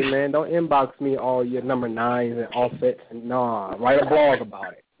I say, man. Don't inbox me all your number 9s and offsets. Nah, write a blog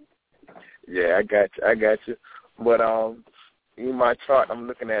about it. Yeah, I got you. But in my chart, I'm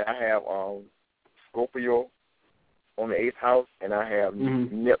looking at, I have Scorpio on the 8th house, and I have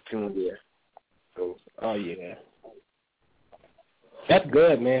Neptune there. So, oh, yeah. That's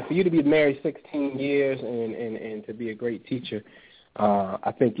good, man. For you to be married 16 years and to be a great teacher,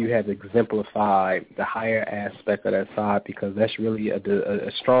 I think you have exemplified the higher aspect of that side, because that's really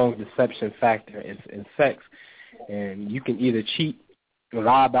a strong deception factor in sex. And you can either cheat and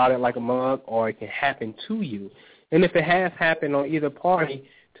lie about it like a mug, or it can happen to you. And if it has happened on either party,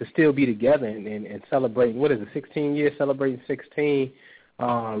 to still be together and celebrate, what is it, 16 years, celebrating 16,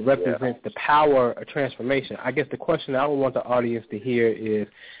 represents the power of transformation. I guess the question I would want the audience to hear is,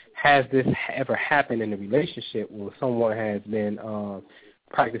 has this ever happened in a relationship where someone has been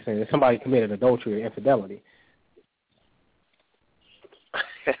practicing, somebody committed adultery or infidelity?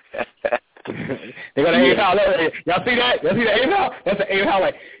 They got an 8 house. Y'all see that? Y'all see the 8 house? That's an 8 house.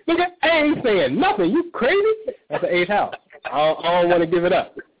 Like, look at, I ain't saying nothing. You crazy? That's an 8 house. I don't want to give it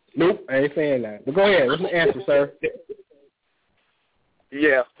up. Nope, I ain't saying that. But go ahead. What's the answer, sir?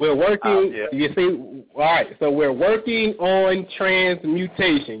 Yeah. We're working, yeah. You see, all right, so we're working on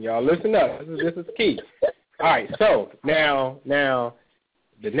transmutation. Y'all listen up. This is key. All right, so now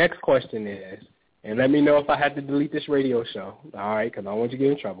the next question is, and let me know if I have to delete this radio show, all right, because I don't want you to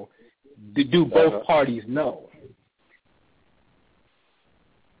get in trouble. Do both parties know?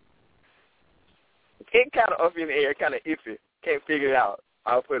 It kind of up in the air, kind of iffy. Can't figure it out.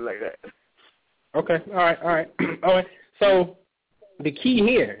 I'll put it like that. Okay, all right. So the key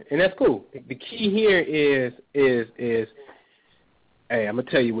here, and that's cool. The key here is hey, I'm gonna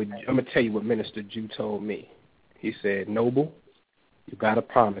tell you what Minister Jew told me. He said, Noble, you gotta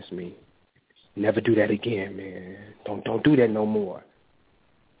promise me, never do that again, man. Don't do that no more.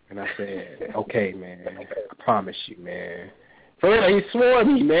 And I said, okay, man, I promise you, man. For real, he swore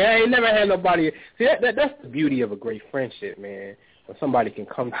me, man. I ain't never had nobody. See, that's the beauty of a great friendship, man. When somebody can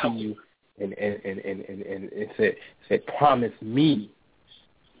come to you and say, promise me.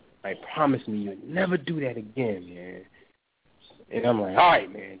 Like, promise me you'll never do that again, man. And I'm like, all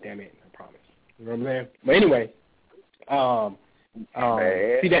right, man, damn it, I promise. You know what I'm saying? But anyway,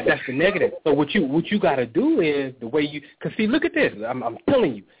 see, that's the negative. So what you got to do is the way you, because see, look at this. I'm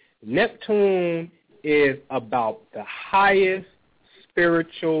telling you, Neptune is about the highest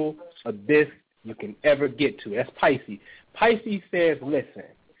spiritual abyss you can ever get to. That's Pisces. Pisces says, listen,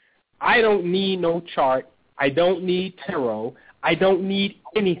 I don't need no chart. I don't need tarot. I don't need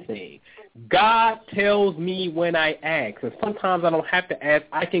anything. God tells me when I ask. And sometimes I don't have to ask.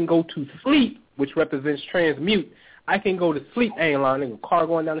 I can go to sleep, which represents transmute. I can go to sleep. I ain't lying. There's a car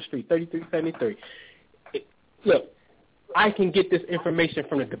going down the street, 3373. Look, I can get this information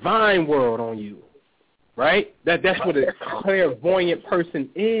from the divine world on you, right? That's what a clairvoyant person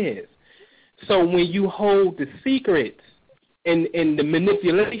is. So when you hold the secrets and the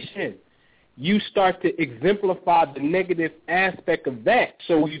manipulation, you start to exemplify the negative aspect of that.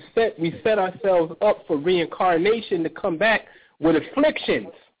 So we set ourselves up for reincarnation to come back with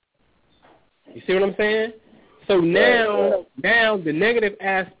afflictions. You see what I'm saying? So now the negative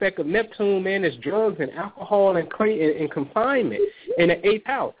aspect of Neptune, man, is drugs and alcohol and confinement in the 8th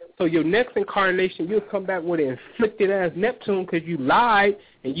house. So your next incarnation, you'll come back with an inflicted ass Neptune because you lied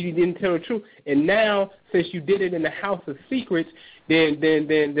and you didn't tell the truth. And now, since you did it in the house of secrets, then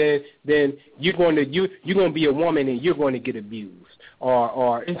you're going to be a woman and you're going to get abused,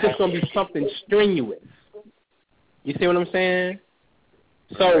 or it's just going to be something strenuous. You see what I'm saying?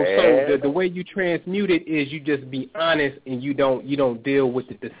 So the way you transmute it is you just be honest and you don't deal with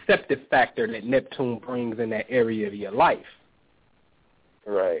the deceptive factor that Neptune brings in that area of your life.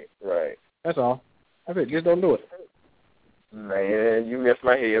 Right. That's all. That's it. Just don't do it. Man, you messed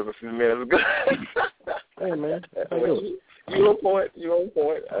my head up a few minutes ago. Hey, man. Don't do it. You on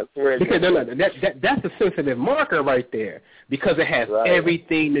point. I swear. Because that's a sensitive marker right there, because it has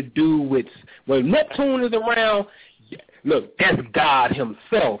everything to do with when Neptune is around. Look, that's God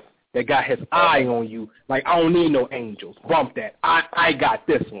himself that got his eye on you. Like, I don't need no angels. Bump that. I got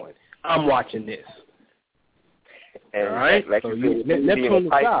this one. I'm watching this. And all right? Like so you said, Neptune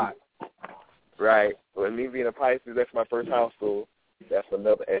is God. Right. Well, me being a Pisces, that's my first house, so that's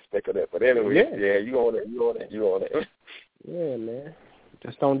another aspect of that. But anyway, yeah, you on it. Yeah, man.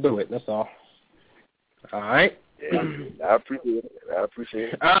 Just don't do it. That's all. All right? Yeah, I appreciate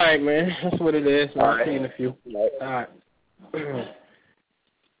it. All right, man. That's what it is. I'll see you in a few. All right.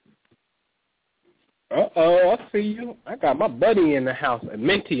 I see you. I got my buddy in the house,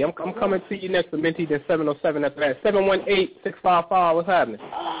 Minty. I'm coming to you next to Minty, then 707 after that. 718-655. What's happening?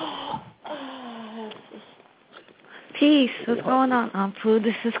 Peace. What's going on, Anpu?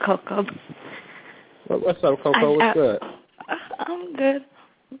 This is Coco. What's up, Coco? What's good? I'm good.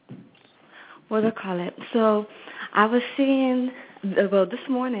 What do I call it? So I was seeing, this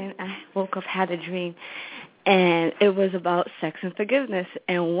morning I woke up, had a dream, and it was about sex and forgiveness.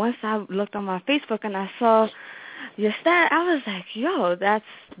 And once I looked on my Facebook and I saw your stat, I was like, yo, that's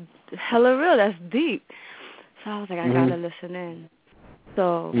hella real. That's deep. So I was like, I got to listen in.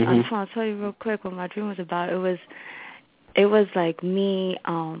 So I just want to tell you real quick what my dream was about. It was like me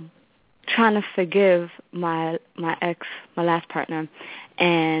trying to forgive my ex, my last partner.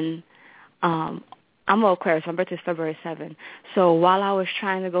 And I'm an Aquarius. My birthday is February 7th. So while I was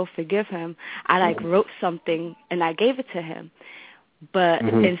trying to go forgive him, I like wrote something and I gave it to him. But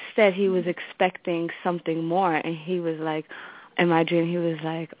instead he was expecting something more, and he was like, in my dream he was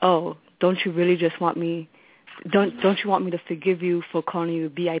like, oh, don't you really just want me, don't you want me to forgive you for calling you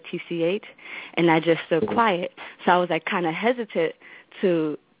bitch? And I just stood quiet. So I was like kind of hesitant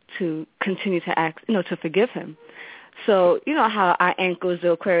to continue to act, to forgive him. So you know how our ankles,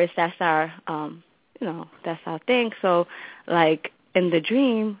 the Aquarius, that's our that's our thing. So like in the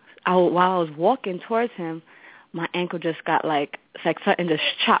dream, while I was walking towards him, my ankle just got like something just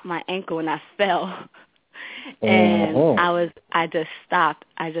chopped my ankle and I fell. And I just stopped.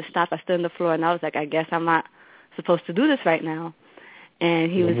 I stood on the floor and I was like, I guess I'm not supposed to do this right now.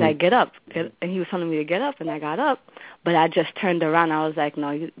 And he was like, get up. And he was telling me to get up, and I got up. But I just turned around. I was like, no,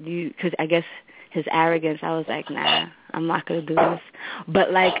 you, because I guess his arrogance, I was like, nah, I'm not going to do this.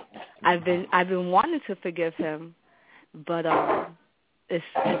 But like, I've been wanting to forgive him, but it's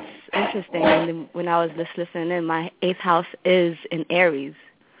interesting. And when I was just listening in, my 8th house is in Aries,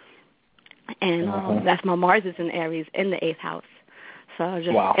 and that's my Mars is in Aries in the 8th house. So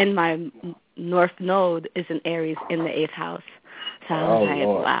and my North Node is in Aries in the 8th house. So I was like,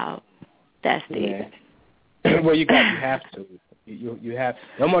 Lord. Wow, that's deep. Yeah. Well, you have to. You have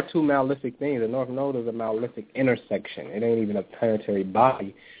no more two malefic things. The North Node is a malefic intersection. It ain't even a planetary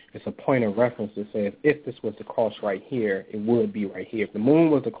body. It's a point of reference that says if this was to cross right here, it would be right here. If the moon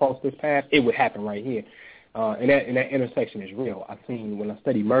was to cross this path, it would happen right here. And that intersection is real. I've seen when I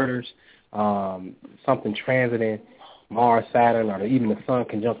study murders, something transiting Mars, Saturn, or even the Sun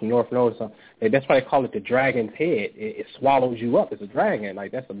conjunct the North Node. So that's why they call it the dragon's head. It swallows you up. It's a dragon.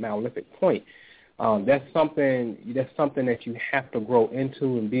 Like that's a malefic point. That's something that you have to grow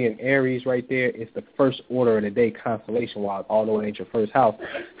into, and being Aries right there is the first order of the day constellation-wise, although it ain't your first house.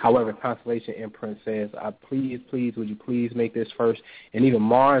 However, constellation imprint says, please, would you please make this first? And even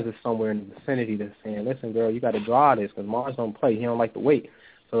Mars is somewhere in the vicinity that's saying, listen, girl, you got to draw this, because Mars don't play. He don't like to wait.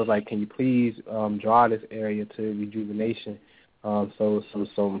 So it's like, can you please draw this area to rejuvenation? So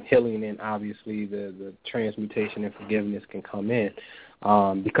some healing and obviously the transmutation and forgiveness can come in.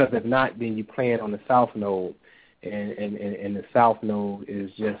 Because if not, then you plan on the South Node, and the South Node is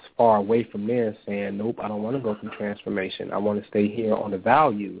just far away from there, saying, nope, I don't want to go through transformation. I want to stay here on the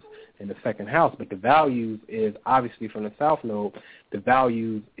values in the 2nd house. But the values is obviously from the South Node. The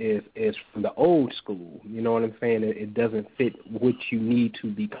values is from the old school. You know what I'm saying? It doesn't fit what you need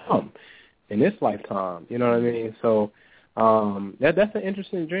to become in this lifetime. You know what I mean? So that's an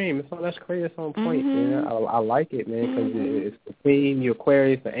interesting dream. That's crazy. It's on point, man. I like it, man, because it's the theme, your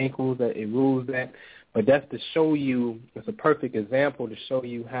Aquarius, the ankles, that it rules that. But that's to show you, it's a perfect example to show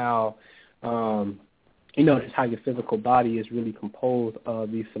you how, that's how your physical body is really composed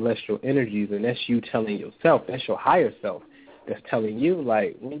of these celestial energies, and that's you telling yourself, that's your higher self that's telling you,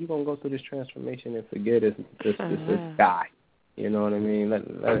 like, when you going to go through this transformation and forget this guy. You know what I mean? Let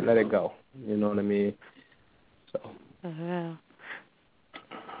it go. You know what I mean? So. All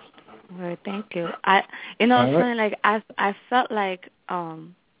right, thank you. It's funny, like I felt like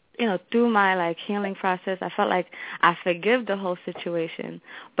through my like healing process, I felt like I forgive the whole situation,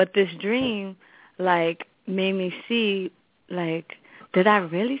 but this dream like made me see, like, did I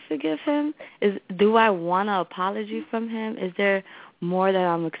really forgive him? Do I want an apology from him? Is there more that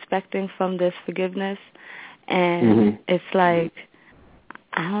I'm expecting from this forgiveness? And it's like,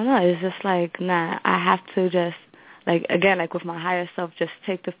 I don't know. It's just like, nah, I have to just, like, again, like with my higher self, just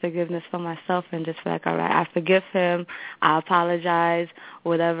take the forgiveness for myself and just be like, all right, I forgive him, I apologize,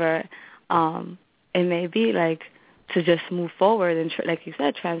 whatever it may be, like, to just move forward and, like you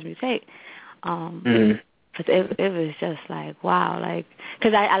said, transmutate. But it was just like, wow, like,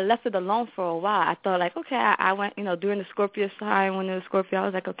 because I left it alone for a while. I thought, like, okay, I went, during the Scorpio sign, when it was Scorpio, I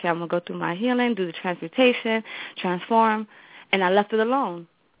was like, okay, I'm going to go through my healing, do the transmutation, transform, and I left it alone.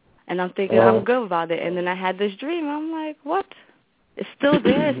 And I'm thinking I'm good about it. And then I had this dream. I'm like, what? It's still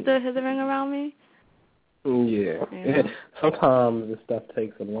there? It's still hovering around me? Yeah. Sometimes this stuff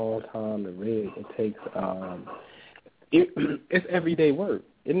takes a long time to read. It takes, it's everyday work.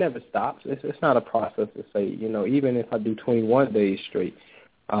 It never stops. It's not a process to say, even if I do 21 days straight,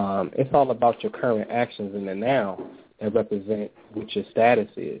 it's all about your current actions in the now that represent what your status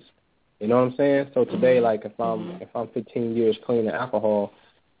is. You know what I'm saying? So today, like, if I'm 15 years clean of alcohol,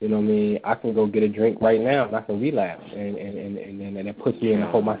 You know what I mean? I can go get a drink right now and I can relapse, and it puts me in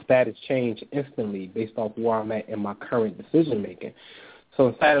a whole. My status change instantly based off where I'm at in my current decision making. So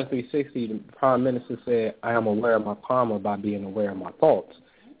in Saturn 360, the Prime Minister said, I am aware of my karma by being aware of my thoughts.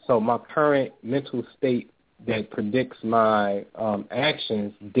 So my current mental state that predicts my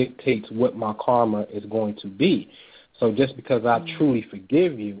actions dictates what my karma is going to be. So just because I truly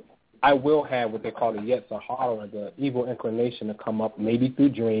forgive you, I will have what they call the Yetzer Hara, the evil inclination to come up, maybe through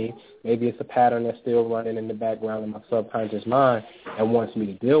dream. Maybe it's a pattern that's still running in the background of my subconscious mind and wants me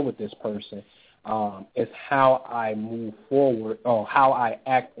to deal with this person. It's how I move forward or how I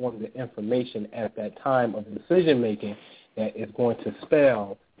act on the information at that time of decision-making that is going to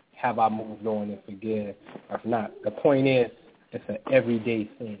spell have I moved on and forgive or if not. The point is, it's an everyday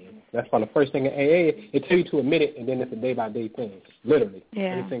thing. That's why the first thing in AA, it tells you to admit it, and then it's a day-by-day thing, literally.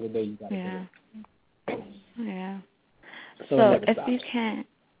 Yeah. Every single day you got to do it. Yeah. So if you can,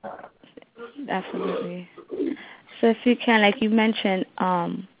 absolutely. So if you can, like you mentioned,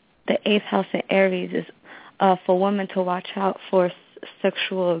 the 8th house in Aries is for women to watch out for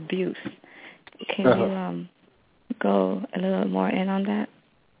sexual abuse. Can you go a little more in on that?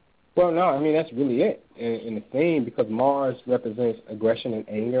 Well, no, I mean, that's really it in the theme, because Mars represents aggression and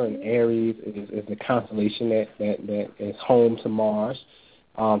anger, and Aries is the constellation that is home to Mars.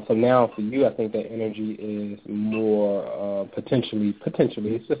 So now for you, I think that energy is more potentially,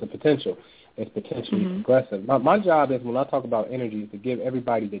 it's just a potential. It's potentially aggressive. My job is, when I talk about energy, is to give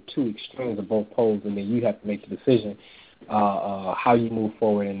everybody the two extremes of both poles, and then you have to make the decision how you move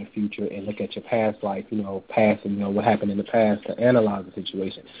forward in the future and look at your past life, what happened in the past to analyze the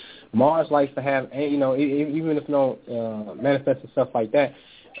situation. Mars likes to have, even if no manifest and stuff like that,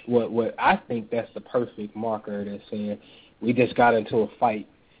 what I think that's the perfect marker that's saying we just got into a fight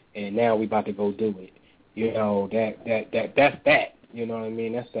and now we about to go do it. That's that. You know what I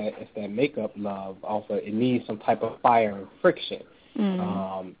mean? It's that makeup love. Also, it needs some type of fire and friction.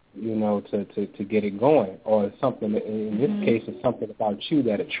 To get it going, or it's something. In this case, it's something about you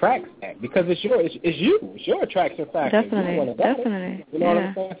that attracts that, because it's your attraction factor. Definitely. You know what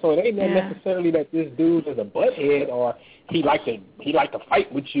I'm saying? So it ain't necessarily that this dude is a butthead or he like to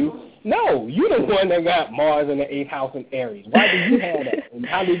fight with you. No, you're the one that got Mars in the 8th house in Aries. Why do you have that? And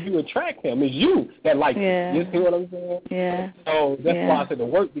how did you attract him? It's you that likes it. You see what I'm saying? Yeah. So that's why I said the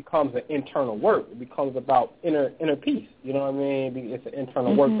work becomes an internal work. It becomes about inner peace. You know what I mean? It's an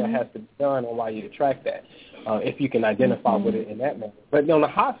internal work that has to be done on why you attract that, if you can identify with it in that manner. But on the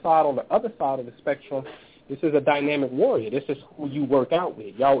hot side, on the other side of the spectrum, this is a dynamic warrior. This is who you work out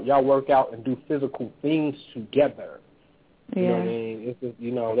with. Y'all work out and do physical things together. You know what I mean? It's just,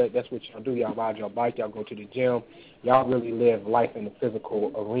 that's what y'all do. Y'all ride your bike. Y'all go to the gym. Y'all really live life in the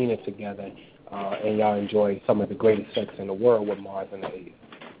physical arena together, and y'all enjoy some of the greatest sex in the world with Mars and the 8th.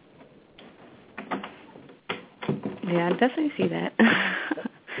 Yeah, I definitely see that.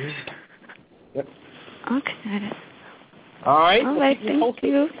 Yep. Okay. All right. All right.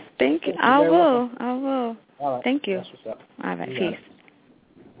 Thank you. I will. All right. Thank you. That's what's up. All right. Peace.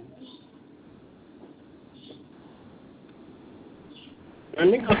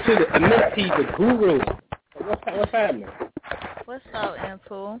 And then come to the MSP, the guru. What's happening? What's up,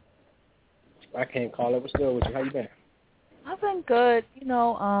 Anpu? I can't call it. What's good with you? How you been? I've been good.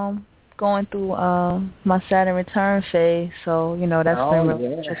 Going through my Saturn return phase, so that's been really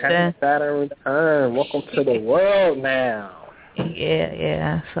interesting. Saturn return. Welcome to the world now.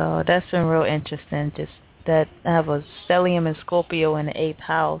 Yeah. So that's been real interesting. Just that I have a stellium and Scorpio in the 8th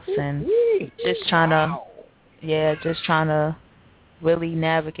house, and just trying to really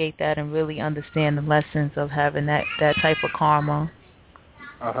navigate that and really understand the lessons of having that type of karma.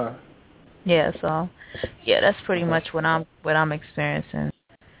 Yeah. So that's pretty much what I'm experiencing.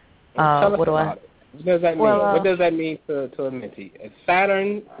 Tell us about it. What does that mean? What does that mean to a mentee? A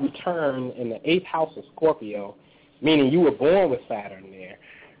Saturn return in the 8th house of Scorpio, meaning you were born with Saturn there.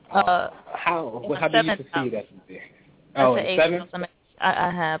 How do you perceive that? Oh, in the 7th?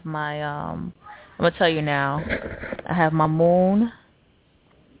 I have my I'm gonna tell you now. I have my Moon,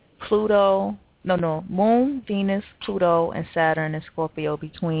 Pluto. Moon, Venus, Pluto, and Saturn and Scorpio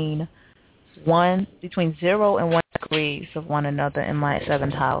between 0 and 1 degrees of one another in my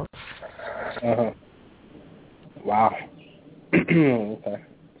 7th house. Wow. Okay.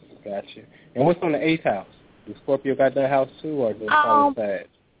 Gotcha. And what's on the 8th house? Does Scorpio got that house too, or just on the side?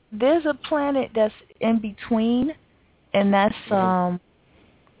 There's a planet that's in between, and that's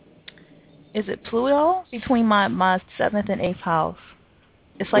is it Pluto? Between my 7th and 8th house.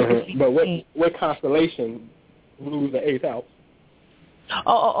 It's like it's between. But what constellation rules the 8th house?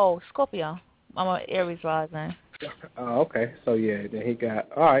 Oh, Scorpio. I'm an Aries rising. Oh, okay. So yeah, then he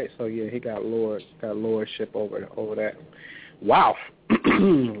got all right. So yeah, he got lordship over that. Wow,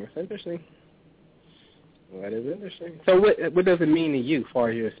 that's interesting. That is interesting. So what does it mean to you, as far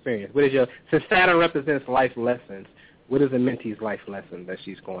as your experience? What is since Saturn represents life lessons? What is a mentee's life lesson that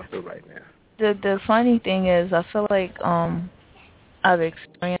she's going through right now? The funny thing is, I feel like I've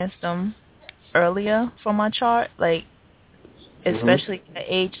experienced them earlier from my chart, like especially at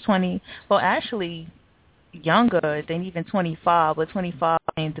age 20. Well, actually younger than even 25, but 25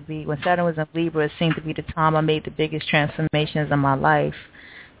 seemed to be, when Saturn was in Libra, it seemed to be the time I made the biggest transformations in my life.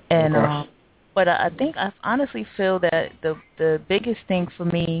 And but I think I honestly feel that the biggest thing for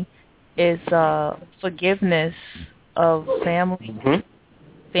me is forgiveness of family,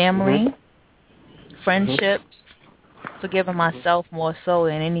 friendships, forgiving myself more so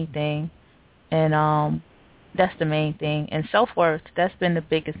than anything. And that's the main thing. And self-worth, that's been the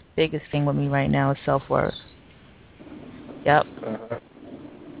biggest thing with me right now, is self-worth. Yep.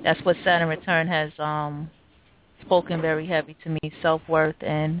 That's what Saturn return has spoken very heavy to me, self-worth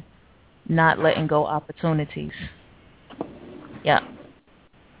and not letting go opportunities. Yeah.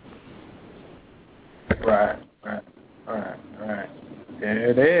 Right. There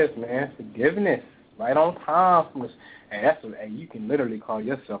it is, man. Forgiveness. Right on time. And you can literally call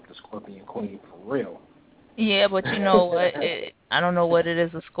yourself the Scorpion Queen for real. Yeah, but you know what? I don't know what it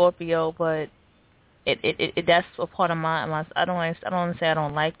is with Scorpio, but it that's a part of my I don't want to say I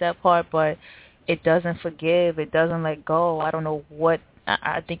don't like that part, but it doesn't forgive, it doesn't let go. I don't know what.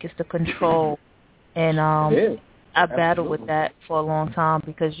 I think it's the control, and I battled with that for a long time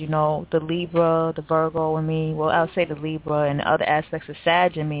because, you know, the Libra, the Virgo in me, well, I'll say the Libra and other aspects of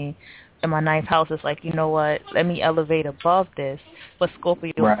Sag in me, in my ninth house, is like, you know what, let me elevate above this. But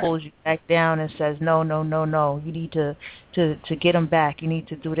Scorpio pulls you back down and says, no, you need to get them back. You need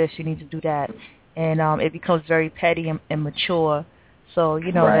to do this, you need to do that. And it becomes very petty and mature. So,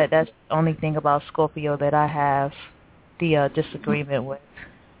 you know, that's the only thing about Scorpio that I have the disagreement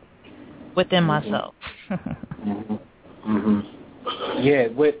within myself. Yeah,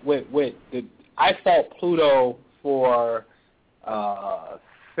 I fought Pluto for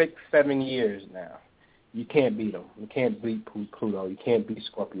 6-7 years now. You can't beat him. You can't beat Pluto. You can't beat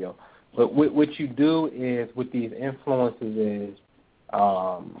Scorpio. But what you do is, with these influences is,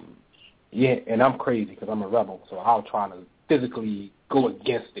 and I'm crazy because I'm a rebel, so I'll try to physically go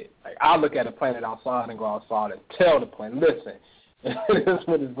against it. Like, I'll look at a planet outside and go outside and tell the planet, listen, this is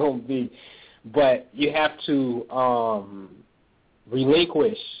what it's going to be. But you have to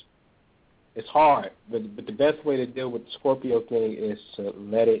relinquish. It's hard, but the best way to deal with the Scorpio thing is to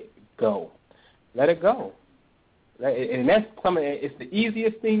let it go. Let it go. And that's something, it's the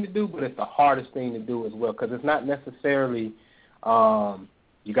easiest thing to do, but it's the hardest thing to do as well, because it's not necessarily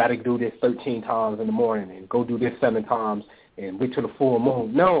you got to do this 13 times in the morning and go do this 7 times and wait till the full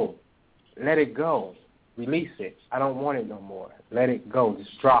moon. No, let it go. Release it. I don't want it no more. Let it go.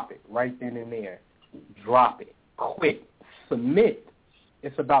 Just drop it right then and there. Drop it. Quit. Submit.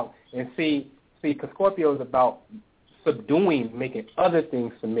 It's about, and see, because Scorpio is about subduing, making other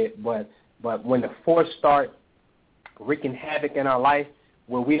things submit, but when the force start wreaking havoc in our life,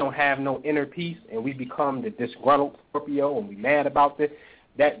 where we don't have no inner peace and we become the disgruntled Scorpio and we mad about this,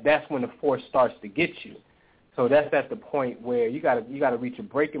 that's when the force starts to get you. So that's at the point where you gotta reach a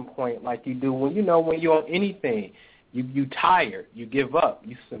breaking point, like you do when you're on anything. You tired, you give up,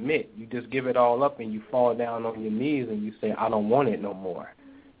 you submit, you just give it all up, and you fall down on your knees and you say, I don't want it no more.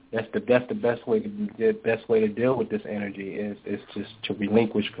 That's the best way to deal with this energy is just to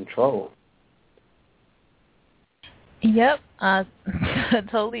relinquish control. Yep, I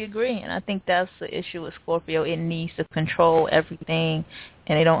totally agree, and I think that's the issue with Scorpio. It needs to control everything,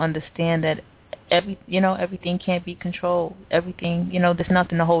 and they don't understand that everything can't be controlled. Everything, there's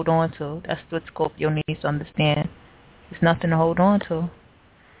nothing to hold on to. That's what Scorpio needs to understand. There's nothing to hold on to.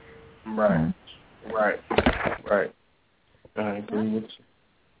 Right. I agree with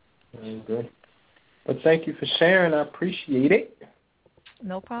you. I agree. But thank you for sharing. I appreciate it.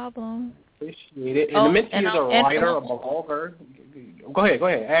 No problem. Appreciate it. And the mentee is a writer, a blogger. Go ahead.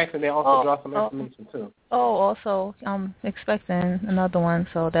 Ask, and then also draw some information, too. Also, I'm expecting another one,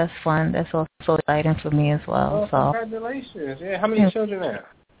 so that's fun. That's also exciting for me as well. So congratulations. Yeah, how many children now?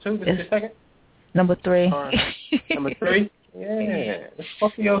 2? This is your second? Number 3. Number 3? Yeah. It's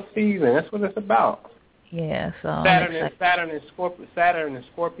Scorpio season. That's what it's about. Yeah, so Saturn and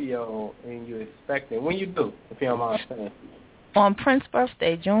Scorpio, and you're expecting. When you do, if you don't mind saying. On Prince's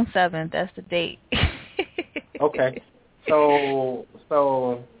birthday, June 7th. That's the date. Okay. So,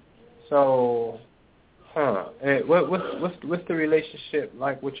 what's the relationship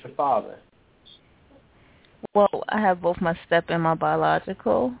like with your father? Well, I have both my step and my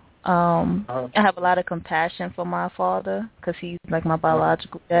biological. I have a lot of compassion for my father because he's like my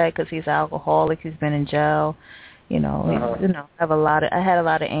biological dad because he's an alcoholic. He's been in jail. I had a lot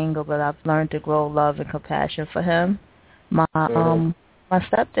of anger, but I've learned to grow love and compassion for him. My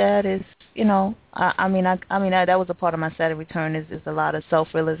stepdad is, that was a part of my Saturn return is a lot of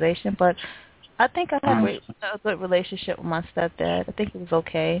self-realization, but I think I had a good relationship with my stepdad. I think it was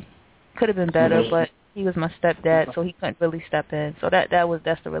okay. Could have been better, but he was my stepdad, so he couldn't really step in. So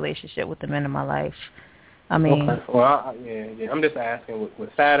that's the relationship with the men in my life. I mean, okay. Well, I'm just asking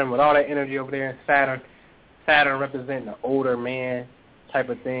with Saturn, with all that energy over there, Saturn representing the older man type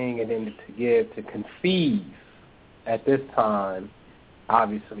of thing, and then to conceive at this time,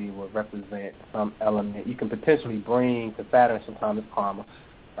 obviously would represent some element you can potentially bring, because Saturn sometimes is karma,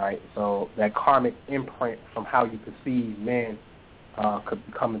 right? So that karmic imprint from how you perceive men could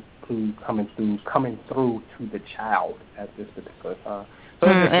be coming through to the child at this particular time. So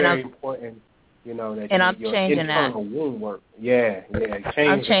it's very important, that and your that. internal womb work. Yeah,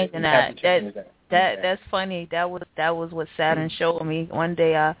 I'm changing that. That's funny. That was what Saturn showed me. One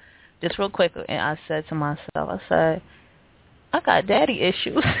day, just real quick, and I said to myself, I said, I got daddy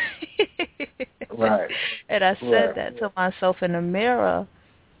issues. Right. And I said that to myself in the mirror,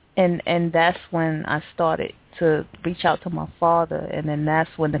 and that's when I started to reach out to my father, and then that's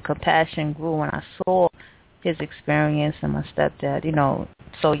when the compassion grew when I saw his experience and my stepdad,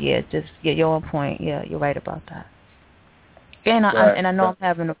 So you're on point. Yeah, you're right about that. And I know I'm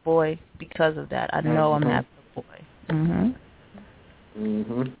having a boy because of that. I know I'm having a boy.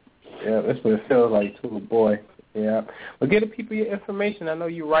 Yeah, that's what it feels like too, a boy. Yeah. Well, give the people your information. I know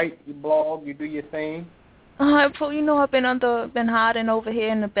you write, you blog, you do your thing. I've been hiding over here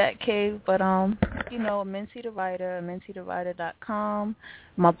in the Bat Cave, but Mincy the Writer, mincythewriter.com.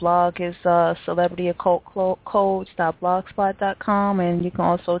 My blog is celebrityoccultcodes.blogspot.com, and you can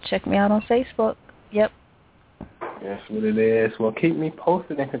also check me out on Facebook. Yep. That's what it is. Well, keep me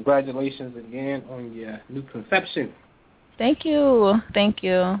posted, and congratulations again on your new conception. Thank you. All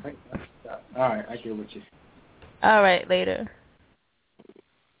right, I get with you. All right, later.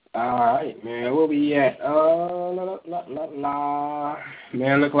 All right, man. Where we at?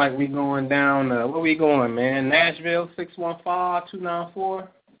 Man, look like we going down. Where we going, man? Nashville, 615-294.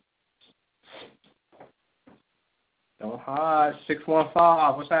 Don't hide.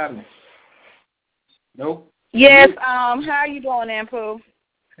 615. What's happening? Nope. Yes. How are you doing, Anpu?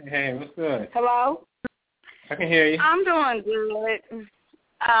 Hey, what's good? Hello. I can hear you. I'm doing good.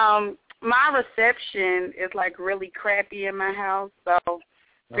 My reception is like really crappy in my house, so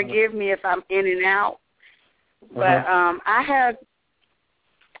forgive me if I'm in and out. But I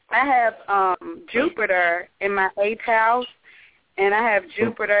have Jupiter in my 8th house, and I have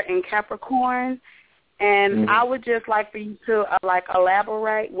Jupiter in Capricorn, and I would just like for you to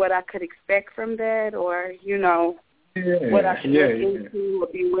elaborate what I could expect from that, or what I should look into or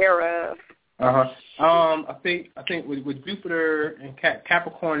beware of. I think with Jupiter and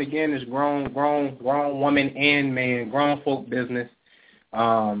Capricorn again is grown woman and man, grown folk business.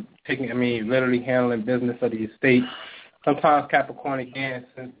 Literally handling business of the estate. Sometimes Capricorn again,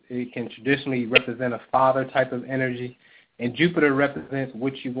 since it can traditionally represent a father type of energy, and Jupiter represents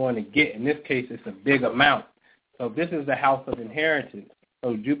what you want to get. In this case, it's a big amount. So this is the house of inheritance.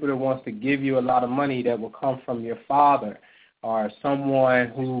 So Jupiter wants to give you a lot of money that will come from your father, or someone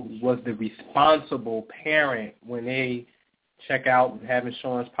who was the responsible parent when they check out and have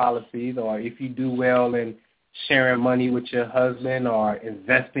insurance policies, or if you do well in sharing money with your husband or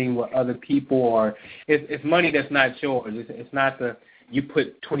investing with other people, or it's money that's not yours. It's not you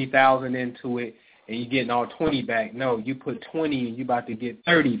put $20,000 into it and you're getting all 20 back. No, you put 20 and you're about to get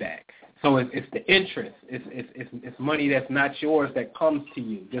 30 back. So it's the interest. It's money that's not yours that comes to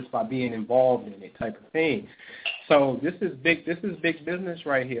you just by being involved in it, type of thing. So this is big business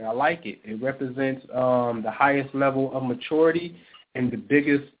right here. I like it. It represents the highest level of maturity and the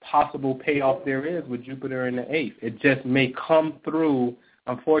biggest possible payoff there is with Jupiter in the 8th. It just may come through,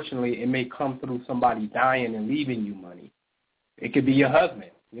 unfortunately, it may come through somebody dying and leaving you money. It could be your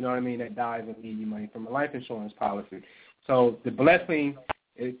husband, that dies and leaves you money from a life insurance policy. So the blessing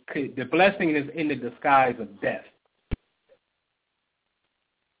is in the disguise of death.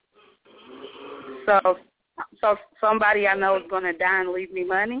 So somebody I know is going to die and leave me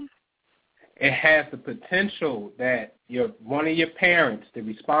money? It has the potential that one of your parents, the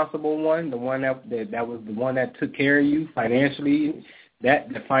responsible one, the one that was the one that took care of you financially, that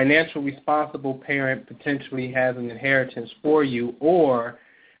the financial responsible parent potentially has an inheritance for you, or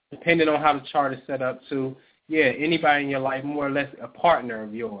depending on how the chart is set up too, anybody in your life, more or less a partner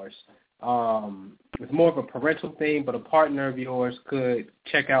of yours, it's more of a parental thing, but a partner of yours could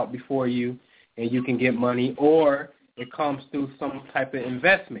check out before you, and you can get money, or it comes through some type of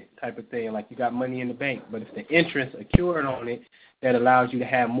investment type of thing, like you got money in the bank, but it's the interest accrued on it that allows you to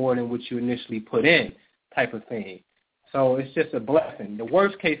have more than what you initially put in type of thing. So it's just a blessing. The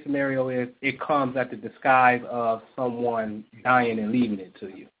worst case scenario is it comes at the disguise of someone dying and leaving it to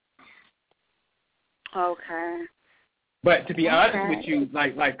you. Okay. But to be honest with you,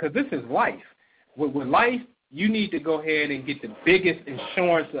 because this is life. With life, you need to go ahead and get the biggest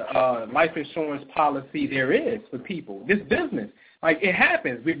insurance, life insurance policy there is for people. This business, it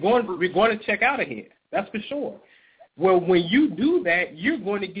happens. We're going to check out of here. That's for sure. Well, when you do that, you're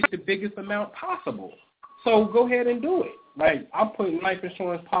going to get the biggest amount possible. So go ahead and do it. I'm putting life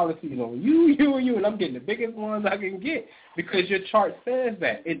insurance policies on you, and I'm getting the biggest ones I can get because your chart says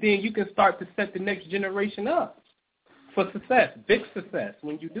that. And then you can start to set the next generation up for success, big success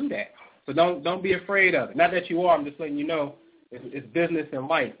when you do that. So don't be afraid of it. Not that you are. I'm just letting you know it's business and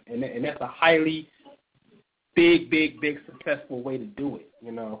life, and that's a highly big successful way to do it,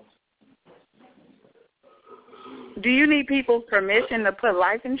 Do you need people's permission to put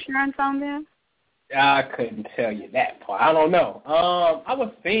life insurance on them? I couldn't tell you that part. I don't know. I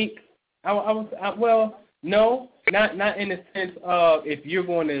would think. No, not in the sense of if you're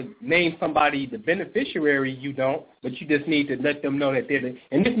going to name somebody the beneficiary, you don't. But you just need to let them know that they're.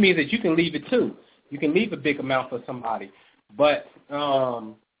 And this means that you can leave it too. You can leave a big amount for somebody. But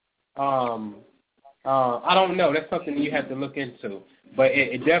I don't know. That's something you have to look into. But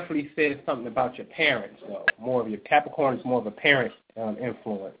it definitely says something about your parents, though. More of your Capricorn is more of a parent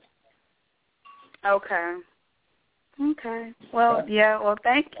influence. Okay. Well, yeah. Well,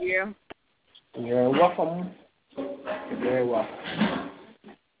 thank you. You're welcome. You're very welcome.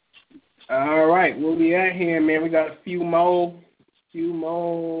 All right, where we at here, man? We got a few more.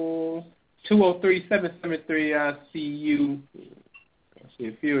 203-773. I see you. I see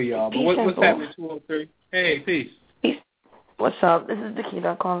a few of y'all. But what's happening? 203. Hey, peace. What's up? This is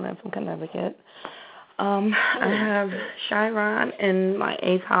Dakita calling in from Connecticut. I have Chiron in my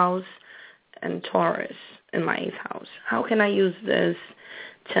 8th house and Taurus in my 8th house. How can I use this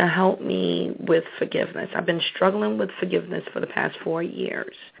to help me with forgiveness? I've been struggling with forgiveness for the past 4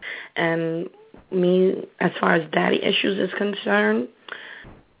 years. And me, as far as daddy issues is concerned,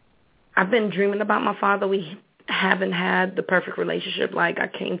 I've been dreaming about my father. We haven't had the perfect relationship. I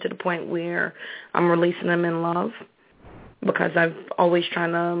came to the point where I'm releasing him in love because I've always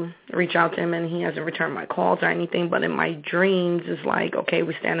trying to reach out to him and he hasn't returned my calls or anything. But in my dreams, it's okay,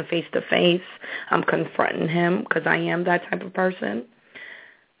 we're standing face to face. I'm confronting him because I am that type of person.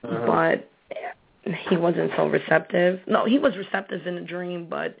 But he wasn't so receptive. No, he was receptive in the dream,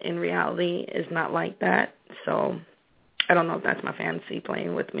 but in reality, it's not like that. So I don't know if that's my fantasy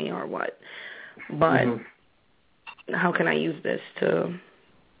playing with me or what. But how can I use this to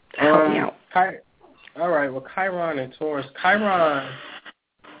help me out? All right. Well, Chiron and Taurus. Chiron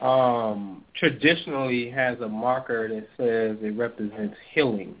traditionally has a marker that says it represents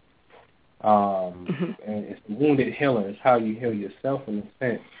healing. And it's the wounded healer. It's how you heal yourself in a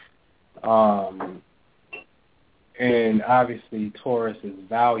sense. And obviously Taurus is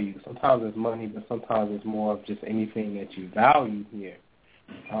value. Sometimes it's money, but sometimes it's more of just anything that you value here.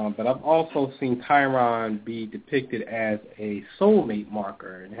 But I've also seen Chiron be depicted as a soulmate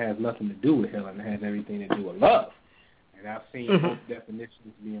marker, and it has nothing to do with healing. It has everything to do with love. And I've seen both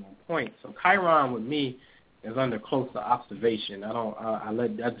definitions being on point. So Chiron with me is under closer observation. I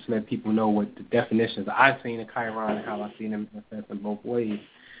just let people know what the definitions I've seen of Chiron and how I've seen them manifest in both ways.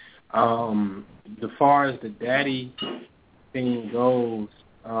 As far as the daddy thing goes,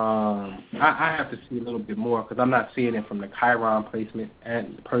 I have to see a little bit more because I'm not seeing it from the Chiron placement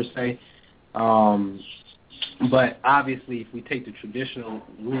per se. But obviously, if we take the traditional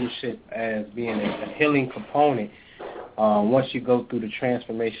rulership as being a healing component, once you go through the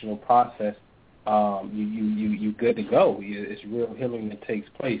transformational process, you good to go. It's real healing that takes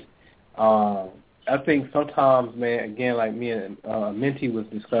place. I think sometimes, man, again, like me and Minty was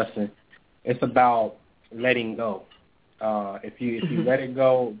discussing, it's about letting go. If you let it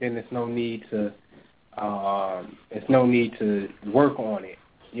go, then there's no need to work on it.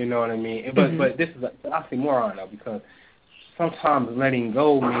 You know what I mean? But this is an oxymoron though, because sometimes letting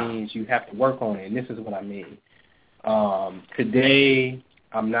go means you have to work on it, and this is what I mean. Today,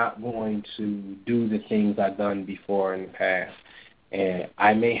 I'm not going to do the things I've done before in the past, and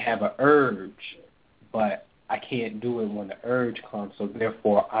I may have an urge, but I can't do it when the urge comes, so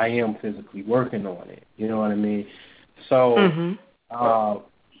therefore I am physically working on it. You know what I mean? So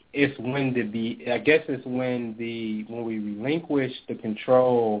it's when when we relinquish the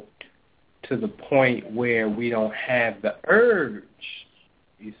control to the point where we don't have the urge,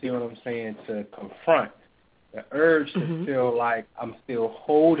 you see what I'm saying, to confront, the urge to feel like I'm still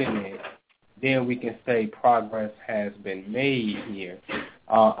holding it, then we can say progress has been made here.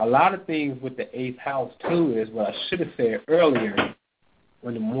 A lot of things with the 8th house, too, is what I should have said earlier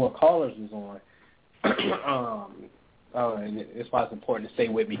when the more callers was on. And it's why it's important to stay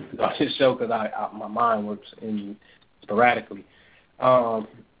with me on this show because my mind works sporadically.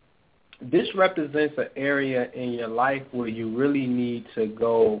 This represents an area in your life where you really need to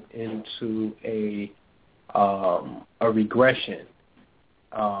go into a regression,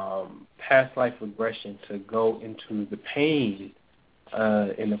 past life regression, to go into the pain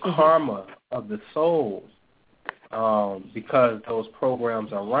and the karma of the soul, because those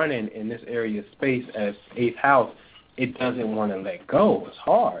programs are running in this area of space as 8th house. It doesn't want to let go. It's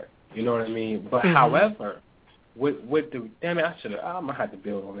hard. You know what I mean? But however, with the damn it, I'm gonna have to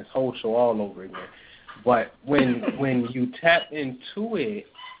build on this whole show all over again. But when you tap into it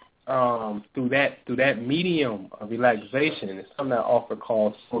through that medium of relaxation, it's something I offer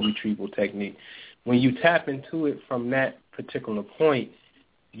called soul retrieval technique. When you tap into it from that particular point,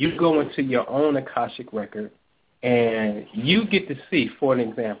 you go into your own Akashic record, and you get to see, for an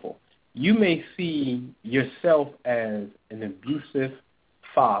example, you may see yourself as an abusive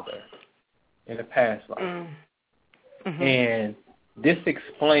father in a past life. And this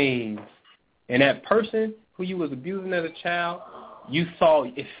explains, and that person who you was abusing as a child, you saw,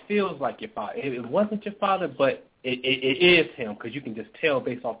 it feels like your father. It wasn't your father, but it is him, because you can just tell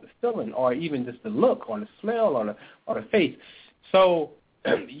based off the feeling or even just the look or the smell or the face. So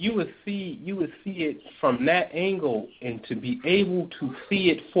you would see it from that angle, and to be able to see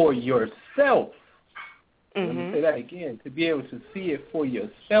it for yourself. Let me say that again. To be able to see it for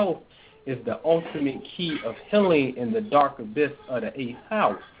yourself is the ultimate key of healing in the dark abyss of the 8th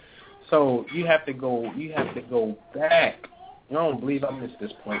house. So you have to go back. I don't believe I missed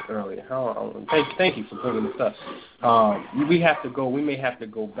this point earlier. Thank you for bringing this up. We may have to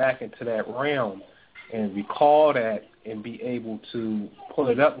go back into that realm and recall that and be able to pull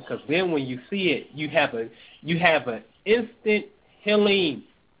it up, because then when you see it, you have an instant healing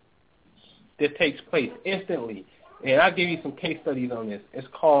that takes place instantly. And I'll give you some case studies on this. It's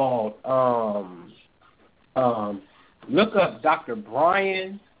called look up Dr.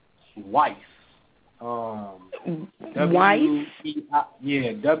 Brian Weiss. Weiss? Weiss.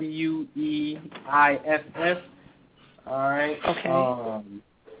 All right. Okay.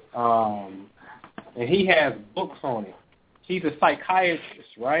 And he has books on it. He's a psychiatrist,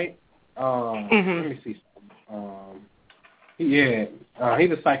 right? Let me see.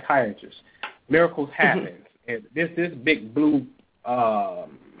 He's a psychiatrist. Miracles Happen. And this big blue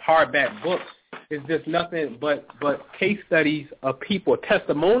hardback book is just nothing but case studies of people,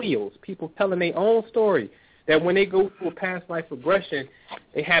 testimonials, people telling their own story, that when they go through a past life regression,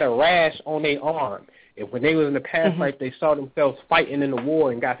 they had a rash on their arm. And when they was in the past life, they saw themselves fighting in the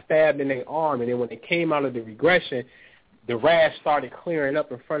war and got stabbed in their arm. And then when they came out of the regression, the rash started clearing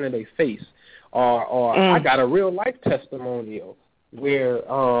up in front of their face. Or I got a real life testimonial where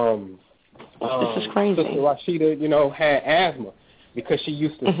this is crazy. Sister Rashida, had asthma because she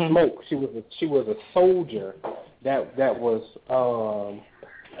used to smoke. She was a soldier that was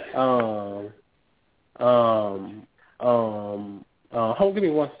hold, give me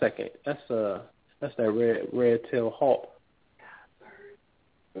 1 second. That's that red-tailed hawk.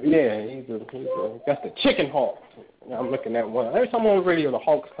 Yeah, that's the chicken hawk. I'm looking at one. Every time on the radio the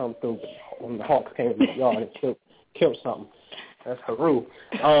hawks come through, when the hawks came to the yard and killed something. That's Haru.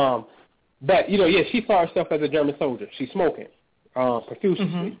 But, she saw herself as a German soldier. She's smoking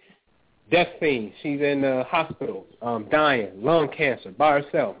profusely. Death scene. She's in the hospital, dying, lung cancer, by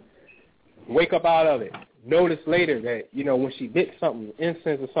herself. Wake up out of it. Notice later that, when she did something,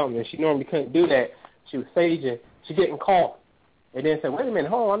 incense or something, and she normally couldn't do that, she was saging, she didn't cough. And then said, wait a minute,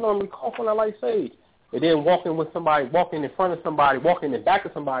 hold on, I normally cough when I like sage. And then walking in front of somebody, walking in the back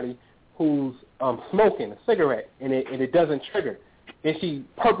of somebody who's smoking a cigarette, and it doesn't trigger. Then she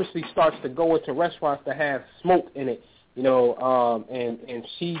purposely starts to go into restaurants that have smoke in it, and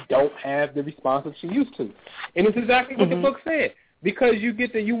she don't have the response that she used to. And it's exactly what the book said. Because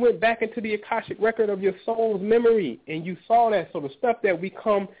you went back into the Akashic record of your soul's memory, and you saw that. So the stuff that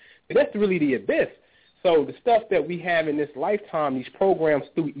that's really the abyss. So the stuff that we have in this lifetime, these programs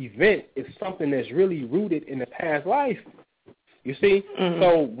through event, is something that's really rooted in the past life. You see?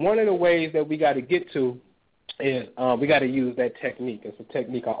 So one of the ways that we got to get to is we got to use that technique. It's a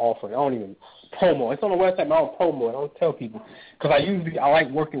technique I offer. I don't even promo. It's on the website, but I don't promo it. I don't tell people. Because I like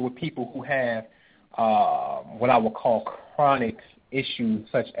working with people who have what I would call chronic issues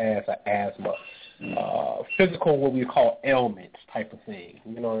such as asthma, physical, what we call ailments type of thing.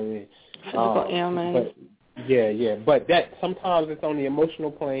 You know what I mean? Physical ailments. But that sometimes it's on the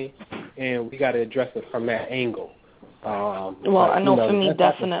emotional plane, and we got to address it from that angle. I know for me,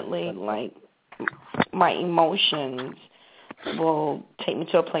 definitely, like, my emotions will take me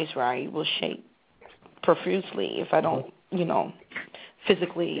to a place where I will shake profusely if I don't,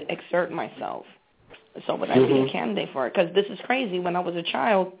 physically exert myself. So would I be a candidate for it? Because this is crazy. When I was a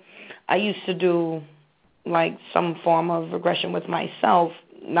child, I used to do, like, some form of regression with myself,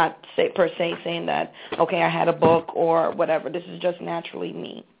 not per se saying that, okay, I had a book or whatever. This is just naturally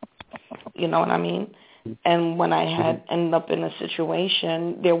me. You know what I mean? And when I had ended up in a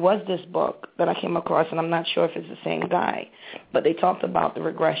situation, there was this book that I came across, and I'm not sure if it's the same guy, but they talked about the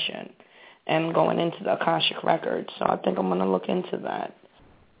regression and going into the Akashic records. So I think I'm going to look into that.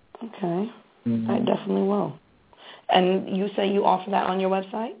 Okay. I definitely will. And you say you offer that on your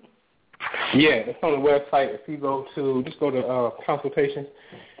website? Yeah, it's on the website. If you just go to consultations,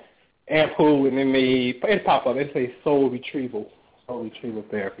 Anpu, and then it pop up. It says soul retrieval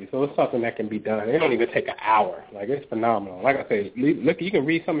therapy. So it's something that can be done. It don't even take an hour. Like, it's phenomenal. Like I said, look, you can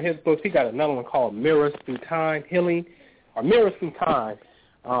read some of his books. He got another one called Mirrors Through Time Healing, or Mirrors Through Time.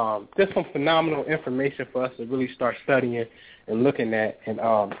 Just some phenomenal information for us to really start studying and looking at, and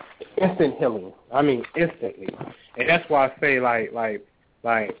instant healing. I mean, instantly. And that's why I say, like,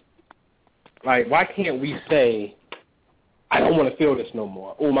 why can't we say, I don't want to feel this no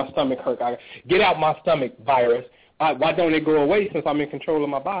more. Oh, my stomach hurt. Get out my stomach, virus. Why don't it go away since I'm in control of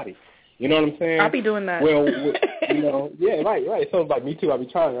my body? You know what I'm saying? I'll be doing that. Well, yeah, right. So, like, me too, I'll be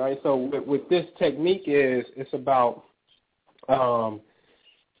trying, right? So with this technique it's about,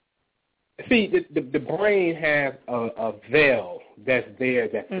 see, the brain has a veil that's there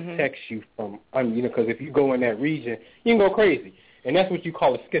that protects you from, because if you go in that region, you can go crazy. And that's what you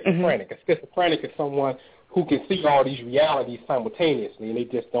call a schizophrenic. A schizophrenic is someone who can see all these realities simultaneously, and they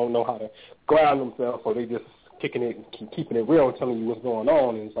just don't know how to ground themselves, so they just kicking it and keeping it real and telling you what's going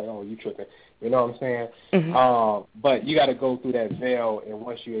on, and it's like, oh, you tripping. You know what I'm saying? But you got to go through that veil, and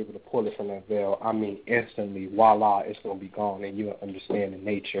once you're able to pull it from that veil, I mean, instantly, voila, it's going to be gone, and you'll understand the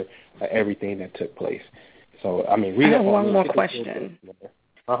nature of everything that took place. So, I mean, read I have one more question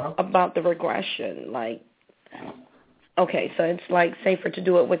about the regression. Like, okay, so it's like safer to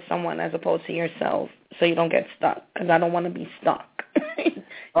do it with someone as opposed to yourself, so you don't get stuck. Because I don't want to be stuck.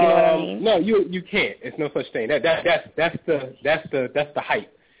 You know what I mean? No, you can't. It's no such thing. That's the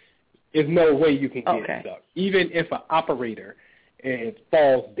hype. There's no way you can get stuck. Even if an operator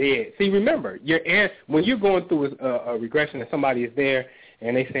falls dead. See, remember, when you're going through a regression and somebody is there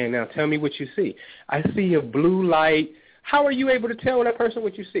and they saying, now tell me what you see. I see a blue light. How are you able to tell that person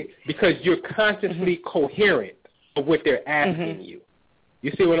what you see? Because you're consciously coherent of what they're asking you.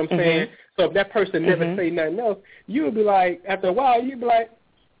 You see what I'm saying? So if that person never say nothing else, you'll be like, after a while, you'll be like,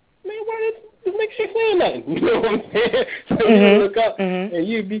 man, why this make shit say nothing? You know what I'm saying? So you look up and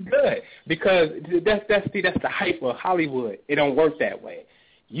you'd be good. Because that's the hype of Hollywood. It don't work that way.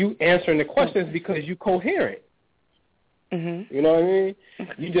 You answering the questions because you coherent. You know what I mean?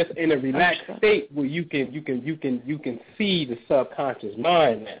 You just in a relaxed state where you can see the subconscious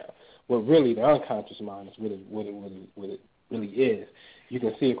mind now. What really the unconscious mind is what it really is. You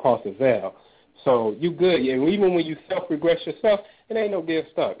can see across the veil. So you good. And even when you self-regress yourself, it ain't no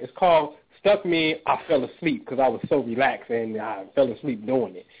getting stuck. It's called stuck mean I fell asleep because I was so relaxed and I fell asleep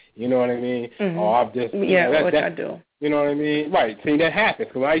doing it. You know what I mean? Or I've just which I do. You know what I mean? Right. See, that happens.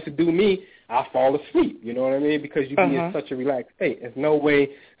 Because when I used to do me, I fall asleep. You know what I mean? Because you be in such a relaxed state. There's no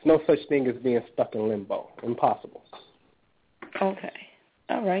such thing as being stuck in limbo. Impossible. Okay.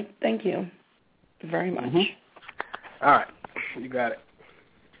 All right. Thank you very much. All right. You got it.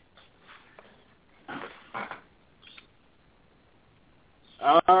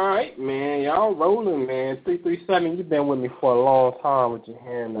 All right, man. Y'all rolling, man. 337, you've been with me for a long time with your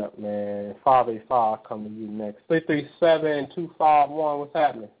hand up, man. 585 coming to you next. 337-251, what's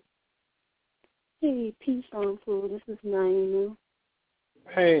happening? Hey, peace, Anpu. This is Naima.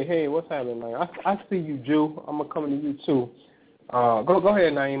 Hey, what's happening, man? I see you, Jew. I'm going to come to you, too. Go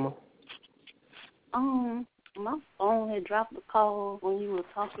ahead, Naima. My phone had dropped the call when you were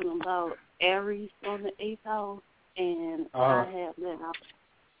talking about Aries on the 8th house, and I have that.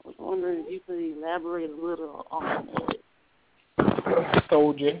 I was wondering if you could elaborate a little on that.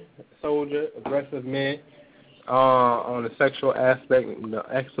 Soldier, aggressive men, on the sexual aspect, the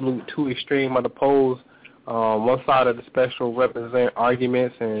absolute two extreme of the poles. One side of the spectrum represent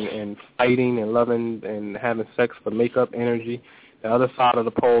arguments and fighting and loving and having sex for makeup energy. The other side of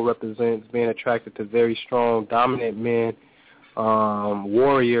the pole represents being attracted to very strong, dominant men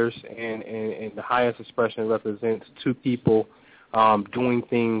warriors, and the highest expression represents two people doing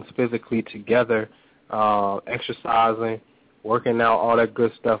things physically together, exercising, working out, all that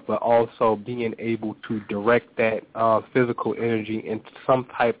good stuff, but also being able to direct that physical energy into some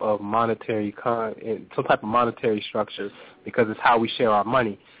type of monetary structure, because it's how we share our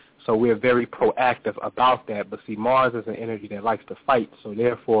money. So we're very proactive about that. But see, Mars is an energy that likes to fight, so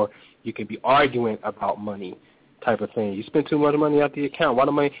therefore you can be arguing about money type of thing. You spend too much money out the account. Why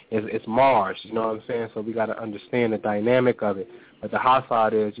the money? It's Mars, you know what I'm saying? So we got to understand the dynamic of it. But the high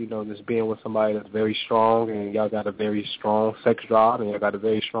side is, just being with somebody that's very strong, and y'all got a very strong sex drive, and y'all got a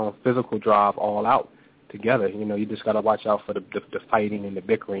very strong physical drive all out together. You just got to watch out for the fighting and the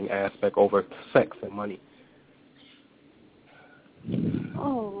bickering aspect over sex and money.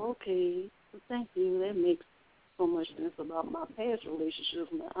 Oh, okay. Well, thank you. That makes so much sense about my past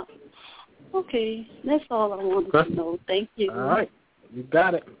relationships now. Okay, that's all I wanted to know. Thank you. All right. You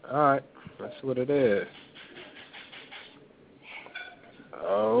got it. All right. That's what it is.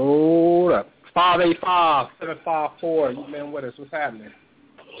 Hold up. 585-754. You've been with us. What's happening?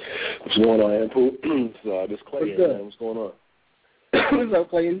 What's going on, Anpu? This Clay here, man. What's going on? What's up,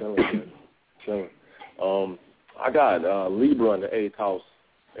 Clay? Chilling. I got Libra in the 8th house,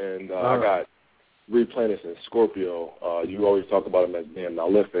 and I got 3 planets in Scorpio. You always talk about them as being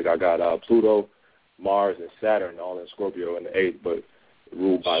malefic. I got Pluto, Mars, and Saturn all in Scorpio in the 8th, but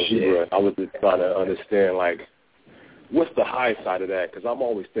ruled by Libra. I was just trying to understand, what's the high side of that? Because I'm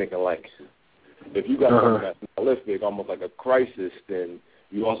always thinking, if you got something that's malefic, almost like a crisis, then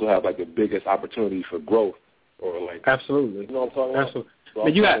you also have, the biggest opportunity for growth. Absolutely. You know what I'm talking about? Absolutely. So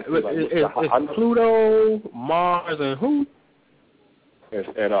you got it's Pluto, Mars, and who? And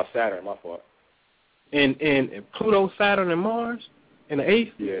Saturn, my fault. And Pluto, Saturn, and Mars in the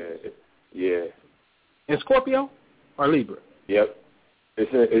 8th? Yeah. In Scorpio or Libra? Yep.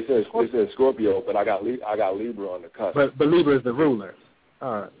 It's in Scorpio, but I got Libra on the cusp. But Libra is the ruler.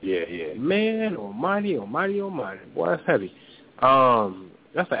 All right. Yeah. Man, almighty. Boy, that's heavy.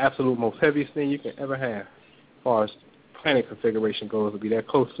 That's the absolute most heaviest thing you can ever have, as far as planet configuration goes, to be that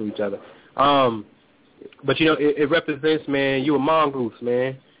close to each other. But it represents, man, you a mongoose,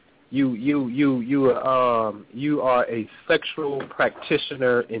 man. You are a sexual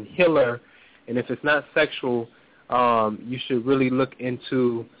practitioner and healer, and if it's not sexual, you should really look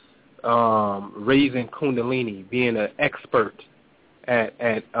into raising Kundalini, being an expert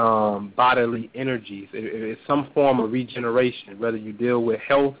at bodily energies. It's some form of regeneration, whether you deal with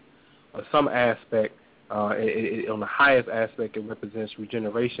health or some aspect. On the highest aspect, it represents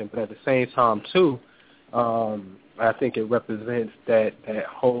regeneration, but at the same time, too, I think it represents that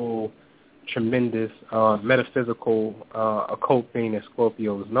whole tremendous metaphysical occult thing that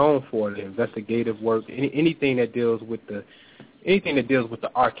Scorpio is known for, the investigative work, anything that deals with the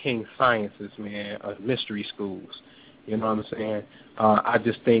arcane sciences, man, mystery schools. You know what I'm saying? I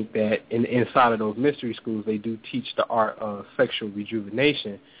just think that inside of those mystery schools, they do teach the art of sexual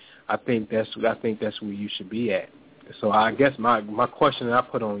rejuvenation. I think that's where you should be at. So I guess my question that I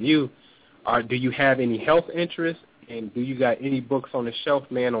put on you do you have any health interests, and do you got any books on the shelf,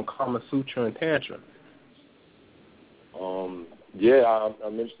 man, on Kama Sutra and Tantra? Yeah,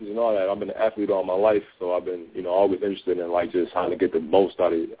 I'm interested in all that. I've been an athlete all my life, so I've been, always interested in just trying to get the most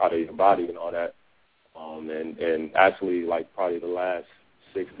out of your body and all that. And actually, probably the last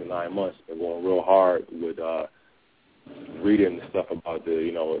 6 to 9 months, been going real hard with reading stuff about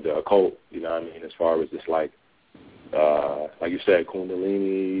the occult. You know what I mean? As far as just like you said,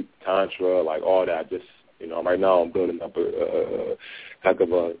 Kundalini, Tantra, all that. Just right now I'm building up a heck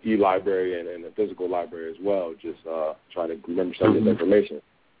of a e-library and a physical library as well. Just trying to remember some of this information.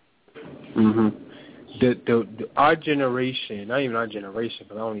 Our generation, not even our generation,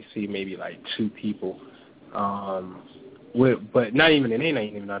 but I only see maybe 2 people. But not even it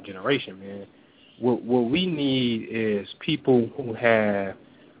ain't even our generation, man. What we need is people who have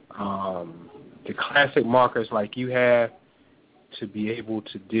the classic markers like you have to be able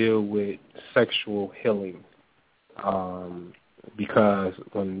to deal with sexual healing. Because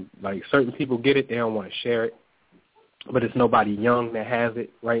when certain people get it, they don't want to share it. But it's nobody young that has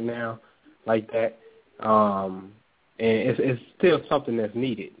it right now like that. And it's still something that's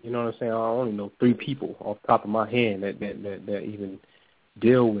needed. You know what I'm saying? I only know 3 people off the top of my head that even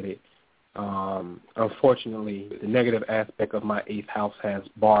deal with it. Unfortunately, the negative aspect of my 8th house has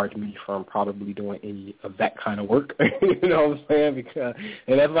barred me from probably doing any of that kind of work. You know what I'm saying?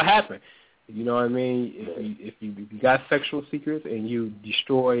 And that's what happened. You know what I mean? If you got sexual secrets and you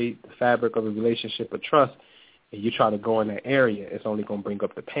destroy the fabric of a relationship of trust, and you try to go in that area, it's only going to bring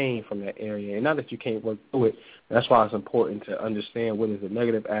up the pain from that area. And not that you can't work through it. That's why it's important to understand what is the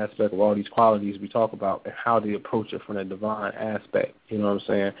negative aspect of all these qualities we talk about and how to approach it from a divine aspect. You know what I'm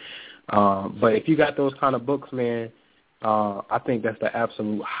saying? But if you got those kind of books, man, I think that's the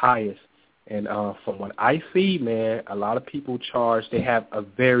absolute highest. And from what I see, man, a lot of people they have a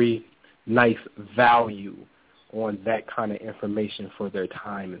very nice value on that kind of information for their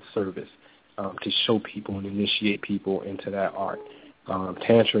time and service to show people and initiate people into that art.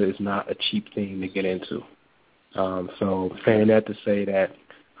 Tantra is not a cheap thing to get into. So saying that to say that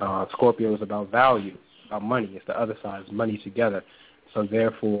Scorpio is about value, about money. It's the other side, it's money together. So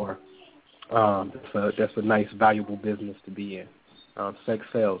therefore, that's a nice, valuable business to be in. Sex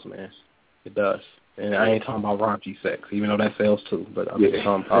sells, man. It does. And I ain't talking about raunchy sex, even though that sells too. But I'm just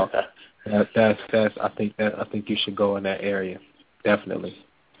talking about I think you should go in that area, definitely.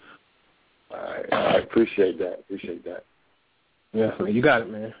 All right. I appreciate that. Yeah, you got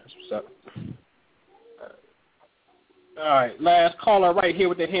it, man. That's what's up. All right, last caller right here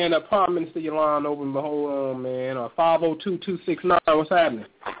with the hand up. Prime Minister Yolanda, open the hold on, man. 502-269. What's happening?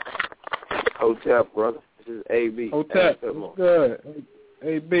 Hotep, brother. This is AB. Hotep. What's good?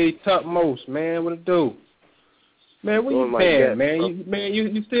 AB Tupmost, man. What it do? Man, where you been, man?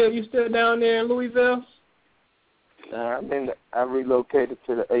 You still down there in Louisville? I relocated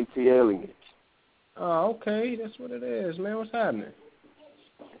to the ATL again. Oh, okay. That's what it is, man. What's happening?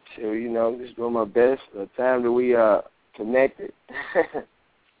 So, just doing my best. The time that we connected.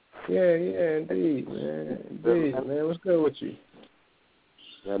 Yeah, indeed, man. Indeed, man. What's good with you?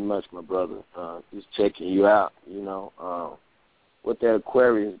 Not much, my brother. Just checking you out, what that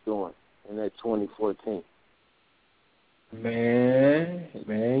Aquarius doing in that 2014. Man,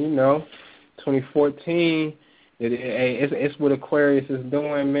 2014, it's what Aquarius is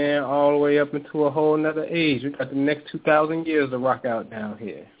doing, man, all the way up into a whole nother age. We got the next 2,000 years to rock out down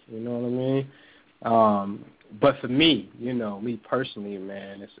here. You know what I mean? But for me, me personally,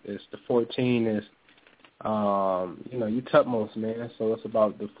 man, it's the 14 is, you Tutmos, man. So it's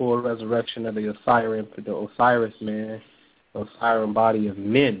about the full resurrection of the Osiris, man, the Osiris body of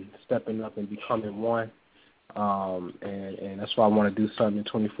men stepping up and becoming one. And that's why I want to do something in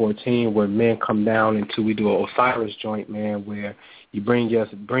 2014 where men come down until we do an Osiris joint, man, where you bring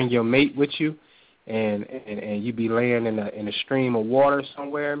your mate with you, and you be laying in a stream of water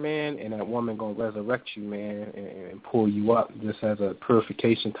somewhere, man, and that woman gonna resurrect you, man, and pull you up just as a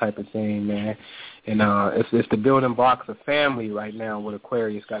purification type of thing, man. And it's the building blocks of family right now what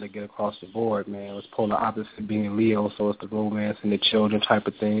Aquarius got to get across the board, man. It's polar opposite being Leo, so it's the romance and the children type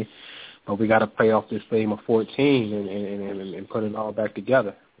of thing. But we got to play off this theme of 14 and put it all back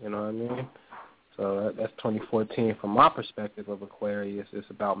together. You know what I mean? So that's 2014 from my perspective of Aquarius. It's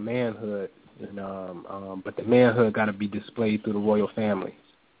about manhood, but the manhood got to be displayed through the royal family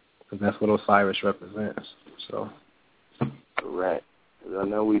because that's what Osiris represents. So. Correct. I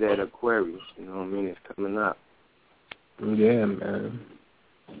know we that Aquarius. You know what I mean? It's coming up. Yeah, man.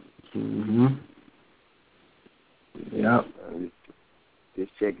 Yeah.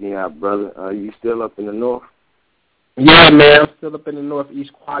 Just checking you out, brother. Are you still up in the north? Yeah, man. I'm still up in the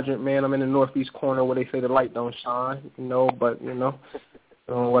northeast quadrant, man. I'm in the northeast corner where they say the light don't shine, but, doing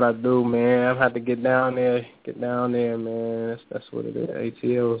what I do, man. I have to get down there, man. That's what it is.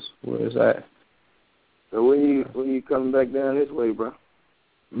 ATL's where is that? So when you coming back down this way, bro?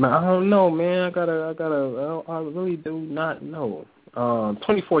 Man, I don't know, man. I really do not know.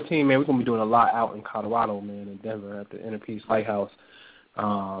 2014, man, we're going to be doing a lot out in Colorado, man, in Denver at the Inner Peace Lighthouse.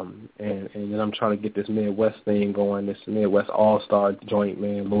 And then I'm trying to get this Midwest thing going, this Midwest All-Star joint,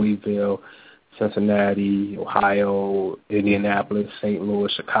 man, Louisville, Cincinnati, Ohio, Indianapolis, St. Louis,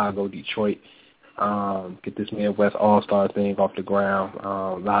 Chicago, Detroit. Get this Midwest All-Star thing off the ground.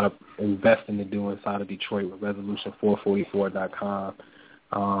 A lot of investing to do inside of Detroit with Resolution444.com.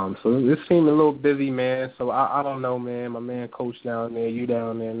 So it's seeming a little busy, man. So I don't know, man. My man Coach down there, you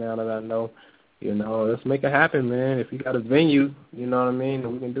down there now that I know. Let's make it happen, man. If you got a venue, you know what I mean,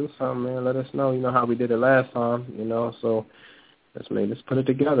 and we can do something, man, let us know. You know how we did it last time, so let's put it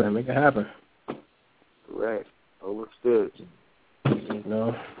together and make it happen. Right. Understood.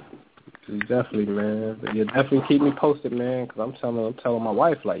 Definitely, man. But you definitely keep me posted, man, because I'm telling my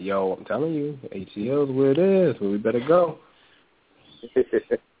wife, like, yo, I'm telling you, ATL's where it is, where we better go.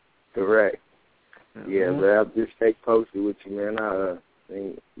 Correct. Yeah, but I'll just stay posted with you, man. I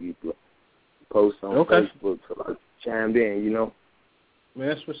think you post on Facebook, so I chimed in, Man,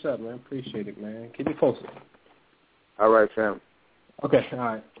 that's what's up, man. Appreciate it, man. Keep me posted. All right, fam. Okay, all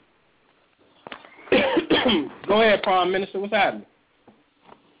right. Go ahead, Prime Minister. What's happening?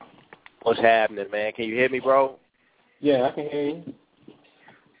 What's happening, man? Can you hear me, bro? Yeah, I can hear you.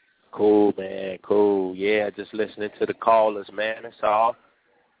 Cool, man. Cool. Yeah, just listening to the callers, man. That's all.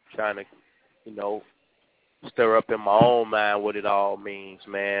 Trying to, stir up in my own mind what it all means,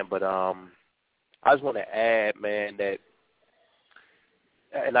 man. But I just want to add, man, that,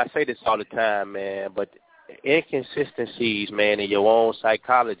 and I say this all the time, man, but inconsistencies, man, in your own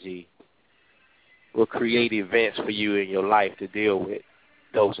psychology will create events for you in your life to deal with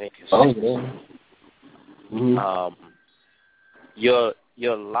those inconsistencies.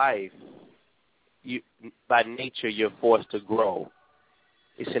 Your life, by nature, you're forced to grow.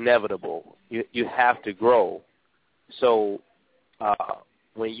 It's inevitable. You have to grow. So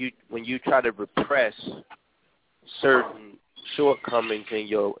when you try to repress certain shortcomings in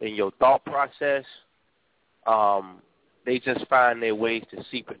your thought process, they just find their ways to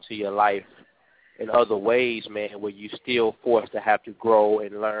seep into your life in other ways, man, where you're still forced to have to grow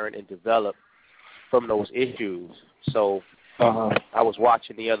and learn and develop from those issues. So I was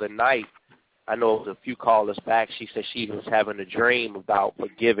watching the other night. I know it was a few callers back. She said she was having a dream about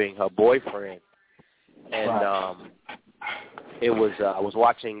forgiving her boyfriend. And I was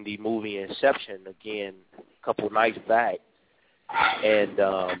watching the movie Inception again a couple nights back. And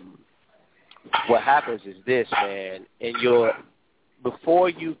what happens is this, man, before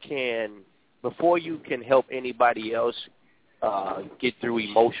you can help anybody else get through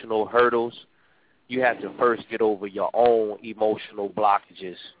emotional hurdles, you have to first get over your own emotional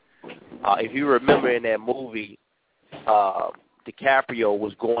blockages. If you remember in that movie, DiCaprio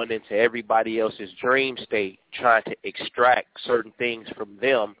was going into everybody else's dream state trying to extract certain things from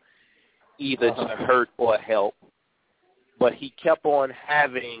them, either to hurt or help. But he kept on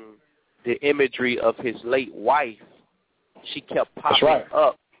having the imagery of his late wife. She kept popping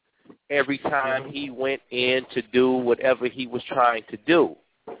up every time he went in to do whatever he was trying to do.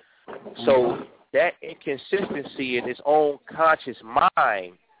 So that inconsistency in his own conscious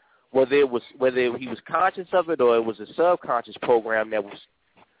mind, whether he was conscious of it or it was a subconscious program that was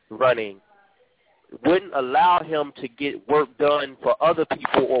running, wouldn't allow him to get work done for other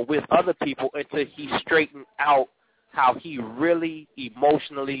people or with other people until he straightened out how he really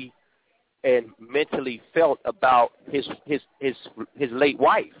emotionally and mentally felt about his late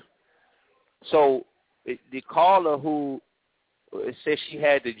wife. So the caller who said she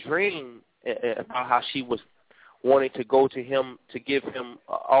had the dream about how she was wanting to go to him to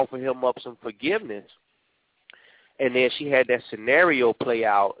offer him up some forgiveness, and then she had that scenario play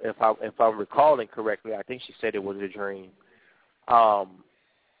out. If I'm recalling correctly, I think she said it was a dream.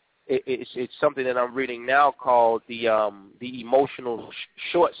 It's something that I'm reading now called the emotional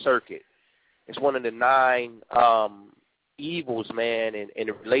short circuit. It's one of the 9 evils, man,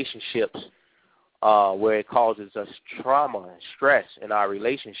 in relationships where it causes us trauma and stress in our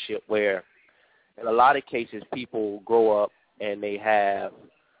relationship, where in a lot of cases people grow up and they have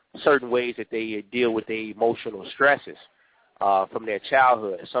certain ways that they deal with their emotional stresses from their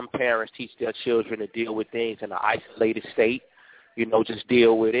childhood. Some parents teach their children to deal with things in an isolated state, just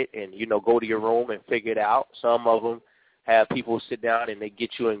deal with it and, go to your room and figure it out. Some of them have people sit down and they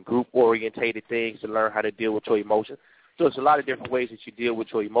get you in group-orientated things to learn how to deal with your emotions. So it's a lot of different ways that you deal with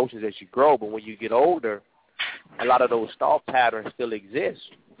your emotions as you grow, but when you get older, a lot of those thought patterns still exist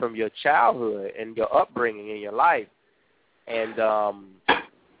from your childhood and your upbringing in your life. And,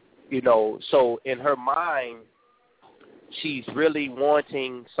 so in her mind, she's really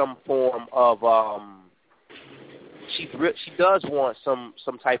wanting some form of, she does want some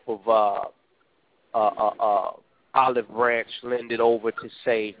type of olive branch lended over to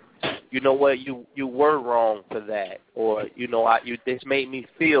say, you know what, you were wrong for that, or this made me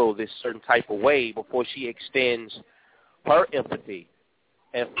feel this certain type of way, before she extends her empathy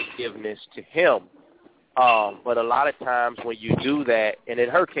and forgiveness to him. But a lot of times when you do that, and in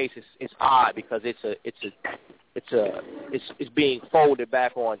her case, it's odd because it's being folded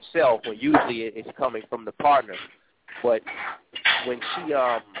back on self when usually it's coming from the partner. But when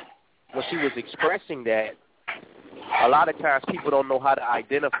she was expressing that, a lot of times people don't know how to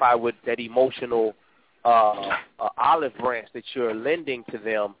identify with that emotional olive branch that you're lending to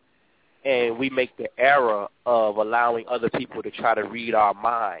them, and we make the error of allowing other people to try to read our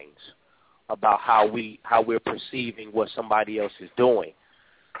minds about how we're perceiving what somebody else is doing.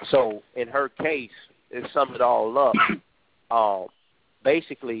 So in her case, to sum it all up,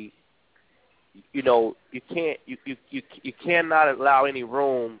 basically, you cannot allow any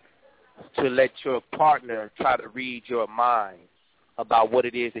room to let your partner try to read your mind about what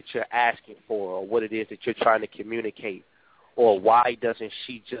it is that you're asking for, or what it is that you're trying to communicate, or why doesn't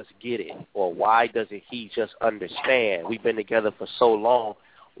she just get it, or why doesn't he just understand? We've been together for so long.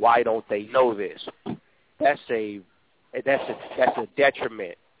 Why don't they know this? That's a that's a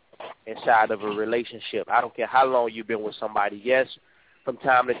detriment inside of a relationship. I don't care how long you've been with somebody. Yes, from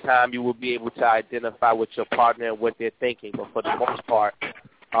time to time you will be able to identify with your partner and what they're thinking, but for the most part,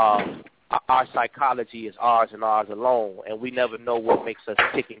 our psychology is ours and ours alone, and we never know what makes us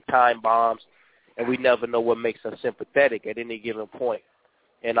ticking time bombs, and we never know what makes us sympathetic at any given point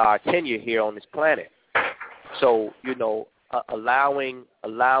in our tenure here on this planet. So, allowing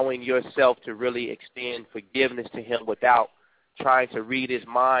yourself to really extend forgiveness to him without trying to read his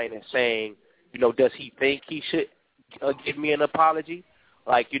mind and saying, does he think he should give me an apology?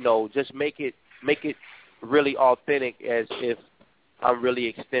 Like, just make it really authentic, as if I'm really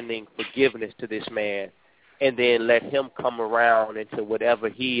extending forgiveness to this man, and then let him come around into whatever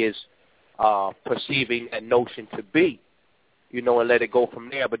he is perceiving that notion to be, and let it go from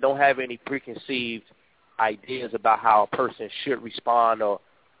there. But don't have any preconceived ideas about how a person should respond, or,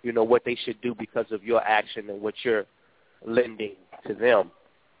 what they should do because of your action and what you're lending to them.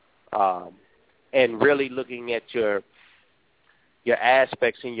 And really looking at your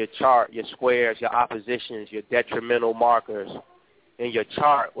aspects in your chart, your squares, your oppositions, your detrimental markers in your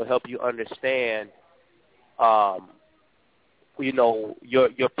chart will help you understand, your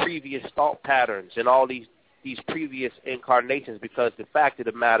previous thought patterns and all these previous incarnations, because the fact of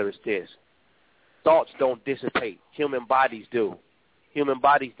the matter is this: thoughts don't dissipate. Human bodies do. Human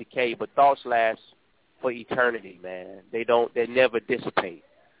bodies decay, but thoughts last for eternity, man. They never dissipate.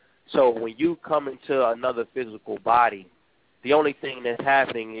 So when you come into another physical body, the only thing that's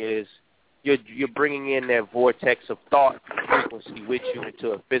happening is you're bringing in that vortex of thought frequency with you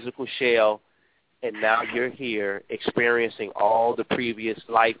into a physical shell, and now you're here experiencing all the previous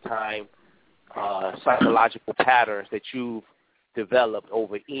lifetime psychological patterns that you've developed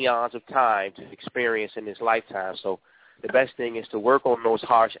over eons of time to experience in this lifetime. So the best thing is to work on those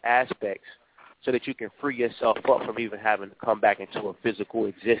harsh aspects so that you can free yourself up from even having to come back into a physical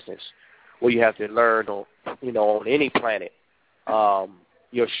existence, where you have to learn on any planet,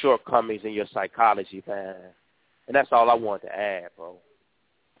 your shortcomings in your psychology, man. And that's all I wanted to add, bro.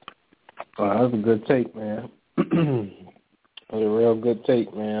 That's a good take, man. That's a real good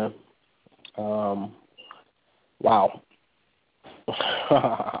take, man. Wow.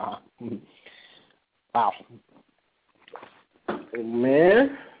 Wow.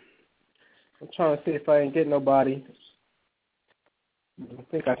 Man, I'm trying to see if I ain't get nobody. I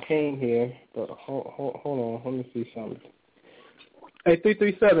think I came here, but hold on. Let me see something. Hey,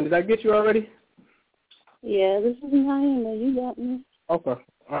 337, did I get you already? Yeah, this is Naima. You got me. Okay.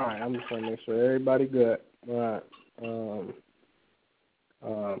 All right, I'm just trying to make sure everybody good. All right.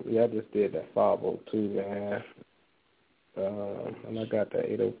 Yeah, I just did that 502, man. And I got that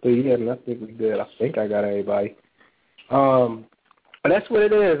 803. Yeah, and I think we good. I think I got everybody. But that's what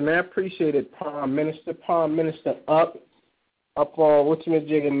it is, man. I appreciate it, Prime Minister. Prime Minister up on what you been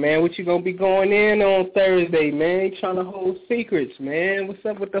jigging, man. What you gonna be going in on Thursday, man? You trying to hold secrets, man. What's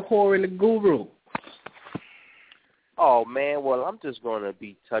up with the whore and the guru? Oh, man, well, I'm just going to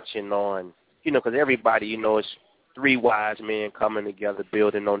be touching on, because everybody, it's three wise men coming together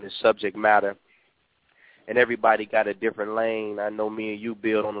building on this subject matter, and everybody got a different lane. I know me and you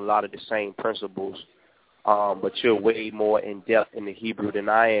build on a lot of the same principles, but you're way more in-depth in the Hebrew than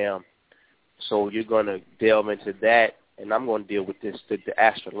I am, so you're going to delve into that, and I'm going to deal with the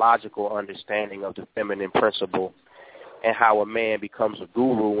astrological understanding of the feminine principle and how a man becomes a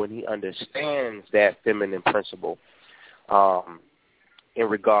guru when he understands that feminine principle. In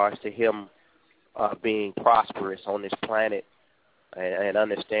regards to him being prosperous on this planet and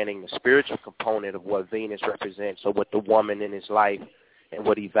understanding the spiritual component of what Venus represents, or what the woman in his life and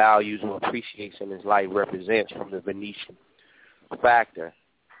what he values or appreciates in his life represents from the Venetian factor.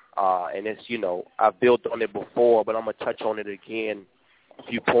 And it's, I've built on it before, but I'm going to touch on it again, a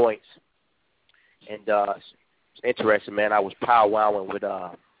few points. And it's interesting, man. I was powwowing with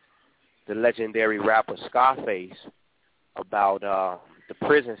the legendary rapper Scarface about the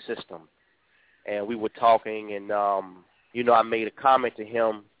prison system, and we were talking, and I made a comment to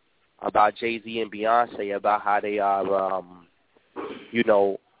him about Jay-Z and Beyonce, about how they are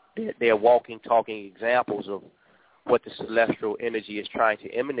they're walking, talking examples of what the celestial energy is trying to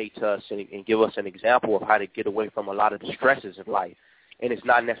emanate to us, and give us an example of how to get away from a lot of the stresses of life. And it's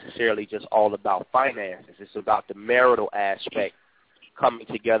not necessarily just all about finances. It's about the marital aspect coming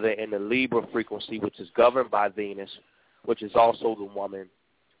together in the Libra frequency, which is governed by Venus, which is also the woman,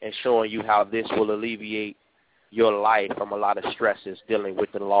 and showing you how this will alleviate your life from a lot of stresses, dealing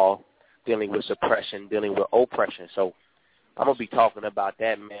with the law, dealing with suppression, dealing with oppression. So I'm going to be talking about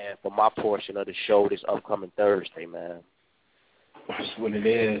that, man, for my portion of the show this upcoming Thursday, man. That's what it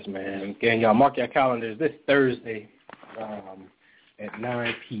is, man. Again, y'all mark your calendars this Thursday, at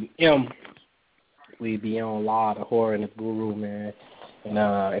 9 p.m. We be on live, the Horror and the Guru, man.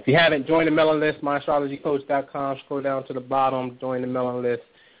 And if you haven't joined the mailing list, myastrologycoach.com, scroll down to the bottom, join the mailing list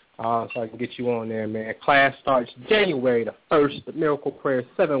so I can get you on there, man. Class starts January the 1st, the Miracle Prayer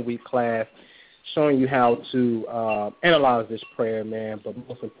 7-week class, showing you how to analyze this prayer, man, but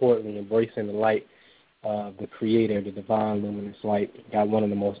most importantly, embracing the light of the Creator, the divine luminous light. Got one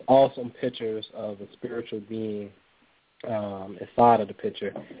of the most awesome pictures of a spiritual being inside of the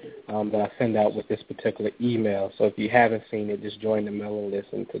picture that I send out with this particular email. So if you haven't seen it, just join the mailing list,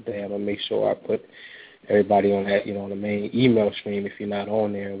 and today I'm going to make sure I put everybody on that, on the main email stream if you're not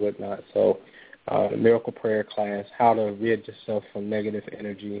on there and whatnot. So the Miracle Prayer class, how to rid yourself from negative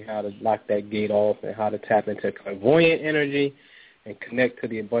energy, how to lock that gate off, and how to tap into clairvoyant energy and connect to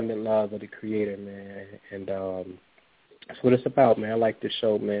the abundant love of the Creator, man. And that's what it's about, man. I like this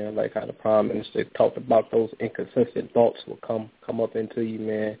show, man. I like how the Prime Minister talked about those inconsistent thoughts will come up into you,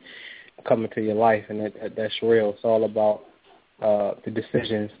 man, come into your life, and that's real. It's all about the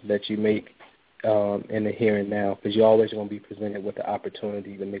decisions that you make in the here and now, because you're always going to be presented with the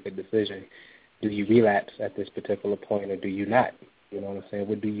opportunity to make a decision. Do you relapse at this particular point, or do you not? You know what I'm saying?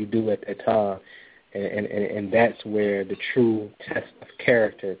 What do you do at that time? And that's where the true test of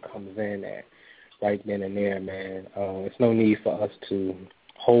character comes in at. Right then and there, man. There's no need for us to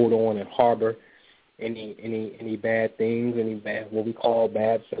hold on and harbor any bad things, any bad, what we call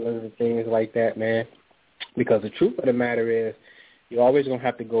bad feelings and things like that, man. Because the truth of the matter is, you're always going to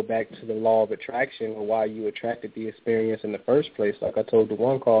have to go back to the law of attraction or why you attracted the experience in the first place. Like I told the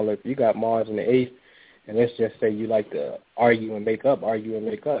one caller, if you got Mars in the 8th, and let's just say you like to argue and make up,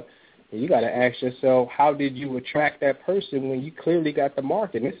 you got to ask yourself, how did you attract that person when you clearly got the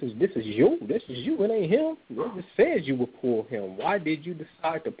mark? And this is you. It ain't him. It just says you would pull him. Why did you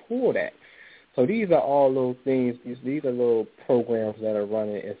decide to pull that? So these are all little things. These are little programs that are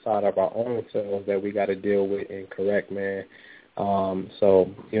running inside of our own selves that we got to deal with and correct, man. So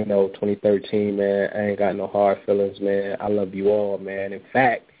 2013, man, I ain't got no hard feelings, man. I love you all, man. In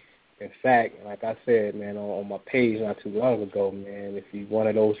fact, like I said, man, on my page not too long ago, man, if you're one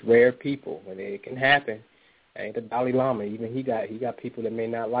of those rare people, and it can happen, ain't the Dalai Lama. Even he got people that may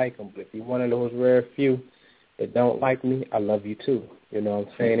not like him. But if you're one of those rare few that don't like me, I love you too. You know what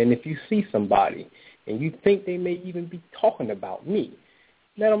I'm saying? And if you see somebody and you think they may even be talking about me,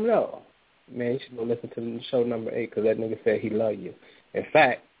 let them know. Man, you should go listen to show number 8 because that nigga said he love you. In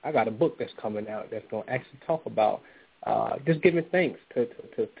fact, I got a book that's coming out that's going to actually talk about just giving thanks to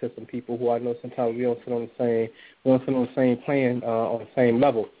some people who I know sometimes we don't sit on the same plane, on the same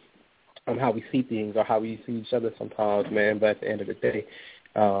level on how we see things or how we see each other sometimes, man. But at the end of the day,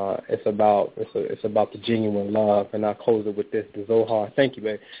 it's about the genuine love. And I'll close it with this. The Zohar, thank you,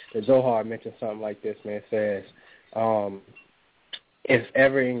 man. The Zohar mentioned something like this, man. It says, if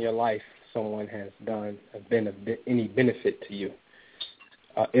ever in your life someone has done any benefit to you,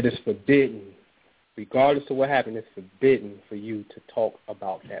 it is forbidden. Regardless of what happened, it's forbidden for you to talk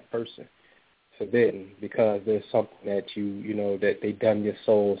about that person. Forbidden, because there's something that that they done your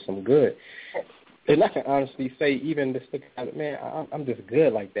soul some good. And I can honestly say, even just look at it, man, I'm just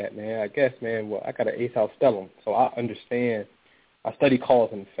good like that, man. I guess, man, well, I got an 8th house stellium, so I understand. I study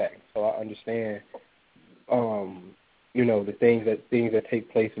cause and effect, so I understand, the things that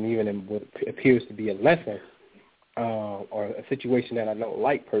take place, and even in what appears to be a lesson or a situation that I don't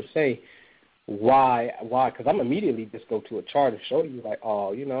like per se. Why? Because I'm immediately just go to a chart and show you, like,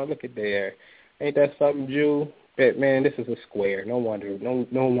 look at there. Ain't that something, Jew? That, man, this is a square. No wonder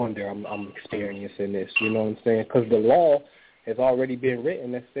I'm experiencing this. You know what I'm saying? Because the law has already been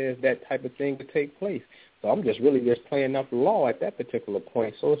written that says that type of thing could take place. So I'm just playing up the law at that particular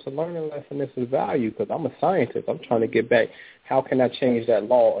point. So it's a learning lesson. This is value because I'm a scientist. I'm trying to get back. How can I change that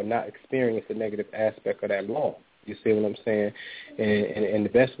law or not experience the negative aspect of that law? You see what I'm saying? And the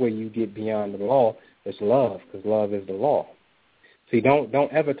best way you get beyond the law is love, because love is the law. See, don't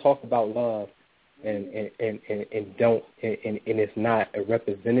ever talk about love and it's not a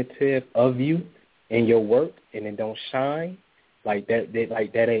representative of you in your work, and it don't shine like that.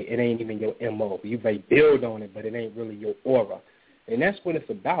 It ain't even your MO. You may build on it, but it ain't really your aura. And that's what it's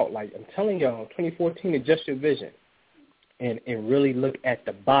about. Like I'm telling y'all, 2014, adjust your vision and really look at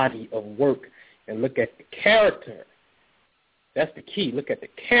the body of work. And look at the character. That's the key. Look at the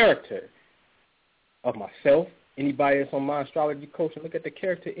character of myself, anybody that's on my astrology coach, and look at the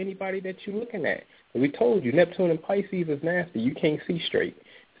character of anybody that you're looking at. And we told you, Neptune and Pisces is nasty. You can't see straight.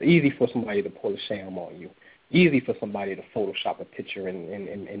 It's easy for somebody to pull a sham on you. Easy for somebody to Photoshop a picture and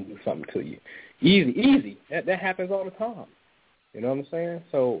do something to you. Easy. That happens all the time. You know what I'm saying?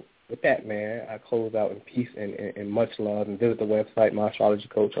 So with that, man, I close out in peace and much love. And visit the website, My Astrology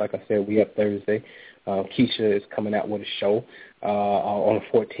Coach. Like I said, we up Thursday. Keisha is coming out with a show on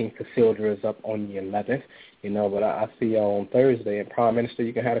the 14th. Cassandra is up on the 11th. But I see y'all on Thursday. And Prime Minister,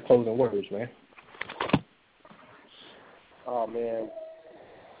 you can have the closing words, man. Oh, man.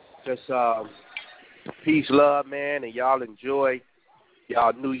 Just peace, love, man, and y'all enjoy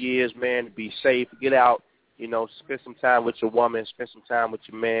y'all New Year's, man. Be safe. Get out, spend some time with your woman, spend some time with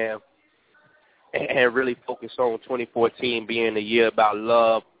your man, and really focus on 2014 being a year about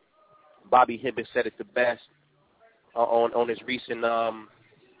love. Bobby Hibbert said it the best on his recent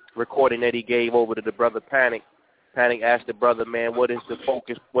recording that he gave over to the brother Panic. Panic asked the brother, man, what is the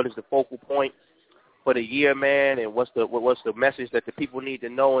focus? What is the focal point for the year, man? And what's the message that the people need to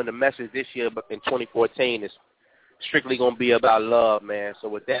know? And the message this year, in 2014, is strictly going to be about love, man. So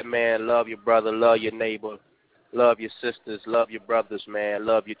with that, man, love your brother, love your neighbor, love your sisters, love your brothers, man,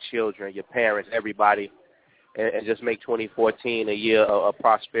 love your children, your parents, everybody, and just make 2014 a year of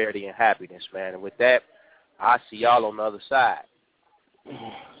prosperity and happiness, man. And with that, I'll see y'all on the other side.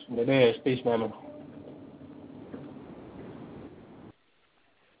 It is. Peace, man.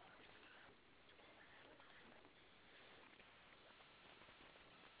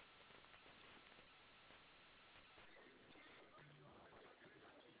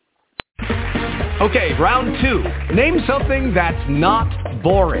 Okay, round 2. Name something that's not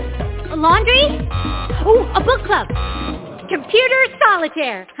boring. A laundry? Ooh, a book club. Computer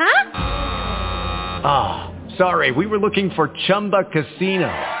solitaire, huh? Ah, sorry, we were looking for Chumba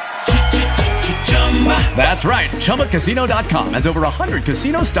Casino. That's right, ChumbaCasino.com has over 100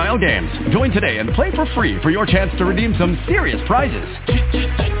 casino-style games. Join today and play for free for your chance to redeem some serious prizes.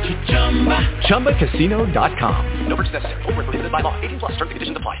 ChumbaCasino.com. No purchase necessary. Void where prohibited by law. 18+ terms and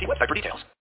conditions apply. See website for details.